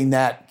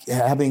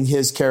having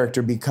his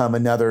character become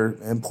another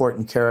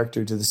important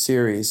character to the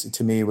series,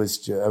 to me,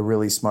 was a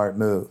really smart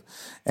move.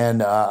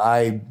 And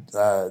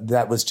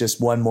that was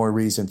just one more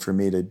reason for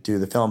me to do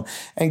the film.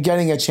 And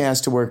getting a chance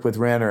to work with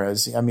Renner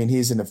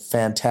he's a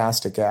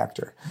fantastic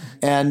actor.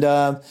 And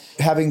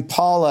having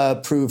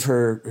Paula prove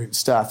her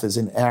stuff as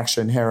an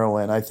action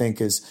heroine, I think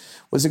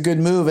was a good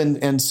move.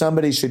 And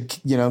somebody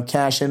should,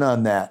 cash in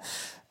on that.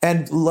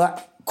 And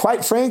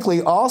quite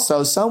frankly,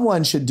 also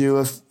someone should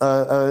do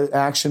a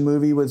action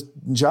movie with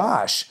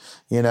Josh.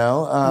 We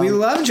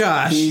love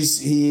Josh.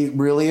 He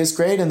really is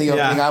great in the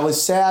opening. Yeah. I was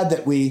sad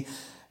that we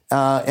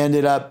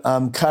ended up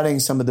cutting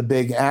some of the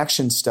big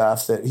action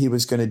stuff that he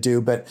was going to do,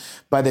 but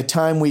by the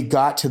time we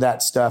got to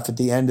that stuff at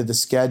the end of the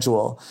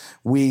schedule,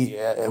 we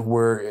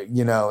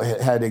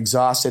had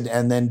exhausted,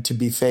 and then to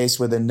be faced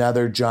with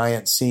another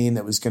giant scene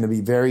that was going to be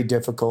very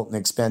difficult and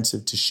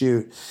expensive to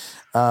shoot.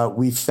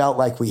 We felt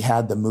like we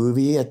had the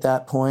movie at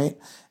that point,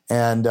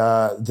 and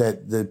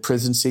that the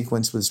prison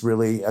sequence was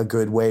really a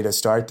good way to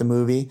start the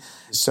movie.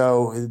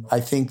 So I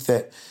think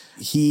that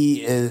he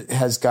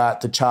has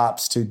got the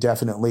chops to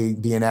definitely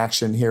be an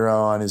action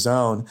hero on his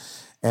own.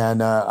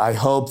 And I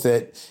hope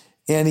that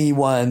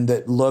anyone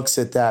that looks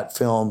at that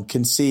film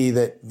can see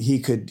that he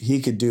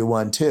could do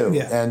one too.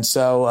 Yeah. And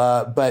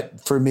so,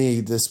 but for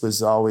me, this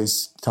was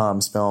always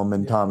Tom's film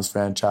and Tom's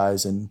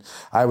franchise. And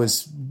I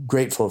was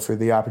grateful for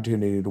the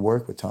opportunity to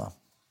work with Tom.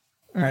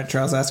 All right,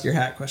 Charles, ask your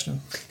hat question.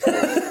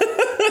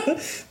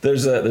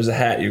 There's a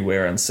hat you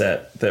wear on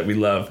set that we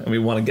love, and we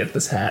want to get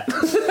this hat.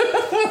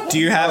 Do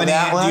you have any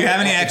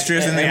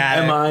extras in the hat?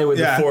 Am I with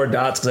the 4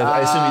 dots? Because I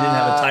assume you didn't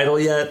have a title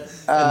yet.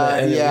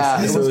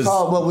 It was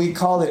called, we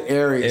called it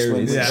Ares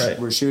when we right.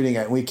 were shooting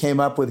it. We came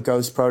up with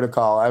Ghost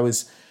Protocol. I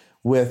was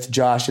with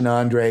Josh and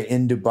Andre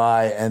in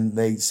Dubai, and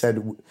they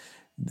said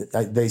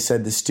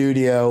the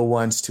studio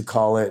wants to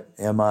call it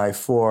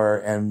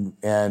MI4,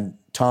 and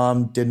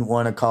Tom didn't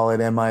want to call it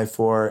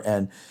MI4,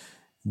 and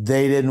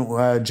they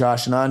didn't.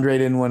 Josh and Andre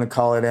didn't want to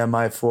call it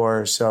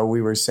MI4, so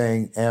we were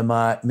saying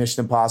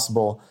Mission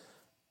Impossible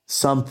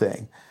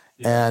something.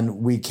 And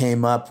we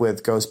came up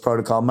with Ghost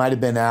Protocol. It might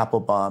have been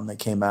Applebaum that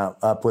came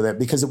up with it,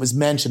 because it was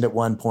mentioned at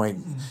one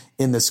point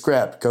in the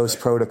script, Ghost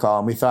Protocol.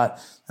 And we thought,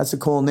 that's a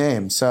cool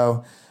name.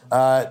 So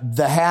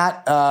the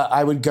hat,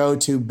 I would go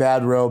to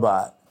Bad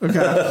Robot. Okay.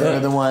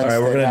 They're the ones All right,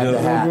 we're that gonna have do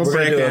the hat. we're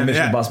gonna do a Mission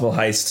Yeah. Impossible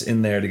heist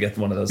in there to get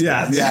one of those.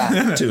 Yeah. hats.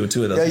 Yeah. two of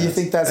those. Yeah, you hats.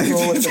 think that's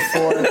cool with the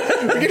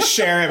 4? We can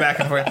share it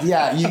back and forth.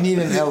 Yeah, you need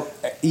an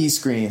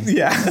E-screen.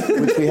 Yeah.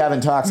 Which we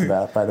haven't talked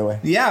about, by the way.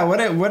 Yeah,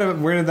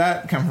 where did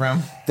that come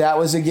from? That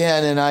was,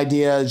 again, an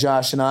idea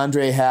Josh and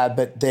Andre had,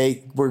 but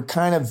they were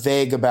kind of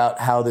vague about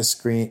how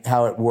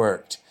it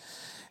worked.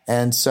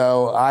 And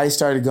so I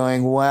started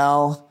going,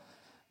 well,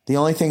 the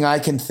only thing I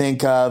can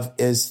think of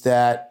is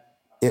that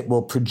it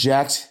will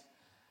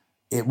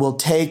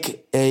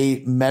take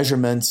a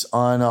measurements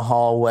on a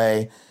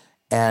hallway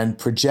and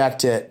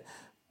project it,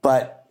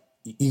 but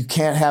you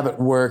can't have it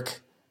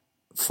work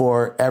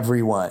for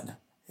everyone.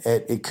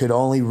 It could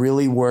only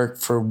really work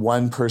for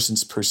one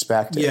person's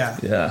perspective.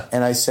 Yeah.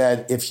 And I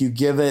said, if you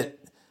give it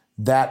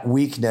that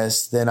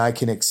weakness, then I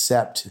can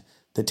accept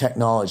the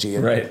technology.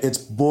 Right. It's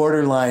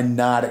borderline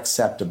not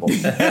acceptable.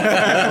 You know what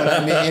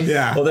I mean?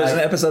 Yeah. Well, there's an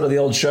episode of the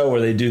old show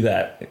where they do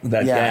that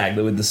Yeah. gag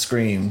with the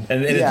screen,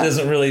 and it Yeah.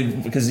 doesn't really,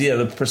 because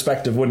the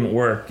perspective wouldn't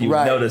work. You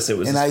would notice it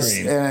was the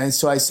screen. And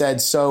so I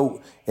said,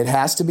 so it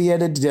has to be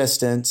at a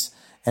distance,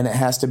 and it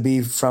has to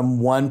be from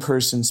one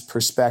person's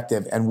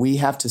perspective, and we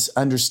have to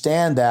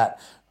understand that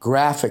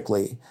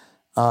graphically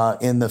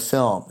in the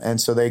film.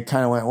 And so they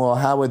kind of went, well,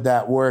 how would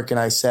that work? And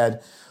I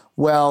said,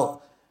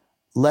 well,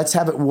 let's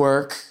have it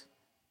work,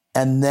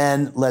 and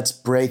then let's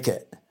break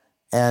it.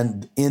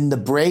 And in the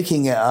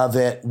breaking of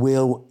it,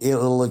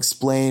 it'll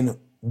explain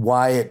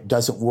why it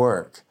doesn't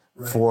work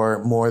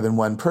for more than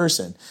one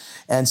person.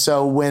 And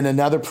so when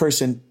another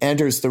person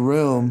enters the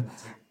room,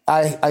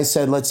 I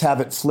said, let's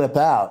have it flip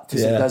out,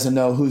 because it doesn't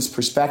know whose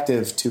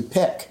perspective to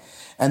pick.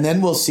 And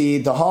then we'll see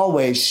the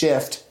hallway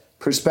shift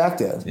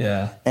perspective.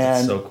 Yeah, and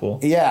that's so cool.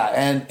 Yeah,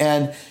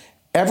 and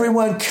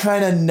everyone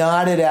kind of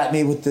nodded at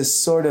me with this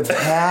sort of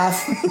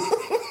half,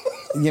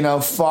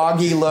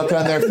 foggy look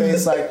on their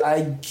face, like,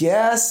 I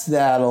guess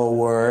that'll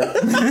work.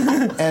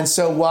 And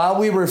so while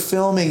we were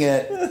filming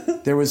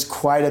it, there was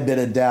quite a bit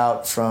of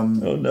doubt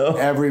from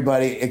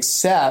everybody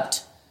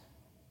except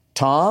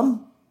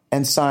Tom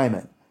and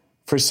Simon.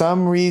 For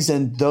some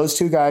reason, those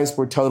 2 guys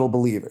were total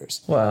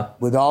believers. Wow.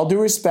 With all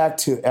due respect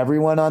to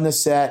everyone on the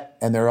set,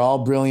 and they're all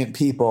brilliant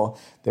people,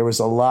 there was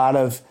a lot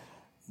of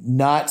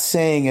not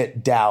saying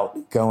it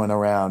doubt going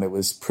around. It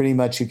was pretty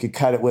much you could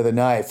cut it with a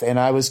knife. And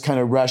I was kind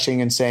of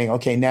rushing and saying,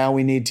 okay, now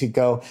we need to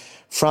go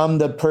from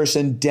the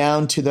person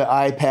down to the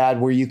iPad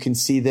where you can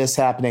see this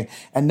happening.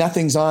 And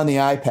nothing's on the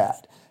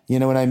iPad. You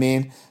know what I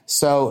mean?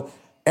 So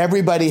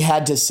everybody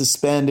had to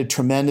suspend a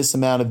tremendous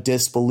amount of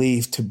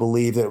disbelief to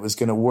believe that it was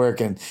going to work.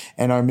 And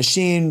our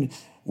machine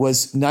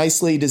was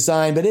nicely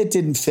designed, but it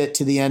didn't fit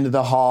to the end of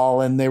the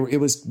hall, and it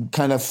was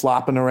kind of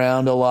flopping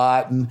around a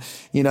lot. And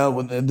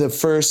the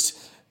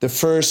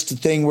first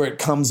thing where it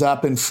comes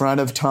up in front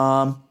of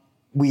Tom,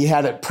 we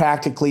had it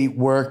practically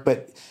work,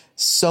 but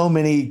so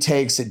many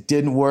takes it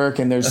didn't work,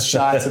 and there's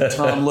shots of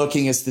Tom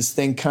looking as this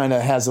thing kind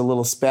of has a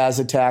little spaz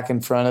attack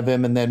in front of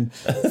him and then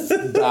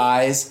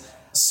dies.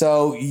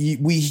 So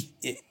we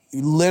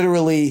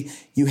literally,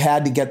 you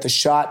had to get the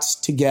shots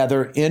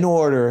together in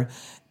order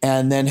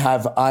and then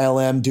have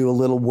ILM do a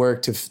little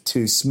work to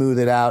smooth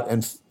it out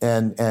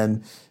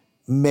and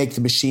make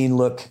the machine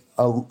look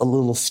a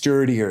little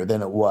sturdier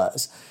than it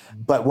was.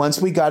 But once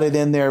we got it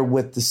in there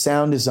with the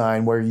sound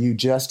design where you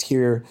just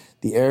hear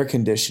the air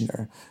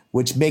conditioner,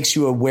 which makes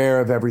you aware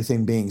of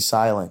everything being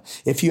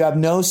silent. If you have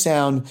no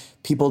sound,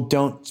 people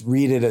don't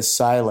read it as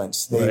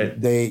silence.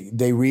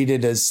 They read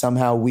it as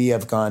somehow we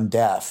have gone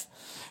deaf.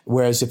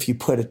 Whereas if you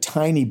put a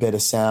tiny bit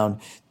of sound,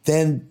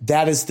 then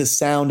that is the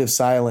sound of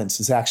silence,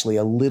 is actually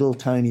a little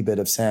tiny bit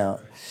of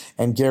sound.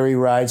 And Gary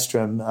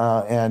Rydstrom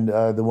and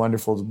the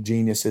wonderful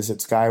geniuses at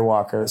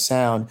Skywalker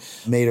Sound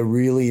made a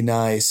really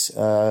nice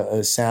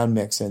sound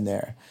mix in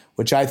there,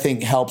 which I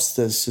think helps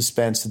the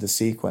suspense of the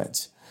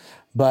sequence.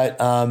 But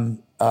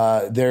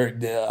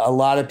there a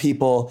lot of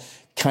people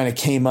kind of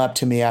came up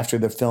to me after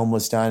the film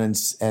was done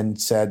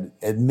and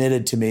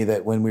admitted to me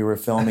that when we were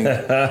filming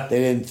it, they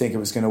didn't think it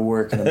was going to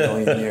work in a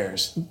million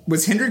years.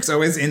 Was Hendrix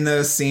always in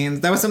those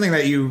scenes? That was something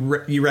that you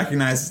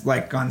recognized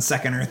like on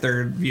second or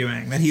third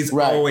viewing, that he's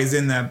always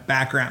in the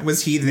background.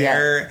 Was he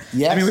there?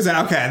 Yeah. Yes. I mean, was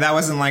that okay? That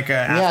wasn't like a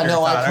afterthought. Yeah,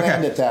 no, I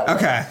planned it that way.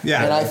 Okay,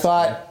 yeah. And I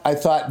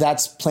thought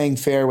that's playing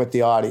fair with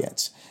the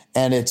audience.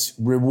 And it's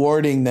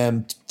rewarding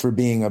them for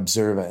being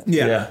observant.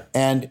 Yeah.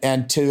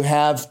 And to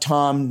have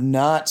Tom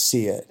not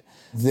see it.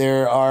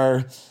 There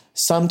are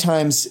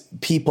sometimes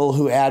people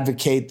who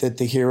advocate that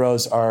the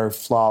heroes are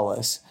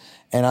flawless,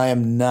 and I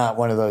am not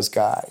one of those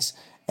guys.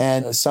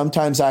 And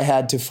sometimes I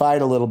had to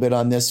fight a little bit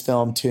on this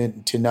film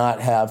to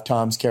not have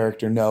Tom's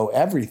character know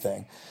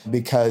everything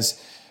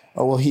because,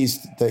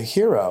 he's the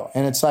hero.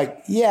 And it's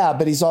like, yeah,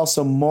 but he's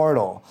also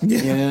mortal.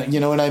 Yeah.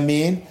 You know what I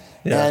mean?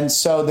 Yeah. And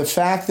so the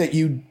fact that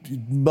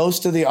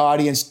most of the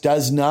audience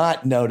does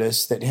not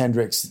notice that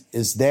Hendrix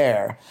is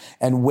there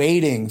and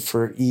waiting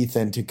for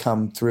Ethan to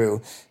come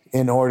through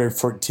in order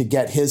to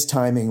get his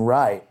timing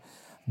right,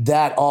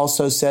 that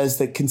also says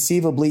that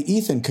conceivably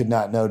Ethan could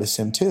not notice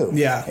him too.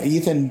 Yeah.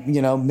 Ethan,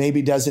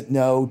 maybe doesn't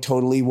know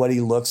totally what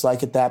he looks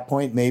like at that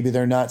point. Maybe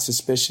they're not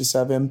suspicious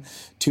of him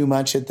too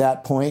much at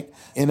that point.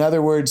 In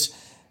other words,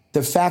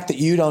 the fact that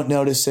you don't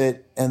notice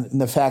it and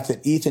the fact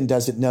that Ethan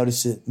doesn't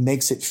notice it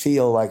makes it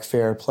feel like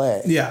fair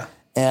play. Yeah.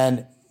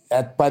 And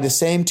by the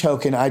same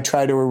token, I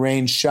try to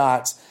arrange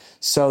shots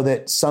so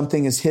that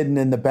something is hidden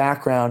in the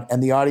background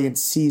and the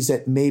audience sees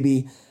it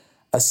maybe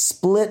a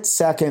split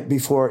second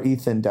before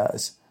Ethan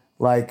does.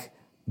 Like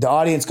the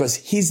audience goes,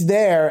 he's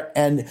there,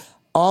 and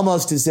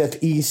almost as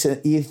if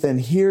Ethan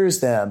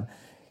hears them,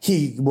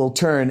 he will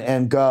turn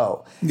and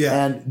go.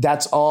 Yeah. And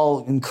that's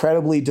all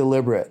incredibly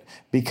deliberate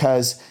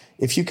because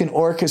if you can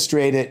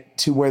orchestrate it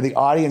to where the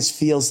audience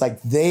feels like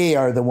they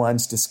are the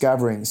ones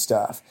discovering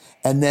stuff,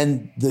 and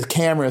then the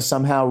camera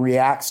somehow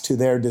reacts to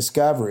their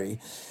discovery,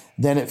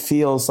 then it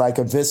feels like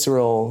a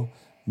visceral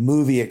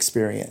movie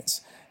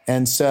experience.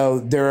 And so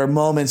there are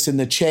moments in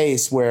the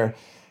chase where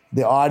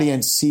the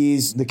audience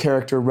sees the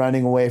character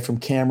running away from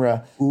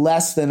camera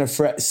less than a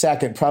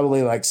second,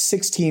 probably like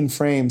 16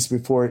 frames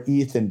before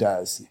Ethan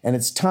does. And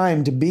it's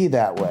timed to be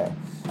that way.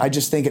 I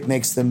just think it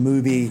makes the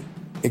movie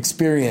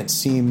experience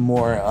seem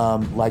more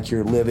like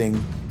you're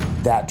living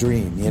that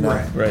dream,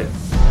 Right.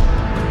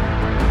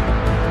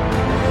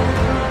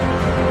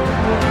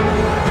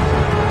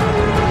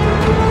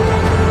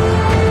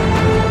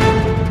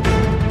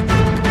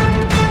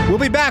 We'll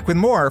be back with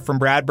more from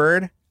Brad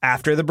Bird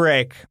after the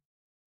break.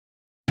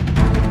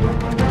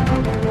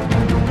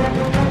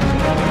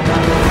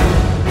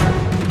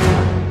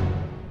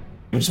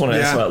 I just want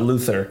to ask about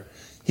Luther.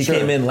 He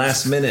came in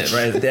last minute,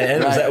 right at the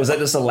end. Right. Was that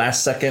just a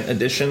last second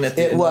addition at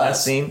the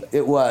last scene?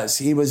 It was.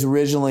 He was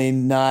originally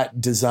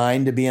not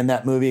designed to be in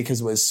that movie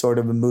because it was sort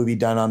of a movie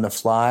done on the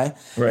fly.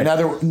 Right.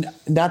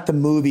 Not the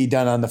movie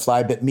done on the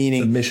fly, but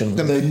meaning the mission.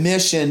 The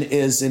mission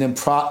is an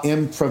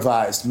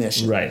improvised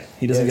mission. Right.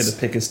 He doesn't get to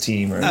pick his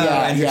team. Or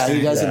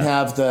He doesn't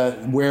have the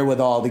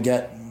wherewithal to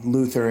get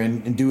Luther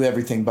and do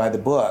everything by the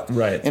book.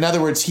 Right. In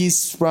other words, he's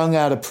sprung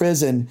out of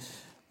prison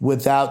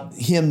without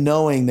him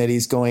knowing that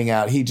he's going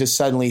out. He just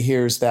suddenly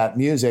hears that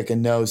music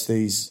and knows that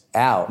he's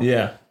out.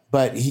 Yeah.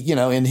 But he,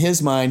 in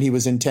his mind, he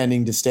was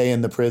intending to stay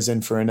in the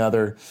prison for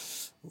another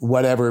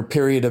whatever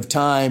period of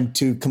time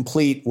to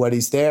complete what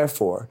he's there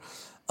for.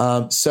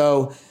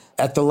 So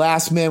at the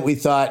last minute, we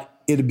thought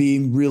it'd be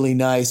really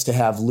nice to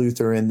have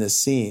Luther in this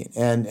scene.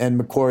 And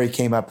McQuarrie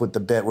came up with the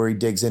bit where he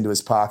digs into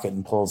his pocket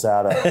and pulls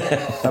out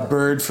a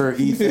bird for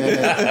Ethan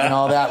and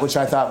all that, which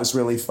I thought was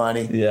really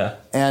funny. Yeah.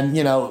 And,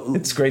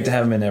 it's great to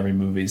have him in every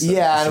movie. So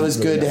and it was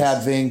really good to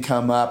have Ving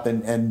come up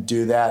and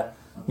do that.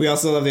 We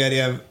also love the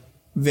idea of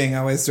Ving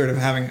always sort of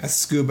having a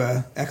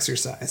scuba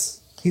exercise.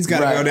 He's got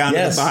to Right. go down to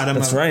Yes, the bottom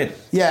that's of right.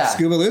 Yeah.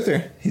 Scuba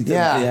Luther.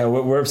 Yeah.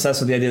 We're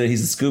obsessed with the idea that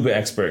he's a scuba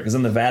expert because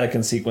in the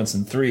Vatican sequence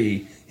in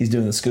 3, he's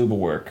doing the scuba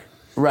work.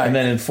 Right. And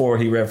then in 4,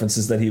 he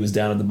references that he was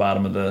down at the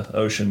bottom of the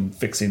ocean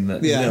fixing the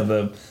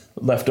the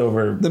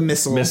leftover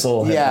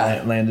missile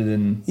had landed in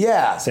and he's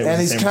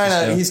San kind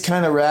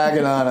Francisco. of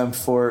ragging on him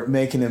for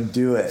making him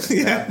do it.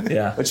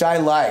 Yeah. Which I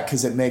like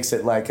because it makes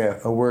it like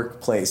a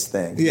workplace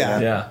thing.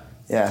 Yeah.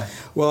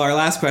 Well, our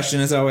last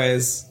question is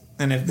always,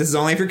 and if this is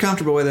only if you're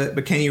comfortable with it,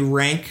 but can you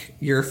rank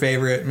your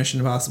favorite Mission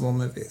Impossible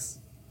movies?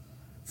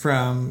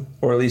 From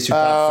or at least your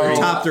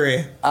top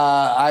 3.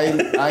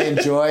 I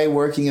enjoy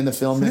working in the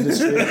film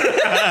industry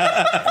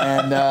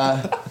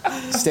and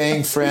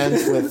staying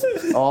friends with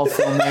all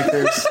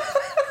filmmakers.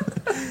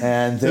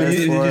 And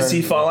did you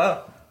see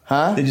Fallout?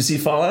 Huh? Did you see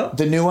Fallout?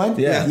 The new one?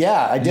 Yeah.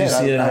 Yeah, I did. Did you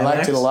see it in I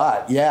liked IMAX? it a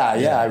lot.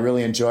 Yeah, I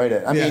really enjoyed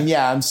it. I mean,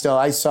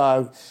 I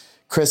saw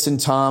Chris and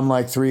Tom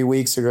like 3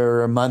 weeks ago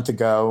or a month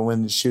ago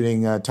when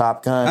shooting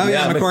Top Gun. Oh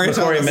yeah, Macquarie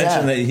McQuarrie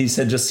mentioned that he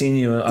said just seen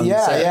you on the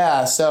set.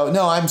 Yeah. So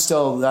no, I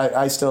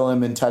still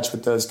am in touch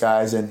with those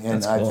guys, and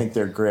That's I cool. think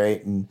they're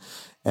great, and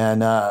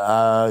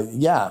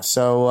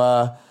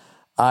So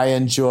I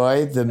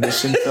enjoy the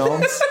Mission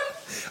films.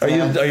 Are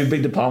you a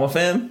big De Palma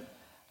fan?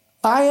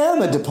 I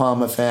am a De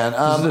Palma fan.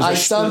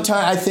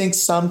 I think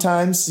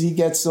sometimes he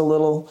goes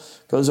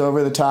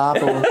over the top.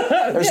 Or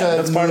there's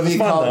a movie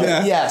called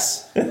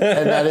Yes, and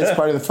that is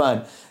part of the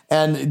fun.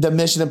 And the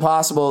Mission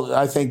Impossible,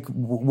 I think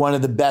one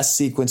of the best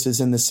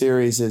sequences in the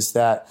series is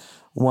that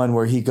one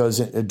where he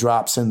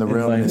drops in the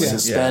room and is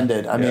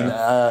suspended. I mean,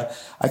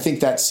 I think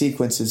that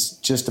sequence is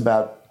just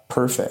about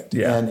perfect.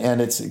 Yeah.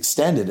 And it's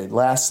extended. It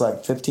lasts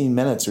like 15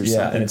 minutes or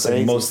something. Yeah, and it's crazy.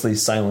 like mostly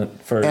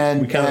silent for.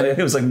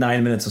 It was like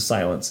 9 minutes of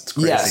silence. It's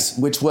crazy. Yes,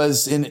 which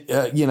was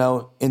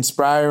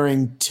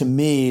inspiring to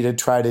me to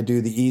try to do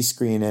the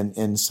E-screen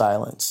in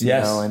silence.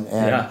 Yes.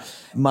 And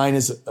mine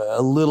is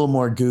a little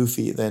more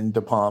goofy than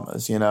De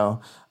Palma's.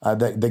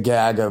 The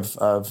gag of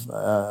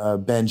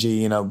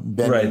Benji,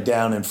 bending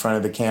down in front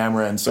of the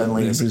camera and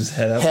suddenly his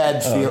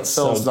head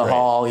fills the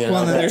hall.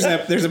 Well,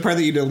 there's a part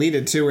that you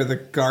deleted too, where the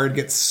guard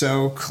gets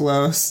so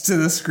close to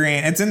the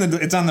screen. It's on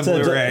the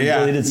Blu-ray.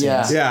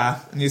 Yeah.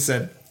 And you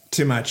said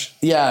too much.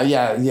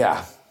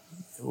 Yeah.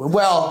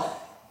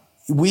 Well,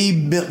 we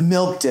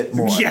milked it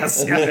more.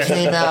 Yes. We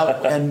came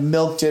out and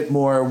milked it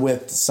more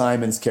with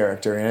Simon's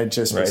character, and it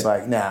just was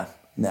like, nah.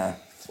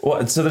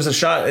 Well, so there's a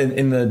shot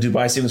in the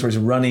Dubai sequence where he's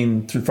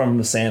running from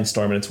the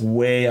sandstorm, and it's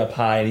way up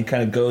high, and he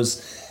kind of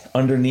goes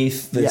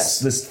underneath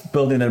this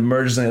building that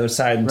emerges on the other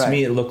side. And to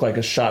me, it looked like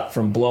a shot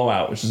from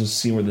Blowout, which is a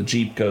scene where the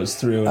Jeep goes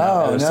through. And on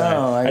the other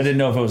side. I didn't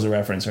know if it was a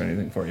reference or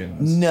anything for you.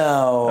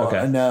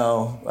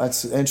 No.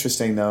 That's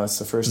interesting, though. It's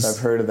the first I've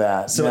heard of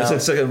that. So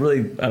it's like a really,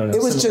 I don't know.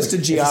 It was just a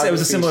geography. It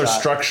was a similar shot.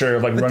 structure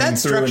of like running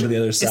through into the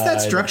other side. Is that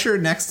structure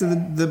next to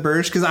the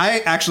Burj? Because I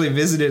actually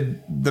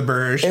visited the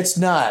Burj. It's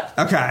not.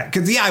 Okay.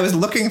 Because I was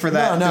looking for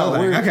that. No.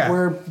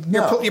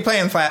 You're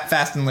playing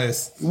fast and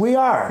loose. We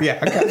are.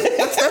 Yeah. Okay.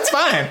 That's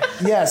fine.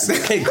 Yes.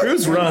 Hey,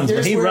 Cruz runs.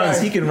 When he runs,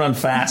 he can run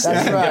fast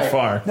and get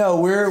far. No,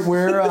 we're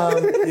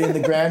in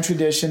the grand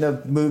tradition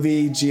of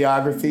movie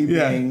geography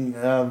being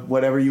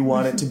whatever you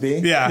want it to be.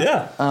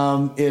 Yeah.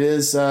 It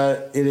is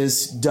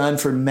done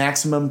for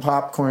maximum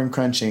popcorn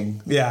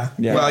crunching. Yeah.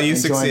 Well, you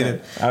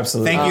succeeded.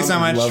 Absolutely. Thank you so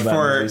much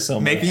for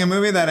making a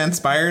movie that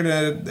inspired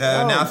a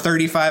now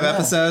 35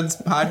 episodes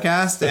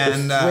podcast.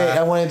 And wait,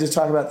 I wanted to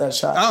talk about that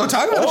shot. Oh,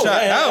 talk about the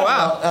shot.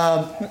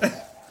 Wow.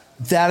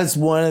 That is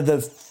one of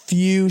the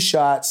few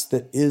shots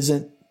that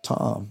isn't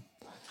Tom.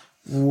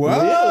 Whoa!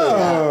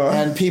 Really?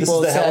 And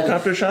people this is the said,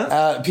 helicopter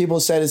shot. People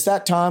said, "Is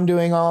that Tom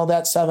doing all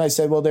that stuff?" I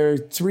said, "Well, there are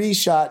 3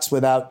 shots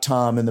without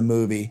Tom in the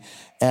movie,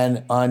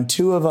 and on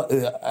 2 of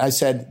them, I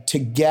said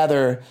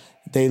together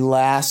they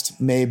last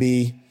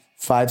maybe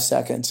 5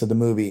 seconds of the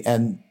movie,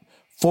 and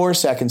 4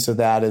 seconds of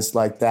that is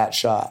like that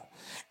shot.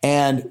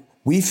 And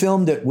we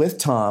filmed it with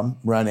Tom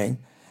running,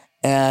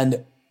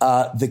 and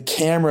the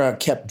camera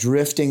kept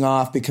drifting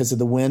off because of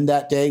the wind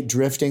that day,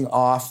 drifting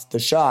off the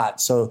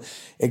shot. So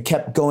it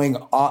kept going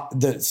off.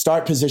 The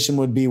start position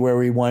would be where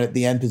we wanted.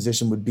 The end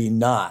position would be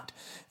not.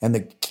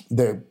 And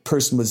the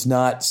person was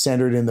not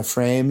centered in the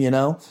frame,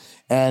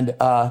 And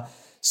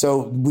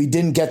so we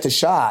didn't get the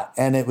shot.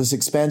 And it was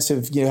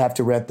expensive. You have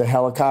to rent the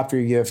helicopter.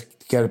 You have to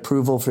get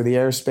approval for the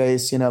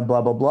airspace,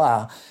 blah, blah,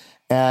 blah.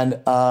 And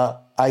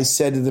I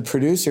said to the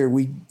producer,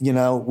 we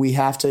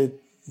have to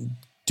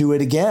do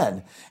it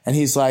again. And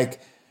he's like,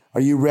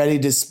 "Are you ready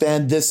to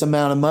spend this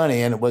amount of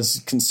money?" And it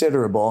was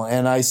considerable.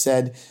 And I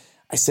said,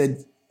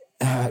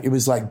 it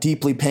was like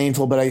deeply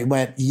painful, but I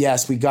went,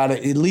 "Yes, we got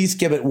to at least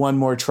give it one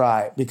more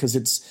try because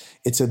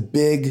it's a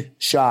big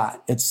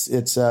shot. It's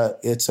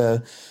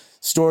a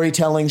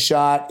storytelling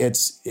shot.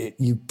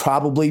 You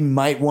probably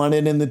might want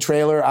it in the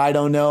trailer. I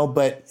don't know,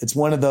 but it's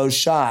one of those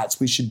shots.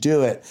 We should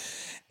do it."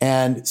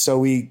 And so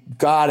we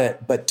got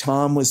it, but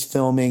Tom was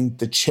filming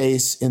the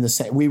chase in the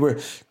sand. We were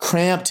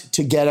cramped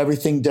to get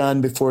everything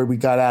done before we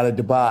got out of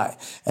Dubai.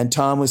 And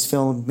Tom was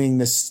filming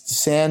the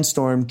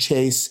sandstorm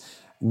chase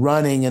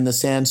running in the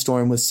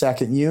sandstorm with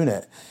 2nd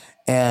unit.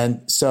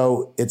 And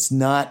so it's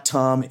not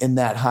Tom in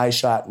that high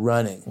shot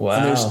running.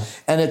 Wow.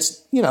 And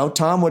it's,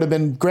 Tom would have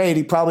been great.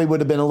 He probably would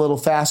have been a little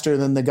faster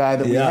than the guy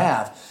that we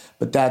have.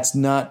 But that's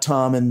not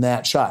Tom in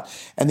that shot.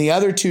 And the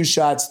other 2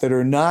 shots that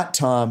are not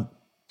Tom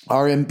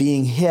are him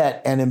being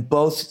hit. And in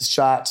both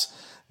shots,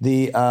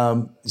 the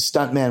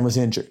stuntman was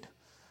injured.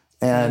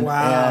 And,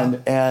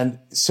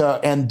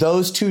 and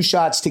those 2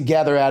 shots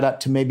together add up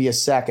to maybe a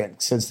second,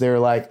 since they're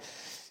like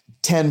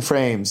 10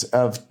 frames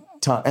of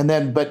Tom.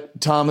 But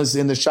Tom is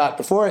in the shot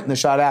before it and the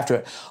shot after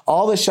it.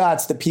 All the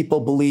shots that people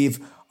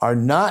believe are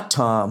not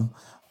Tom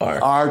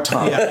are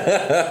Tom.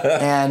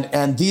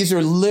 And these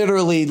are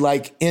literally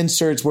like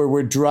inserts where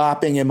we're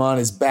dropping him on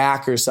his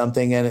back or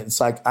something. And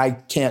it's like, I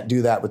can't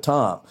do that with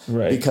Tom.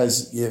 Right.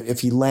 Because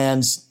if he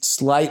lands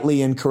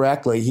slightly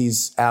incorrectly,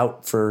 he's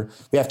out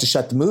we have to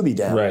shut the movie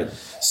down. Right.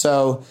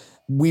 So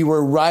we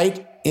were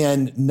right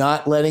in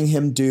not letting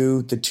him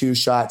do the 2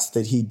 shots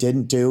that he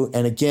didn't do.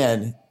 And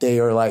again, they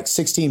are like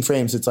 16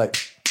 frames. It's like,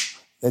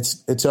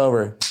 it's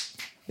over.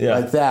 Yeah.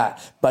 Like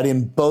that. But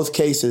in both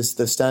cases,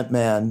 the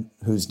stuntman,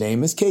 whose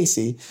name is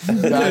Casey,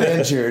 got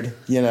injured,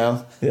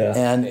 Yeah.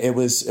 And it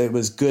was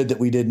good that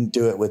we didn't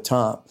do it with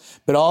Tom.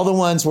 But all the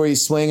ones where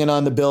he's swinging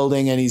on the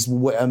building and he's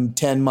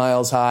 10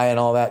 miles high and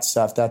all that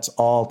stuff, that's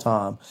all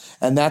Tom.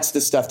 And that's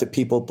the stuff that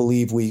people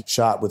believe we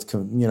shot with,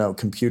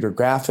 computer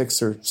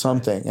graphics or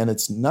something. And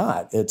it's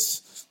not.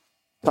 It's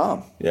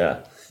Tom. Yeah.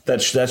 That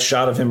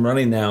shot of him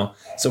running now.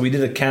 So we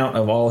did a count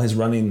of all his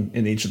running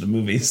in each of the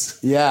movies.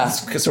 Yeah.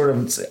 It's sort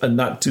of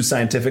not too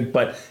scientific,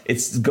 but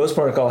Ghost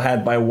Protocol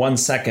had by 1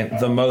 second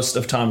the most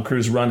of Tom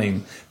Cruise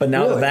running. But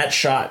now that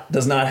shot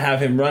does not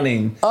have him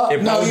running. No,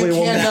 you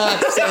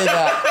cannot say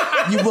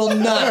that. You will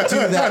not do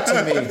that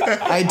to me.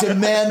 I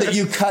demand that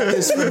you cut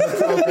this from the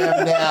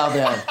program now,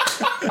 then.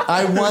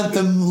 I want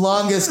the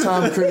longest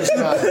Tom Cruise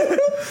run.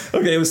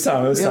 Okay, it was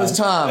Tom. It was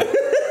Tom.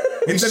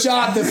 We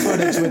shot the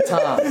footage with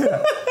Tom.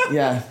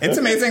 Yeah. It's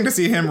amazing to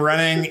see him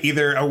running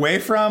either away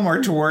from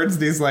or towards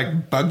these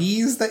like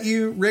buggies that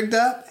you rigged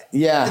up.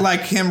 Yeah.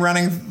 Like him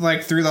running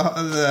like through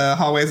the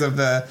hallways of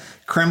the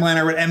Kremlin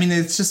or I mean,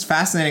 it's just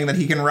fascinating that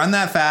he can run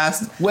that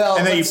fast. Well,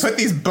 and then you put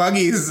these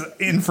buggies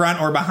in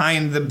front or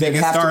behind the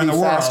biggest star in the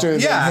world. Faster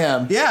than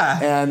him. Yeah.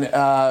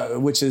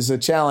 And which is a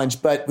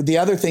challenge. But the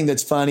other thing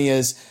that's funny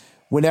is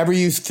whenever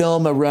you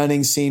film a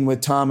running scene with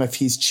Tom, if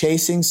he's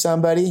chasing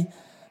somebody,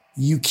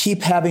 you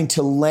keep having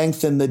to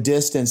lengthen the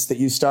distance that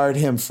you start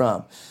him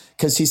from.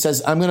 Because he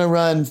says, I'm going to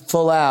run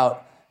full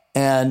out.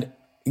 And,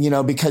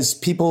 because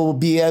people will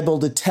be able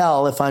to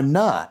tell if I'm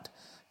not.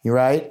 You're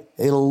right.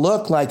 It'll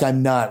look like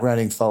I'm not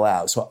running full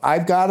out. So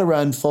I've got to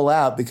run full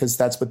out because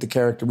that's what the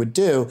character would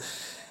do.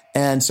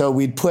 And so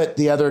we'd put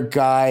the other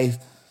guy,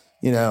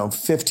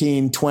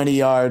 15, 20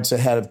 yards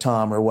ahead of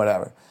Tom or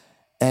whatever.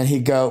 And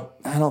he'd go,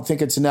 I don't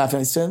think it's enough. And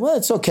I said, well,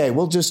 it's okay.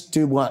 We'll just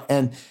do one.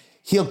 And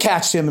he'll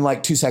catch him in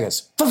like 2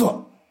 seconds.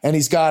 And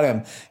he's got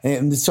him.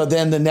 And so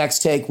then the next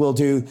take we'll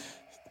do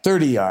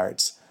 30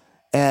 yards.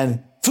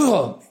 And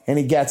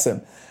he gets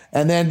him.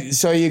 And then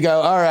so you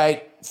go, all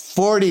right,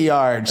 40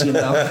 yards, and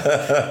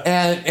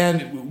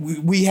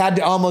we had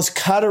to almost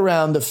cut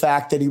around the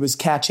fact that he was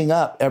catching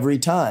up every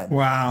time.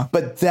 Wow.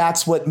 But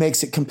that's what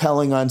makes it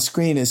compelling on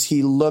screen is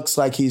he looks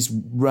like he's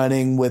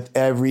running with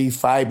every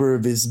fiber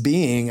of his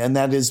being, and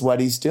that is what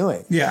he's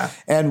doing. Yeah.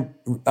 And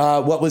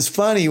what was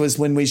funny was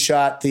when we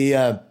shot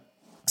the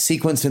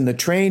sequence in the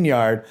train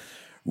yard,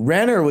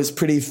 Renner was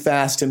pretty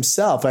fast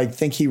himself. I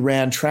think he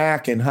ran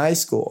track in high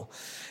school.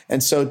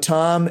 And so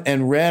Tom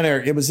and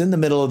Renner, it was in the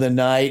middle of the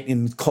night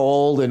and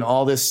cold and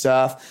all this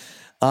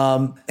stuff.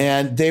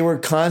 And they were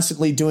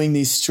constantly doing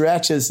these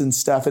stretches and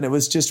stuff. And it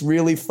was just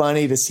really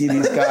funny to see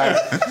these guys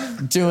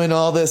doing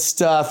all this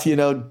stuff,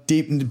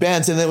 deep in the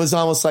bends. And it was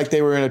almost like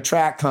they were in a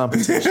track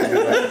competition.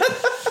 Right?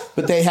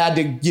 But they had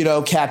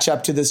to, catch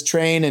up to this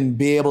train and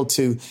be able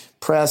to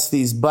press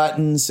these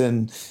buttons.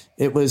 And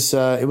it was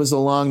a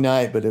long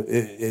night, but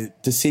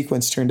the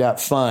sequence turned out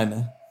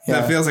fun.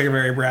 That feels like a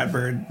very Brad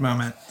Bird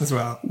moment as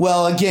well.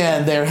 Well,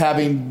 again, they're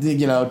having,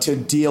 to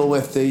deal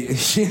with the,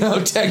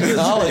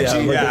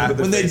 technology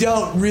when they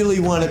don't really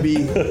want to be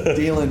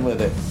dealing with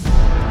it.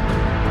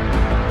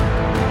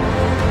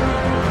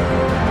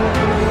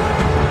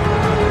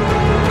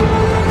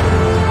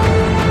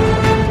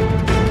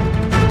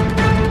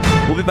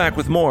 We'll be back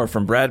with more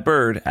from Brad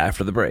Bird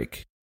after the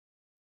break.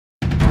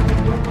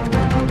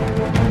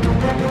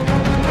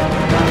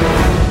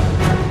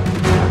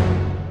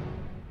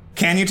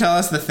 Can you tell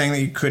us the thing that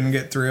you couldn't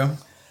get through?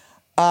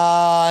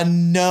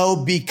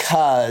 No,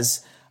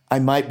 because I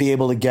might be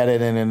able to get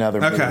it in another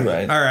movie. Okay,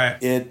 right. All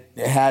right. It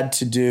had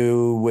to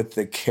do with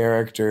the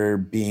character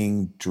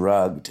being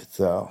drugged,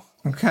 though.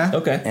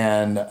 Okay.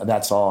 And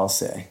that's all I'll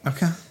say.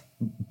 Okay.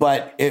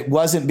 But it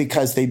wasn't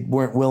because they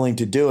weren't willing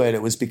to do it.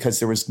 It was because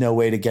there was no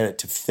way to get it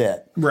to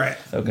fit. Right.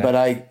 Okay.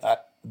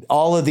 But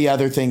all of the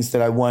other things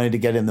that I wanted to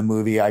get in the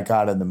movie, I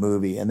got in the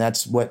movie. And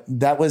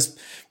that was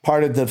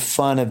part of the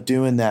fun of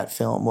doing that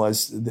film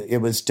was it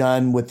was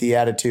done with the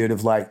attitude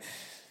of like,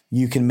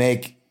 you can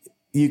make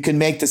you can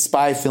make the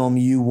spy film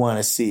you want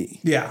to see.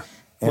 Yeah.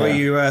 Well,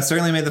 you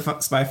certainly made the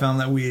spy film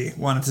that we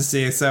wanted to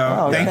see.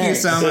 So thank you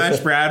so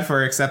much, Brad,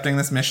 for accepting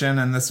this mission.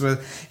 And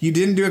you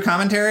didn't do a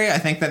commentary. I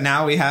think that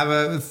now we have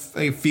a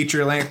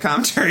feature-length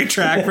commentary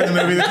track for the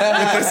movie with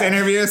this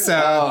interview.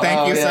 So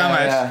thank you so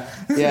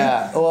much.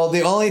 Yeah. Well,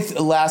 the only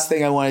last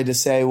thing I wanted to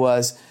say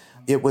was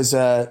it was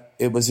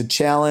a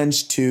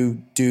challenge to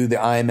do the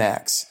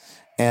IMAX.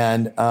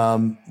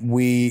 And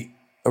we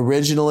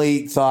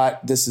originally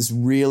thought this is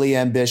really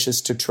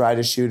ambitious to try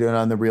to shoot it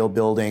on the real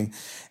building.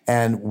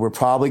 And we're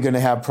probably going to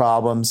have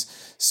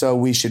problems. So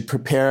we should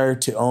prepare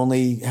to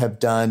only have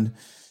done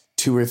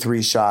 2 or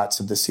 3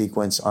 shots of the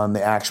sequence on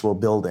the actual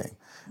building,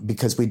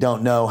 because we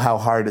don't know how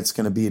hard it's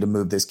going to be to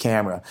move this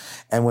camera.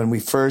 And when we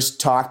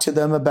first talked to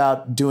them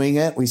about doing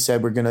it, we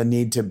said we're going to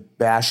need to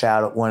bash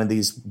out one of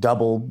these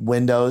double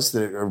windows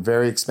that are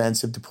very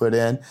expensive to put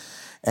in.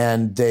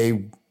 And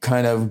they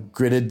kind of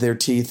gritted their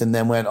teeth and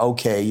then went,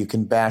 okay, you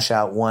can bash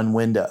out one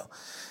window.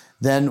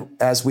 Then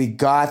as we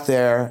got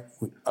there,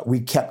 we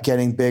kept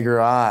getting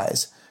bigger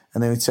eyes.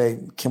 And they would say,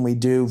 can we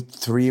do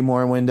 3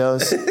 more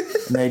windows? And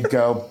they'd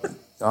go,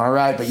 all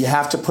right, but you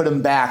have to put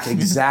them back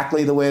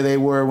exactly the way they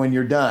were when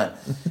you're done.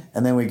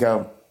 And then we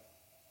go,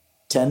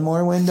 10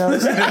 more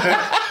windows?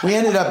 We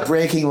ended up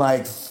breaking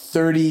like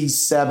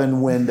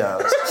 37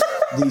 windows,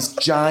 these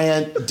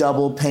giant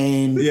double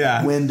pane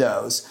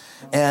windows,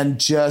 and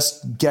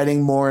just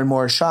getting more and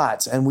more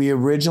shots. And we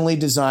originally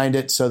designed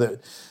it so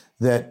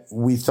that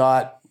we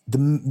thought,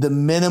 the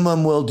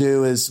minimum we'll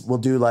do is we'll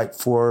do like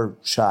 4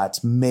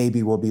 shots.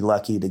 Maybe we'll be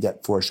lucky to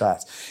get 4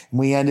 shots. And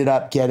we ended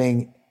up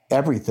getting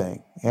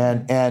everything.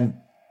 And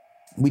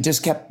we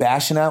just kept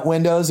bashing out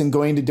windows and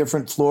going to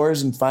different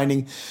floors and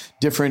finding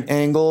different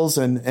angles.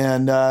 And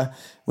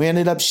we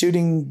ended up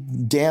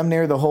shooting damn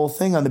near the whole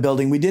thing on the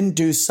building. We didn't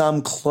do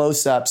some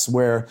close-ups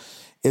where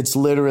it's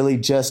literally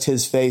just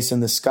his face in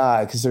the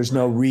sky, because there's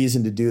no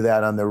reason to do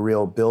that on the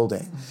real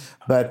building.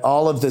 But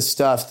all of the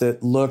stuff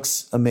that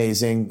looks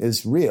amazing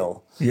is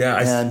real.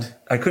 Yeah,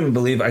 I couldn't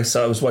believe I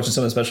was watching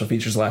some of the special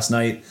features last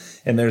night,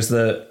 and there's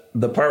the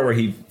part where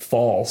he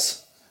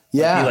falls.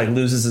 Yeah, he like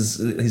loses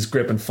his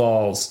grip and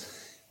falls.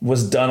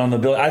 Was done on the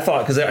building. I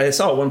thought, because I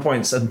saw at one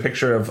point some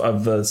picture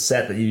of the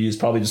set that you used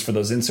probably just for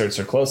those inserts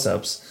or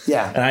close-ups.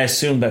 Yeah, and I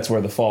assumed that's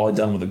where the fall had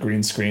done with a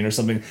green screen or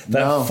something.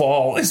 That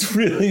fall is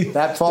really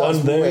that fall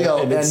is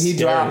real, and he scary.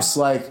 Drops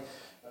like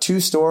 2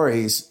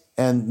 stories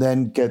and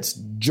then gets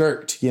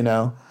jerked, you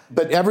know.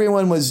 But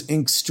everyone was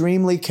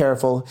extremely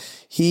careful.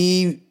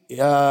 He,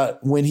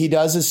 when he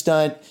does a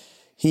stunt,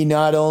 he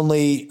not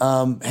only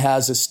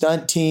has a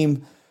stunt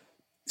team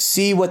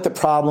see what the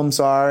problems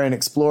are and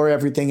explore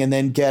everything, and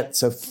then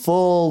gets a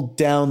full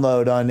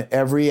download on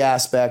every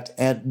aspect,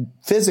 and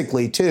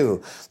physically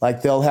too.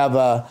 Like they'll have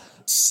a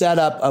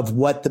setup of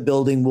what the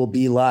building will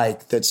be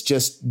like that's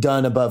just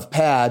done above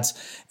pads,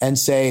 and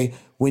say,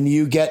 when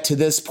you get to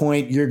this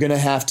point, you're going to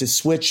have to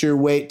switch your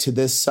weight to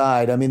this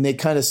side. I mean, they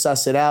kind of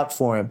suss it out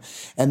for him.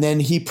 And then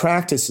he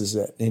practices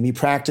it, and he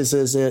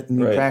practices it, and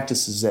he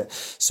practices it.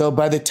 So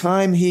by the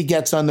time he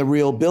gets on the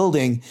real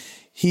building,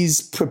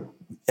 he's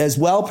as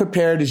well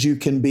prepared as you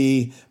can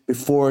be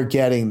before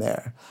getting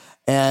there.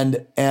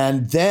 And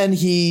then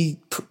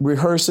he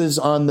rehearses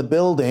on the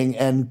building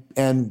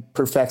and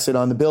perfects it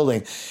on the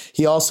building.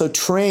 He also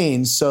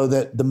trains so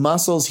that the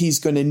muscles he's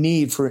going to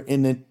need for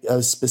in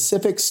a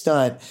specific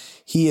stunt,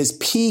 he is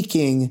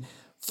peaking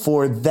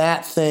for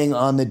that thing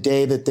on the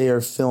day that they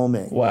are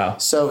filming. Wow.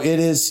 So it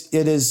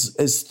is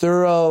as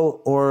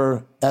thorough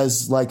or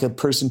as like a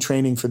person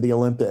training for the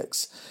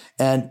Olympics.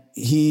 And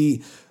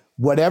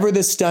whatever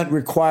the stunt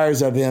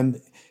requires of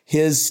him,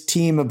 his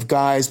team of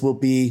guys will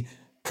be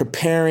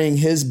preparing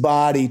his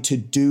body to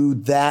do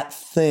that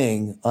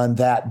thing on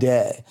that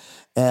day.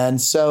 And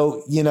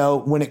so, you know,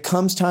 when it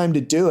comes time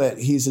to do it,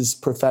 he's as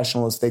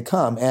professional as they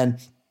come. And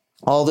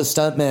all the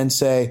stuntmen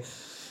say,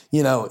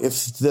 you know,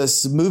 if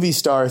this movie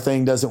star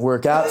thing doesn't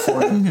work out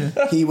for him,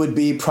 he would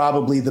be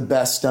probably the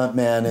best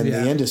stuntman in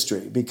the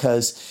industry,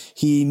 because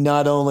he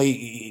not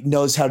only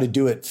knows how to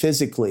do it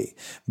physically,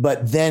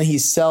 but then he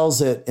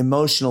sells it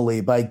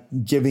emotionally by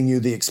giving you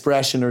the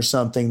expression or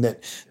something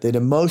that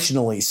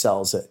emotionally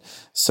sells it.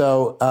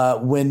 So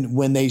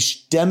when they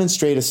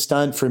demonstrate a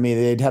stunt for me,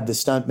 they'd have the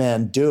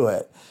stuntman do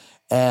it,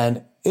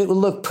 and it would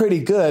look pretty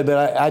good,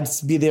 but I'd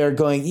be there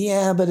going,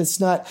 yeah, but it's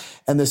not.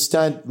 And the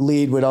stunt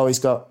lead would always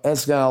go,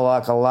 it's going to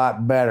look a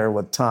lot better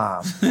with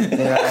Tom. You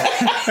know?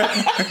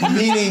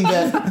 Meaning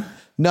that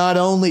not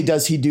only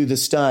does he do the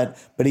stunt,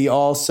 but he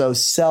also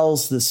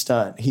sells the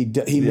stunt.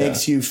 He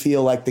makes you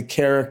feel like the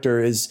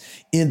character is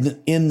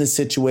in the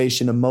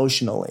situation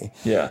emotionally.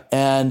 Yeah.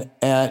 And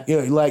you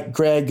know, like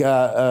Greg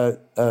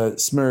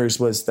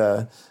Smurs was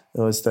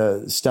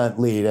the stunt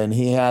lead, and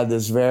he had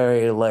this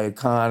very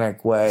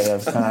laconic way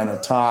of kind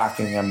of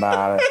talking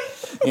about it,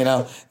 you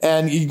know.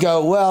 And you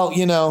go, well,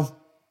 you know,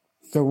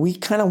 are we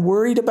kind of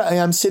worried about?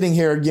 I'm sitting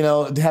here, you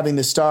know, having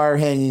the star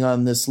hanging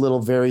on this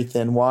little very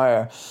thin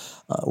wire,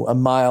 a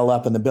mile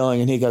up in the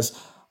building, and he goes,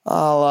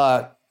 "Oh,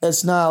 look,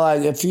 it's not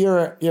like if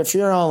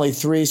you're only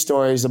 3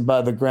 stories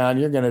above the ground,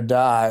 you're going to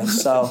die.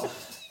 So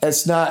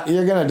it's not,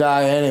 you're going to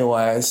die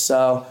anyway.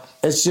 So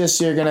it's just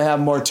you're going to have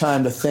more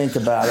time to think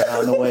about it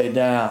on the way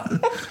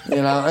down,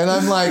 you know? And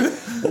I'm like,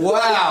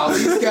 wow,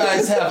 these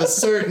guys have a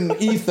certain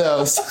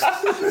ethos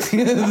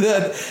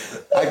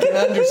that I can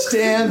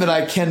understand, but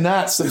I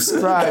cannot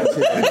subscribe to.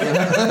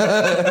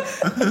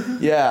 You know?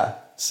 Yeah.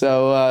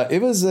 So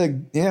it was a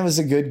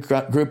good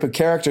group of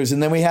characters.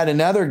 And then we had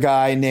another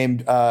guy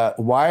named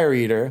Wire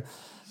Eater,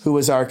 who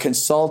was our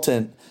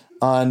consultant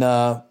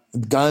on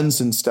guns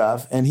and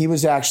stuff. And he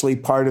was actually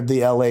part of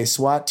the LA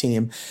SWAT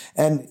team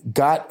and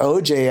got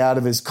OJ out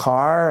of his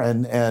car.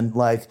 And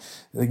like,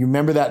 you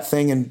remember that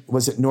thing in,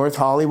 was it North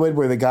Hollywood,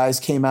 where the guys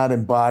came out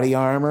in body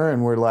armor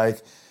and were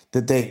like,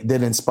 that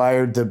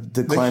inspired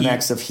the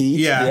climax Heat. of Heat?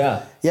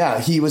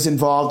 Yeah. He was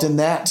involved in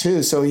that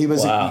too. So he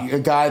was Wow. a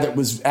guy that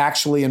was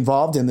actually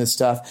involved in this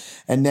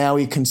stuff. And now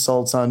he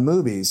consults on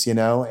movies, you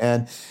know,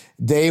 and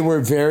they were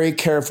very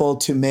careful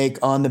to make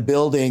on the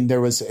building. There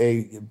was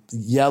a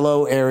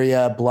yellow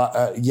area,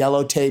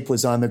 yellow tape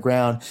was on the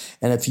ground.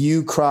 And if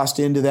you crossed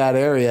into that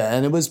area,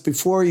 and it was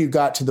before you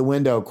got to the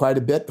window, quite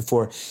a bit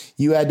before,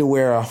 you had to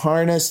wear a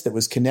harness that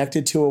was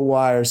connected to a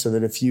wire so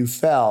that if you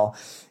fell,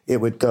 it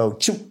would go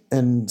choop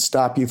and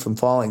stop you from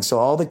falling. So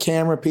all the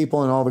camera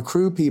people and all the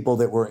crew people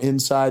that were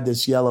inside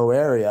this yellow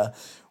area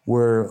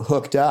were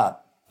hooked up.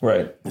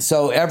 Right.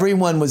 So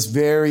everyone was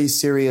very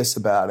serious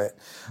about it.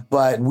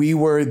 But we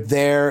were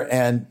there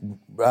and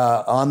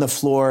on the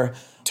floor,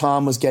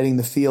 Tom was getting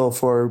the feel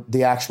for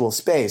the actual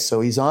space.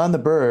 So he's on the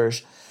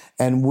Burj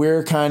and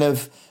we're kind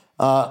of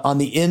on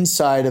the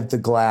inside of the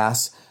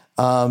glass,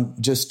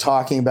 just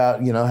talking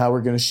about, you know, how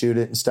we're going to shoot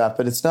it and stuff.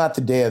 But it's not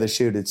the day of the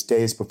shoot. It's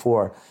days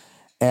before.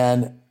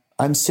 And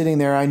I'm sitting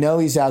there. I know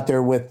he's out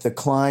there with the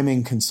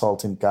climbing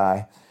consultant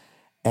guy.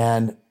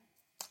 And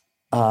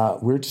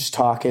we're just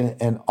talking.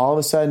 And all of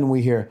a sudden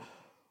we hear,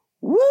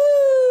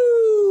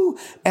 woo!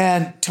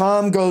 And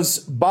Tom goes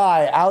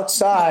by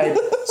outside,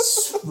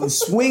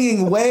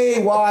 swinging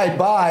way wide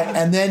by.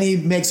 And then he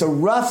makes a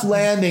rough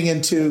landing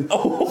into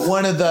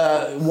one of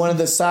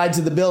the sides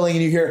of the building.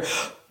 And you hear,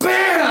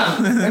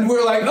 bam! And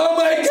we're like, oh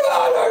my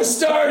God, our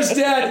star's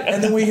dead.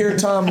 And then we hear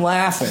Tom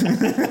laughing.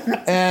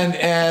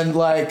 And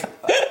like,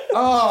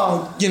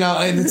 oh, you know,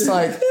 and it's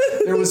like,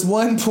 there was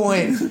one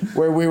point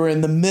where we were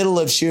in the middle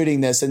of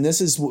shooting this, and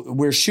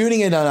we're shooting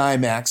it on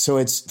IMAX. So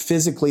it's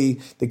physically,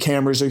 the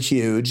cameras are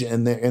huge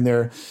and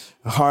they're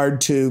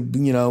hard to,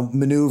 you know,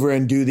 maneuver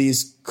and do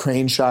these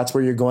crane shots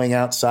where you're going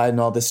outside and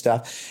all this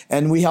stuff.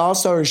 And we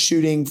also are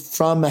shooting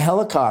from a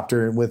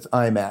helicopter with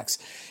IMAX.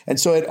 And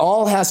so it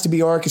all has to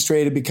be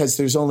orchestrated because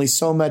there's only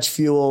so much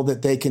fuel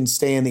that they can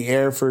stay in the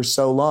air for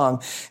so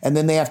long. And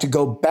then they have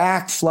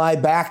to fly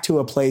back to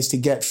a place to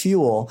get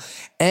fuel.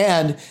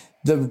 And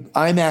the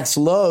IMAX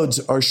loads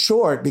are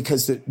short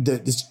because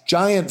this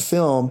giant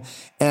film,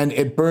 and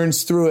it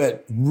burns through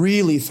it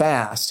really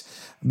fast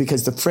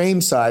because the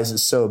frame size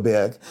is so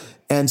big.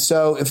 And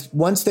so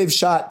once they've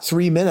shot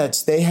 3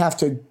 minutes, they have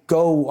to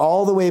go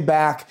all the way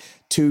back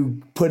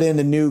to put in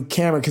a new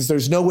camera because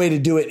there's no way to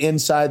do it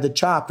inside the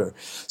chopper.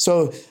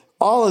 So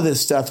all of this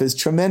stuff is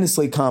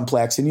tremendously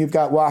complex, and you've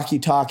got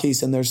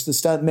walkie-talkies, and there's the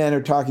stuntmen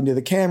are talking to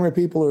the camera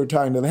people who are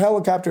talking to the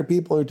helicopter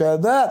people who are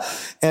talking to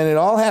that, and it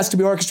all has to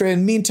be orchestrated.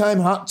 In the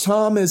meantime,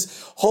 Tom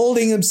is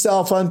holding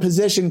himself on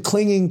position,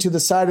 clinging to the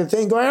side of the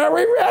thing, going, "Are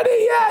we ready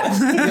yet?"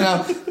 You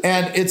know,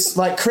 and it's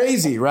like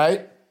crazy,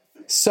 right?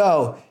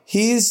 So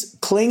he's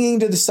clinging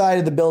to the side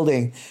of the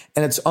building,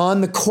 and it's on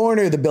the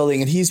corner of the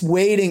building, and he's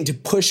waiting to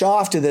push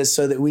off to this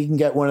so that we can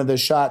get one of the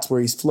shots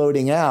where he's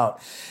floating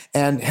out.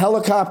 And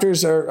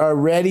helicopters are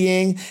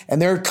readying, and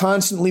they're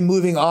constantly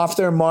moving off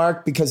their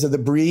mark because of the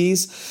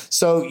breeze.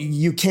 So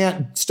you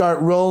can't start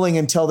rolling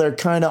until they're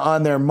kind of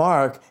on their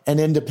mark and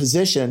into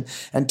position.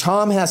 And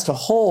Tom has to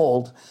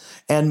hold.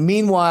 And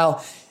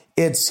meanwhile,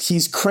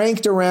 he's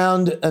cranked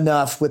around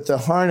enough with the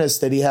harness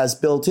that he has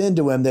built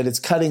into him that it's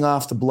cutting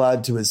off the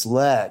blood to his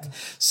leg.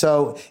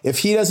 So if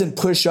he doesn't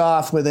push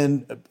off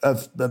within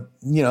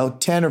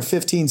 10 or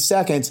 15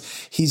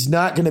 seconds, he's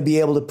not going to be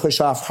able to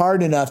push off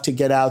hard enough to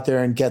get out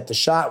there and get the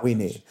shot we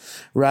need,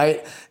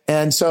 right?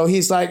 And so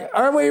he's like,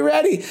 "Are we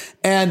ready?"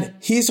 And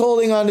he's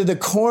holding onto the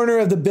corner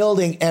of the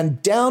building,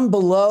 and down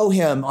below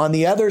him on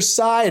the other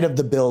side of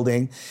the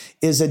building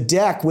is a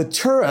deck with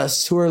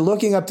tourists who are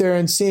looking up there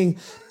and seeing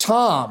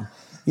Tom,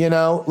 you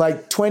know,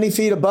 like 20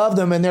 feet above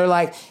them. And they're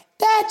like,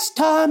 "That's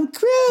Tom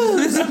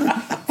Cruise.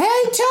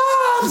 Hey,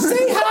 Tom,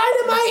 say hi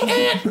to my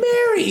Aunt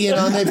Mary." You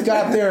know, and they've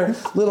got their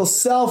little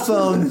cell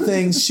phone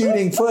things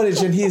shooting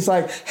footage. And he's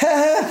like,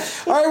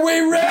 "Are we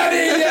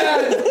ready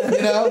yet?"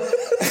 You know?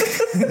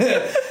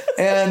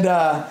 And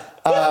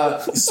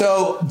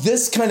so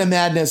this kind of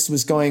madness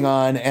was going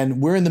on,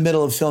 and we're in the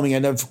middle of filming.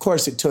 And of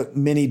course, it took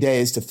many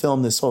days to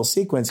film this whole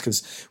sequence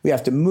because we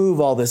have to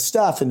move all this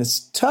stuff, and it's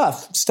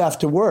tough stuff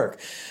to work.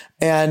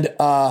 And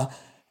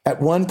at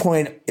one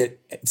point,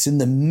 it's in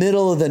the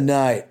middle of the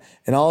night,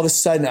 And all of a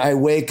sudden I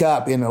wake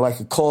up in like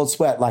a cold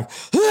sweat, like,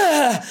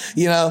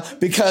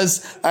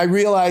 because I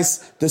realize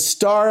the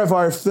star of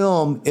our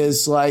film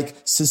is like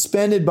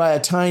suspended by a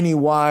tiny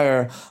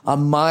wire a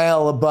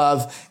mile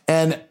above,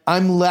 and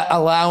I'm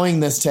allowing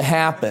this to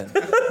happen,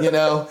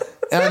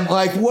 And I'm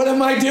like, what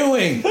am I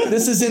doing?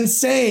 This is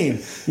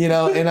insane,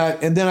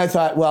 and then I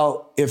thought,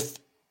 well, if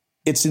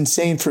it's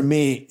insane for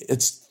me,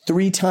 it's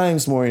 3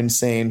 times more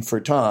insane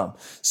for Tom.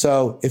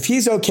 So if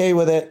he's okay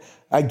with it,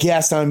 I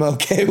guess I'm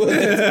okay with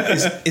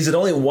it. Is it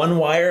only one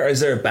wire? Or is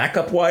there a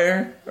backup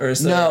wire? Or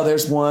is there... No,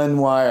 there's one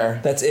wire.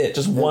 That's it,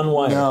 just one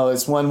wire. No,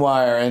 it's one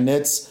wire, and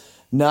it's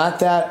not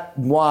that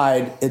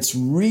wide. It's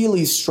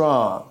really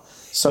strong.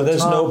 So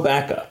there's no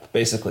backup,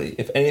 basically.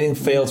 If anything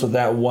fails with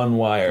that one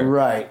wire.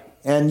 Right.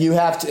 And you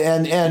have to,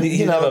 and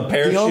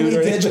the only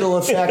digital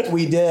effect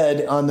we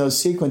did on those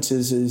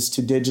sequences is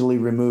to digitally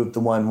remove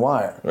the one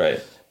wire.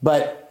 Right.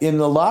 But in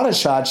a lot of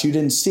shots, you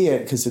didn't see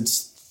it because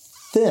it's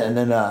thin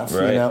enough.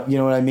 Right. You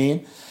know what I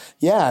mean?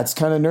 Yeah, it's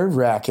kind of nerve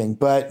wracking.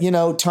 But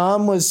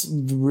Tom was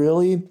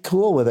really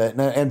cool with it.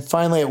 And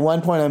finally, at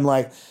one point, I'm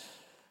like,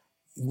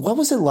 "What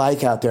was it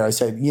like out there?" I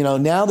said,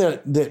 now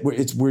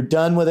that we're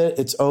done with it,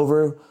 it's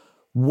over.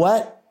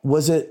 What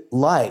was it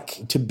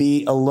like to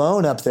be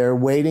alone up there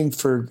waiting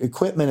for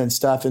equipment and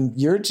stuff, and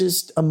you're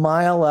just a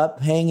mile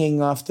up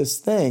hanging off this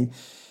thing?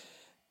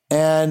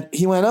 And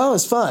he went, "Oh,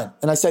 it's fun."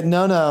 And I said,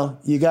 no,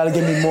 you got to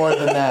give me more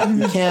than that.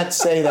 You can't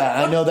say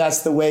that. I know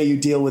that's the way you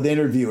deal with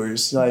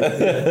interviewers.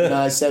 And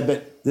I said,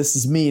 but this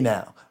is me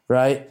now,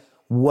 right?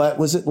 What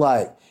was it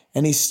like?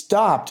 And he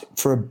stopped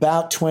for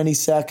about 20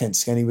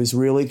 seconds, and he was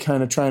really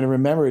kind of trying to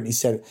remember it. And he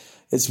said,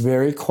 "It's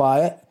very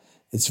quiet.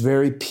 It's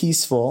very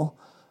peaceful.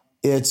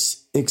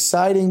 It's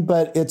exciting,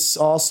 but it's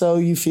also,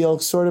 you feel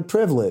sort of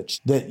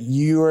privileged that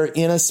you are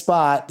in a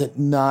spot that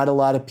not a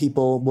lot of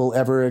people will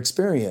ever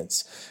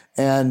experience."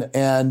 And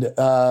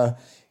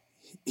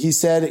he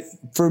said,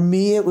 for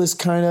me,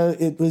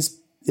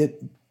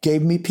 it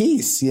gave me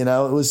peace. It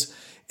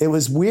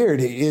was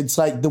weird. It's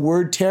like the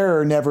word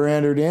terror never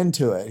entered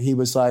into it. He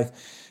was like,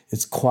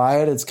 it's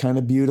quiet. It's kind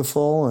of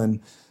beautiful. And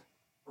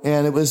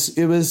it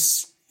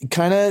was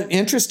kind of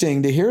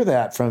interesting to hear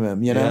that from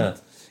him, Yeah.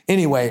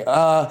 Anyway,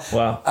 wow.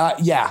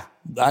 Yeah,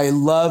 I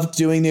loved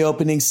doing the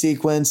opening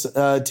sequence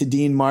to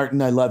Dean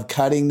Martin. I loved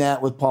cutting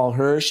that with Paul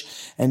Hirsch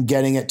and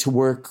getting it to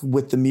work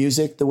with the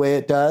music the way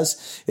it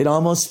does. It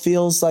almost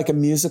feels like a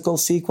musical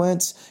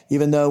sequence,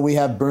 even though we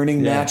have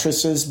burning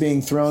mattresses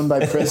being thrown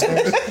by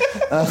prisoners,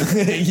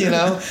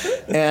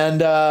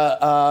 And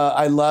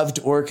I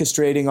loved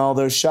orchestrating all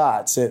those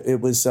shots. It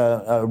was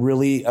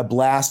really a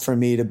blast for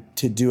me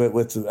to do it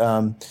with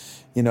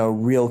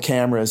real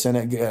cameras, and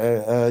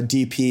a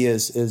DP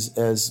is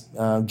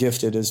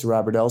gifted as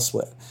Robert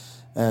Elswit.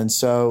 And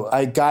so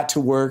I got to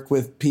work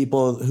with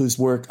people whose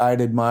work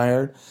I'd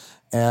admired,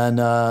 and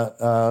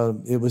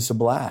it was a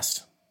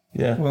blast.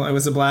 Yeah. Well, it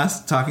was a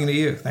blast talking to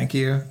you. Thank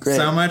you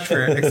so much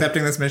for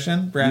accepting this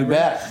mission, Brad. You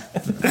bet.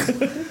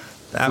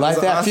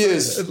 Light that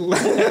fuse.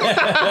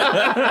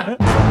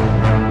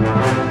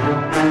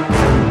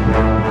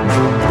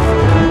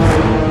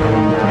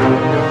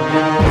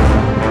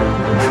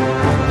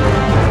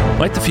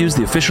 Light the Fuse,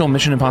 the official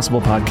Mission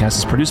Impossible podcast,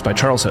 is produced by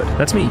Charles Hood.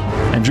 That's me,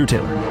 and Drew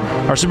Taylor.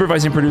 Our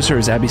supervising producer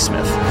is Abby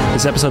Smith.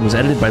 This episode was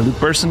edited by Luke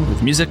Burson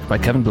with music by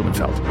Kevin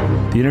Blumenfeld.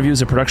 The interview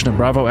is a production of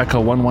Bravo Echo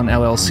 11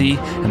 LLC,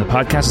 and the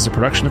podcast is a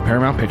production of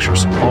Paramount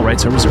Pictures. All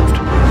rights are reserved.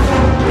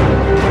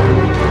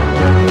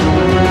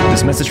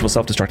 This message will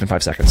self-destruct in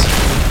 5 seconds.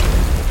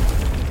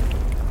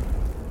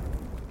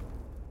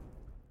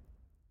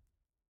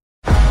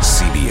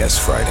 CBS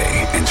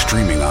Friday and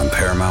streaming on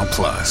Paramount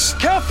Plus.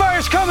 Cal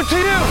Fire's coming to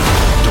you!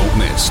 Don't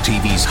miss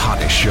TV's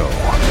hottest show,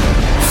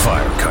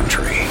 Fire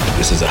Country.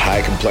 This is a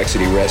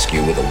high-complexity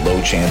rescue with a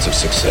low chance of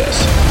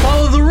success.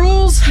 Follow the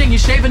rules, and you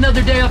shave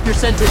another day off your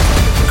sentence.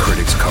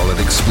 Critics call it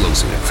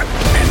explosive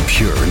and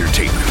pure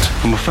entertainment.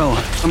 I'm a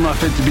felon. I'm not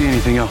fit to be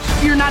anything else.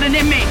 You're not an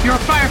inmate. You're a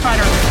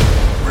firefighter.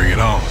 Bring it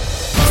on.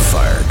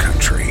 Fire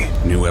Country.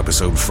 New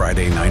episode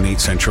Friday, 9/8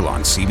 Central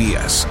on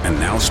CBS, and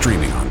now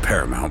streaming on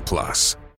Paramount Plus.